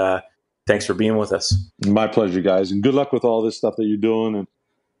happy. And thanks for being with us. My pleasure, guys, and good luck with all this stuff that you're doing and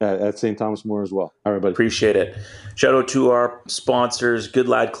at St. Thomas More as well. All right, buddy. Appreciate it. Shout out to our sponsors, Good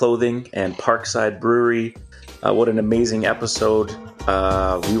Lad Clothing and Parkside Brewery. What an amazing episode.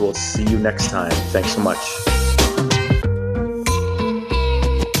 We will see you next time. Thanks so much.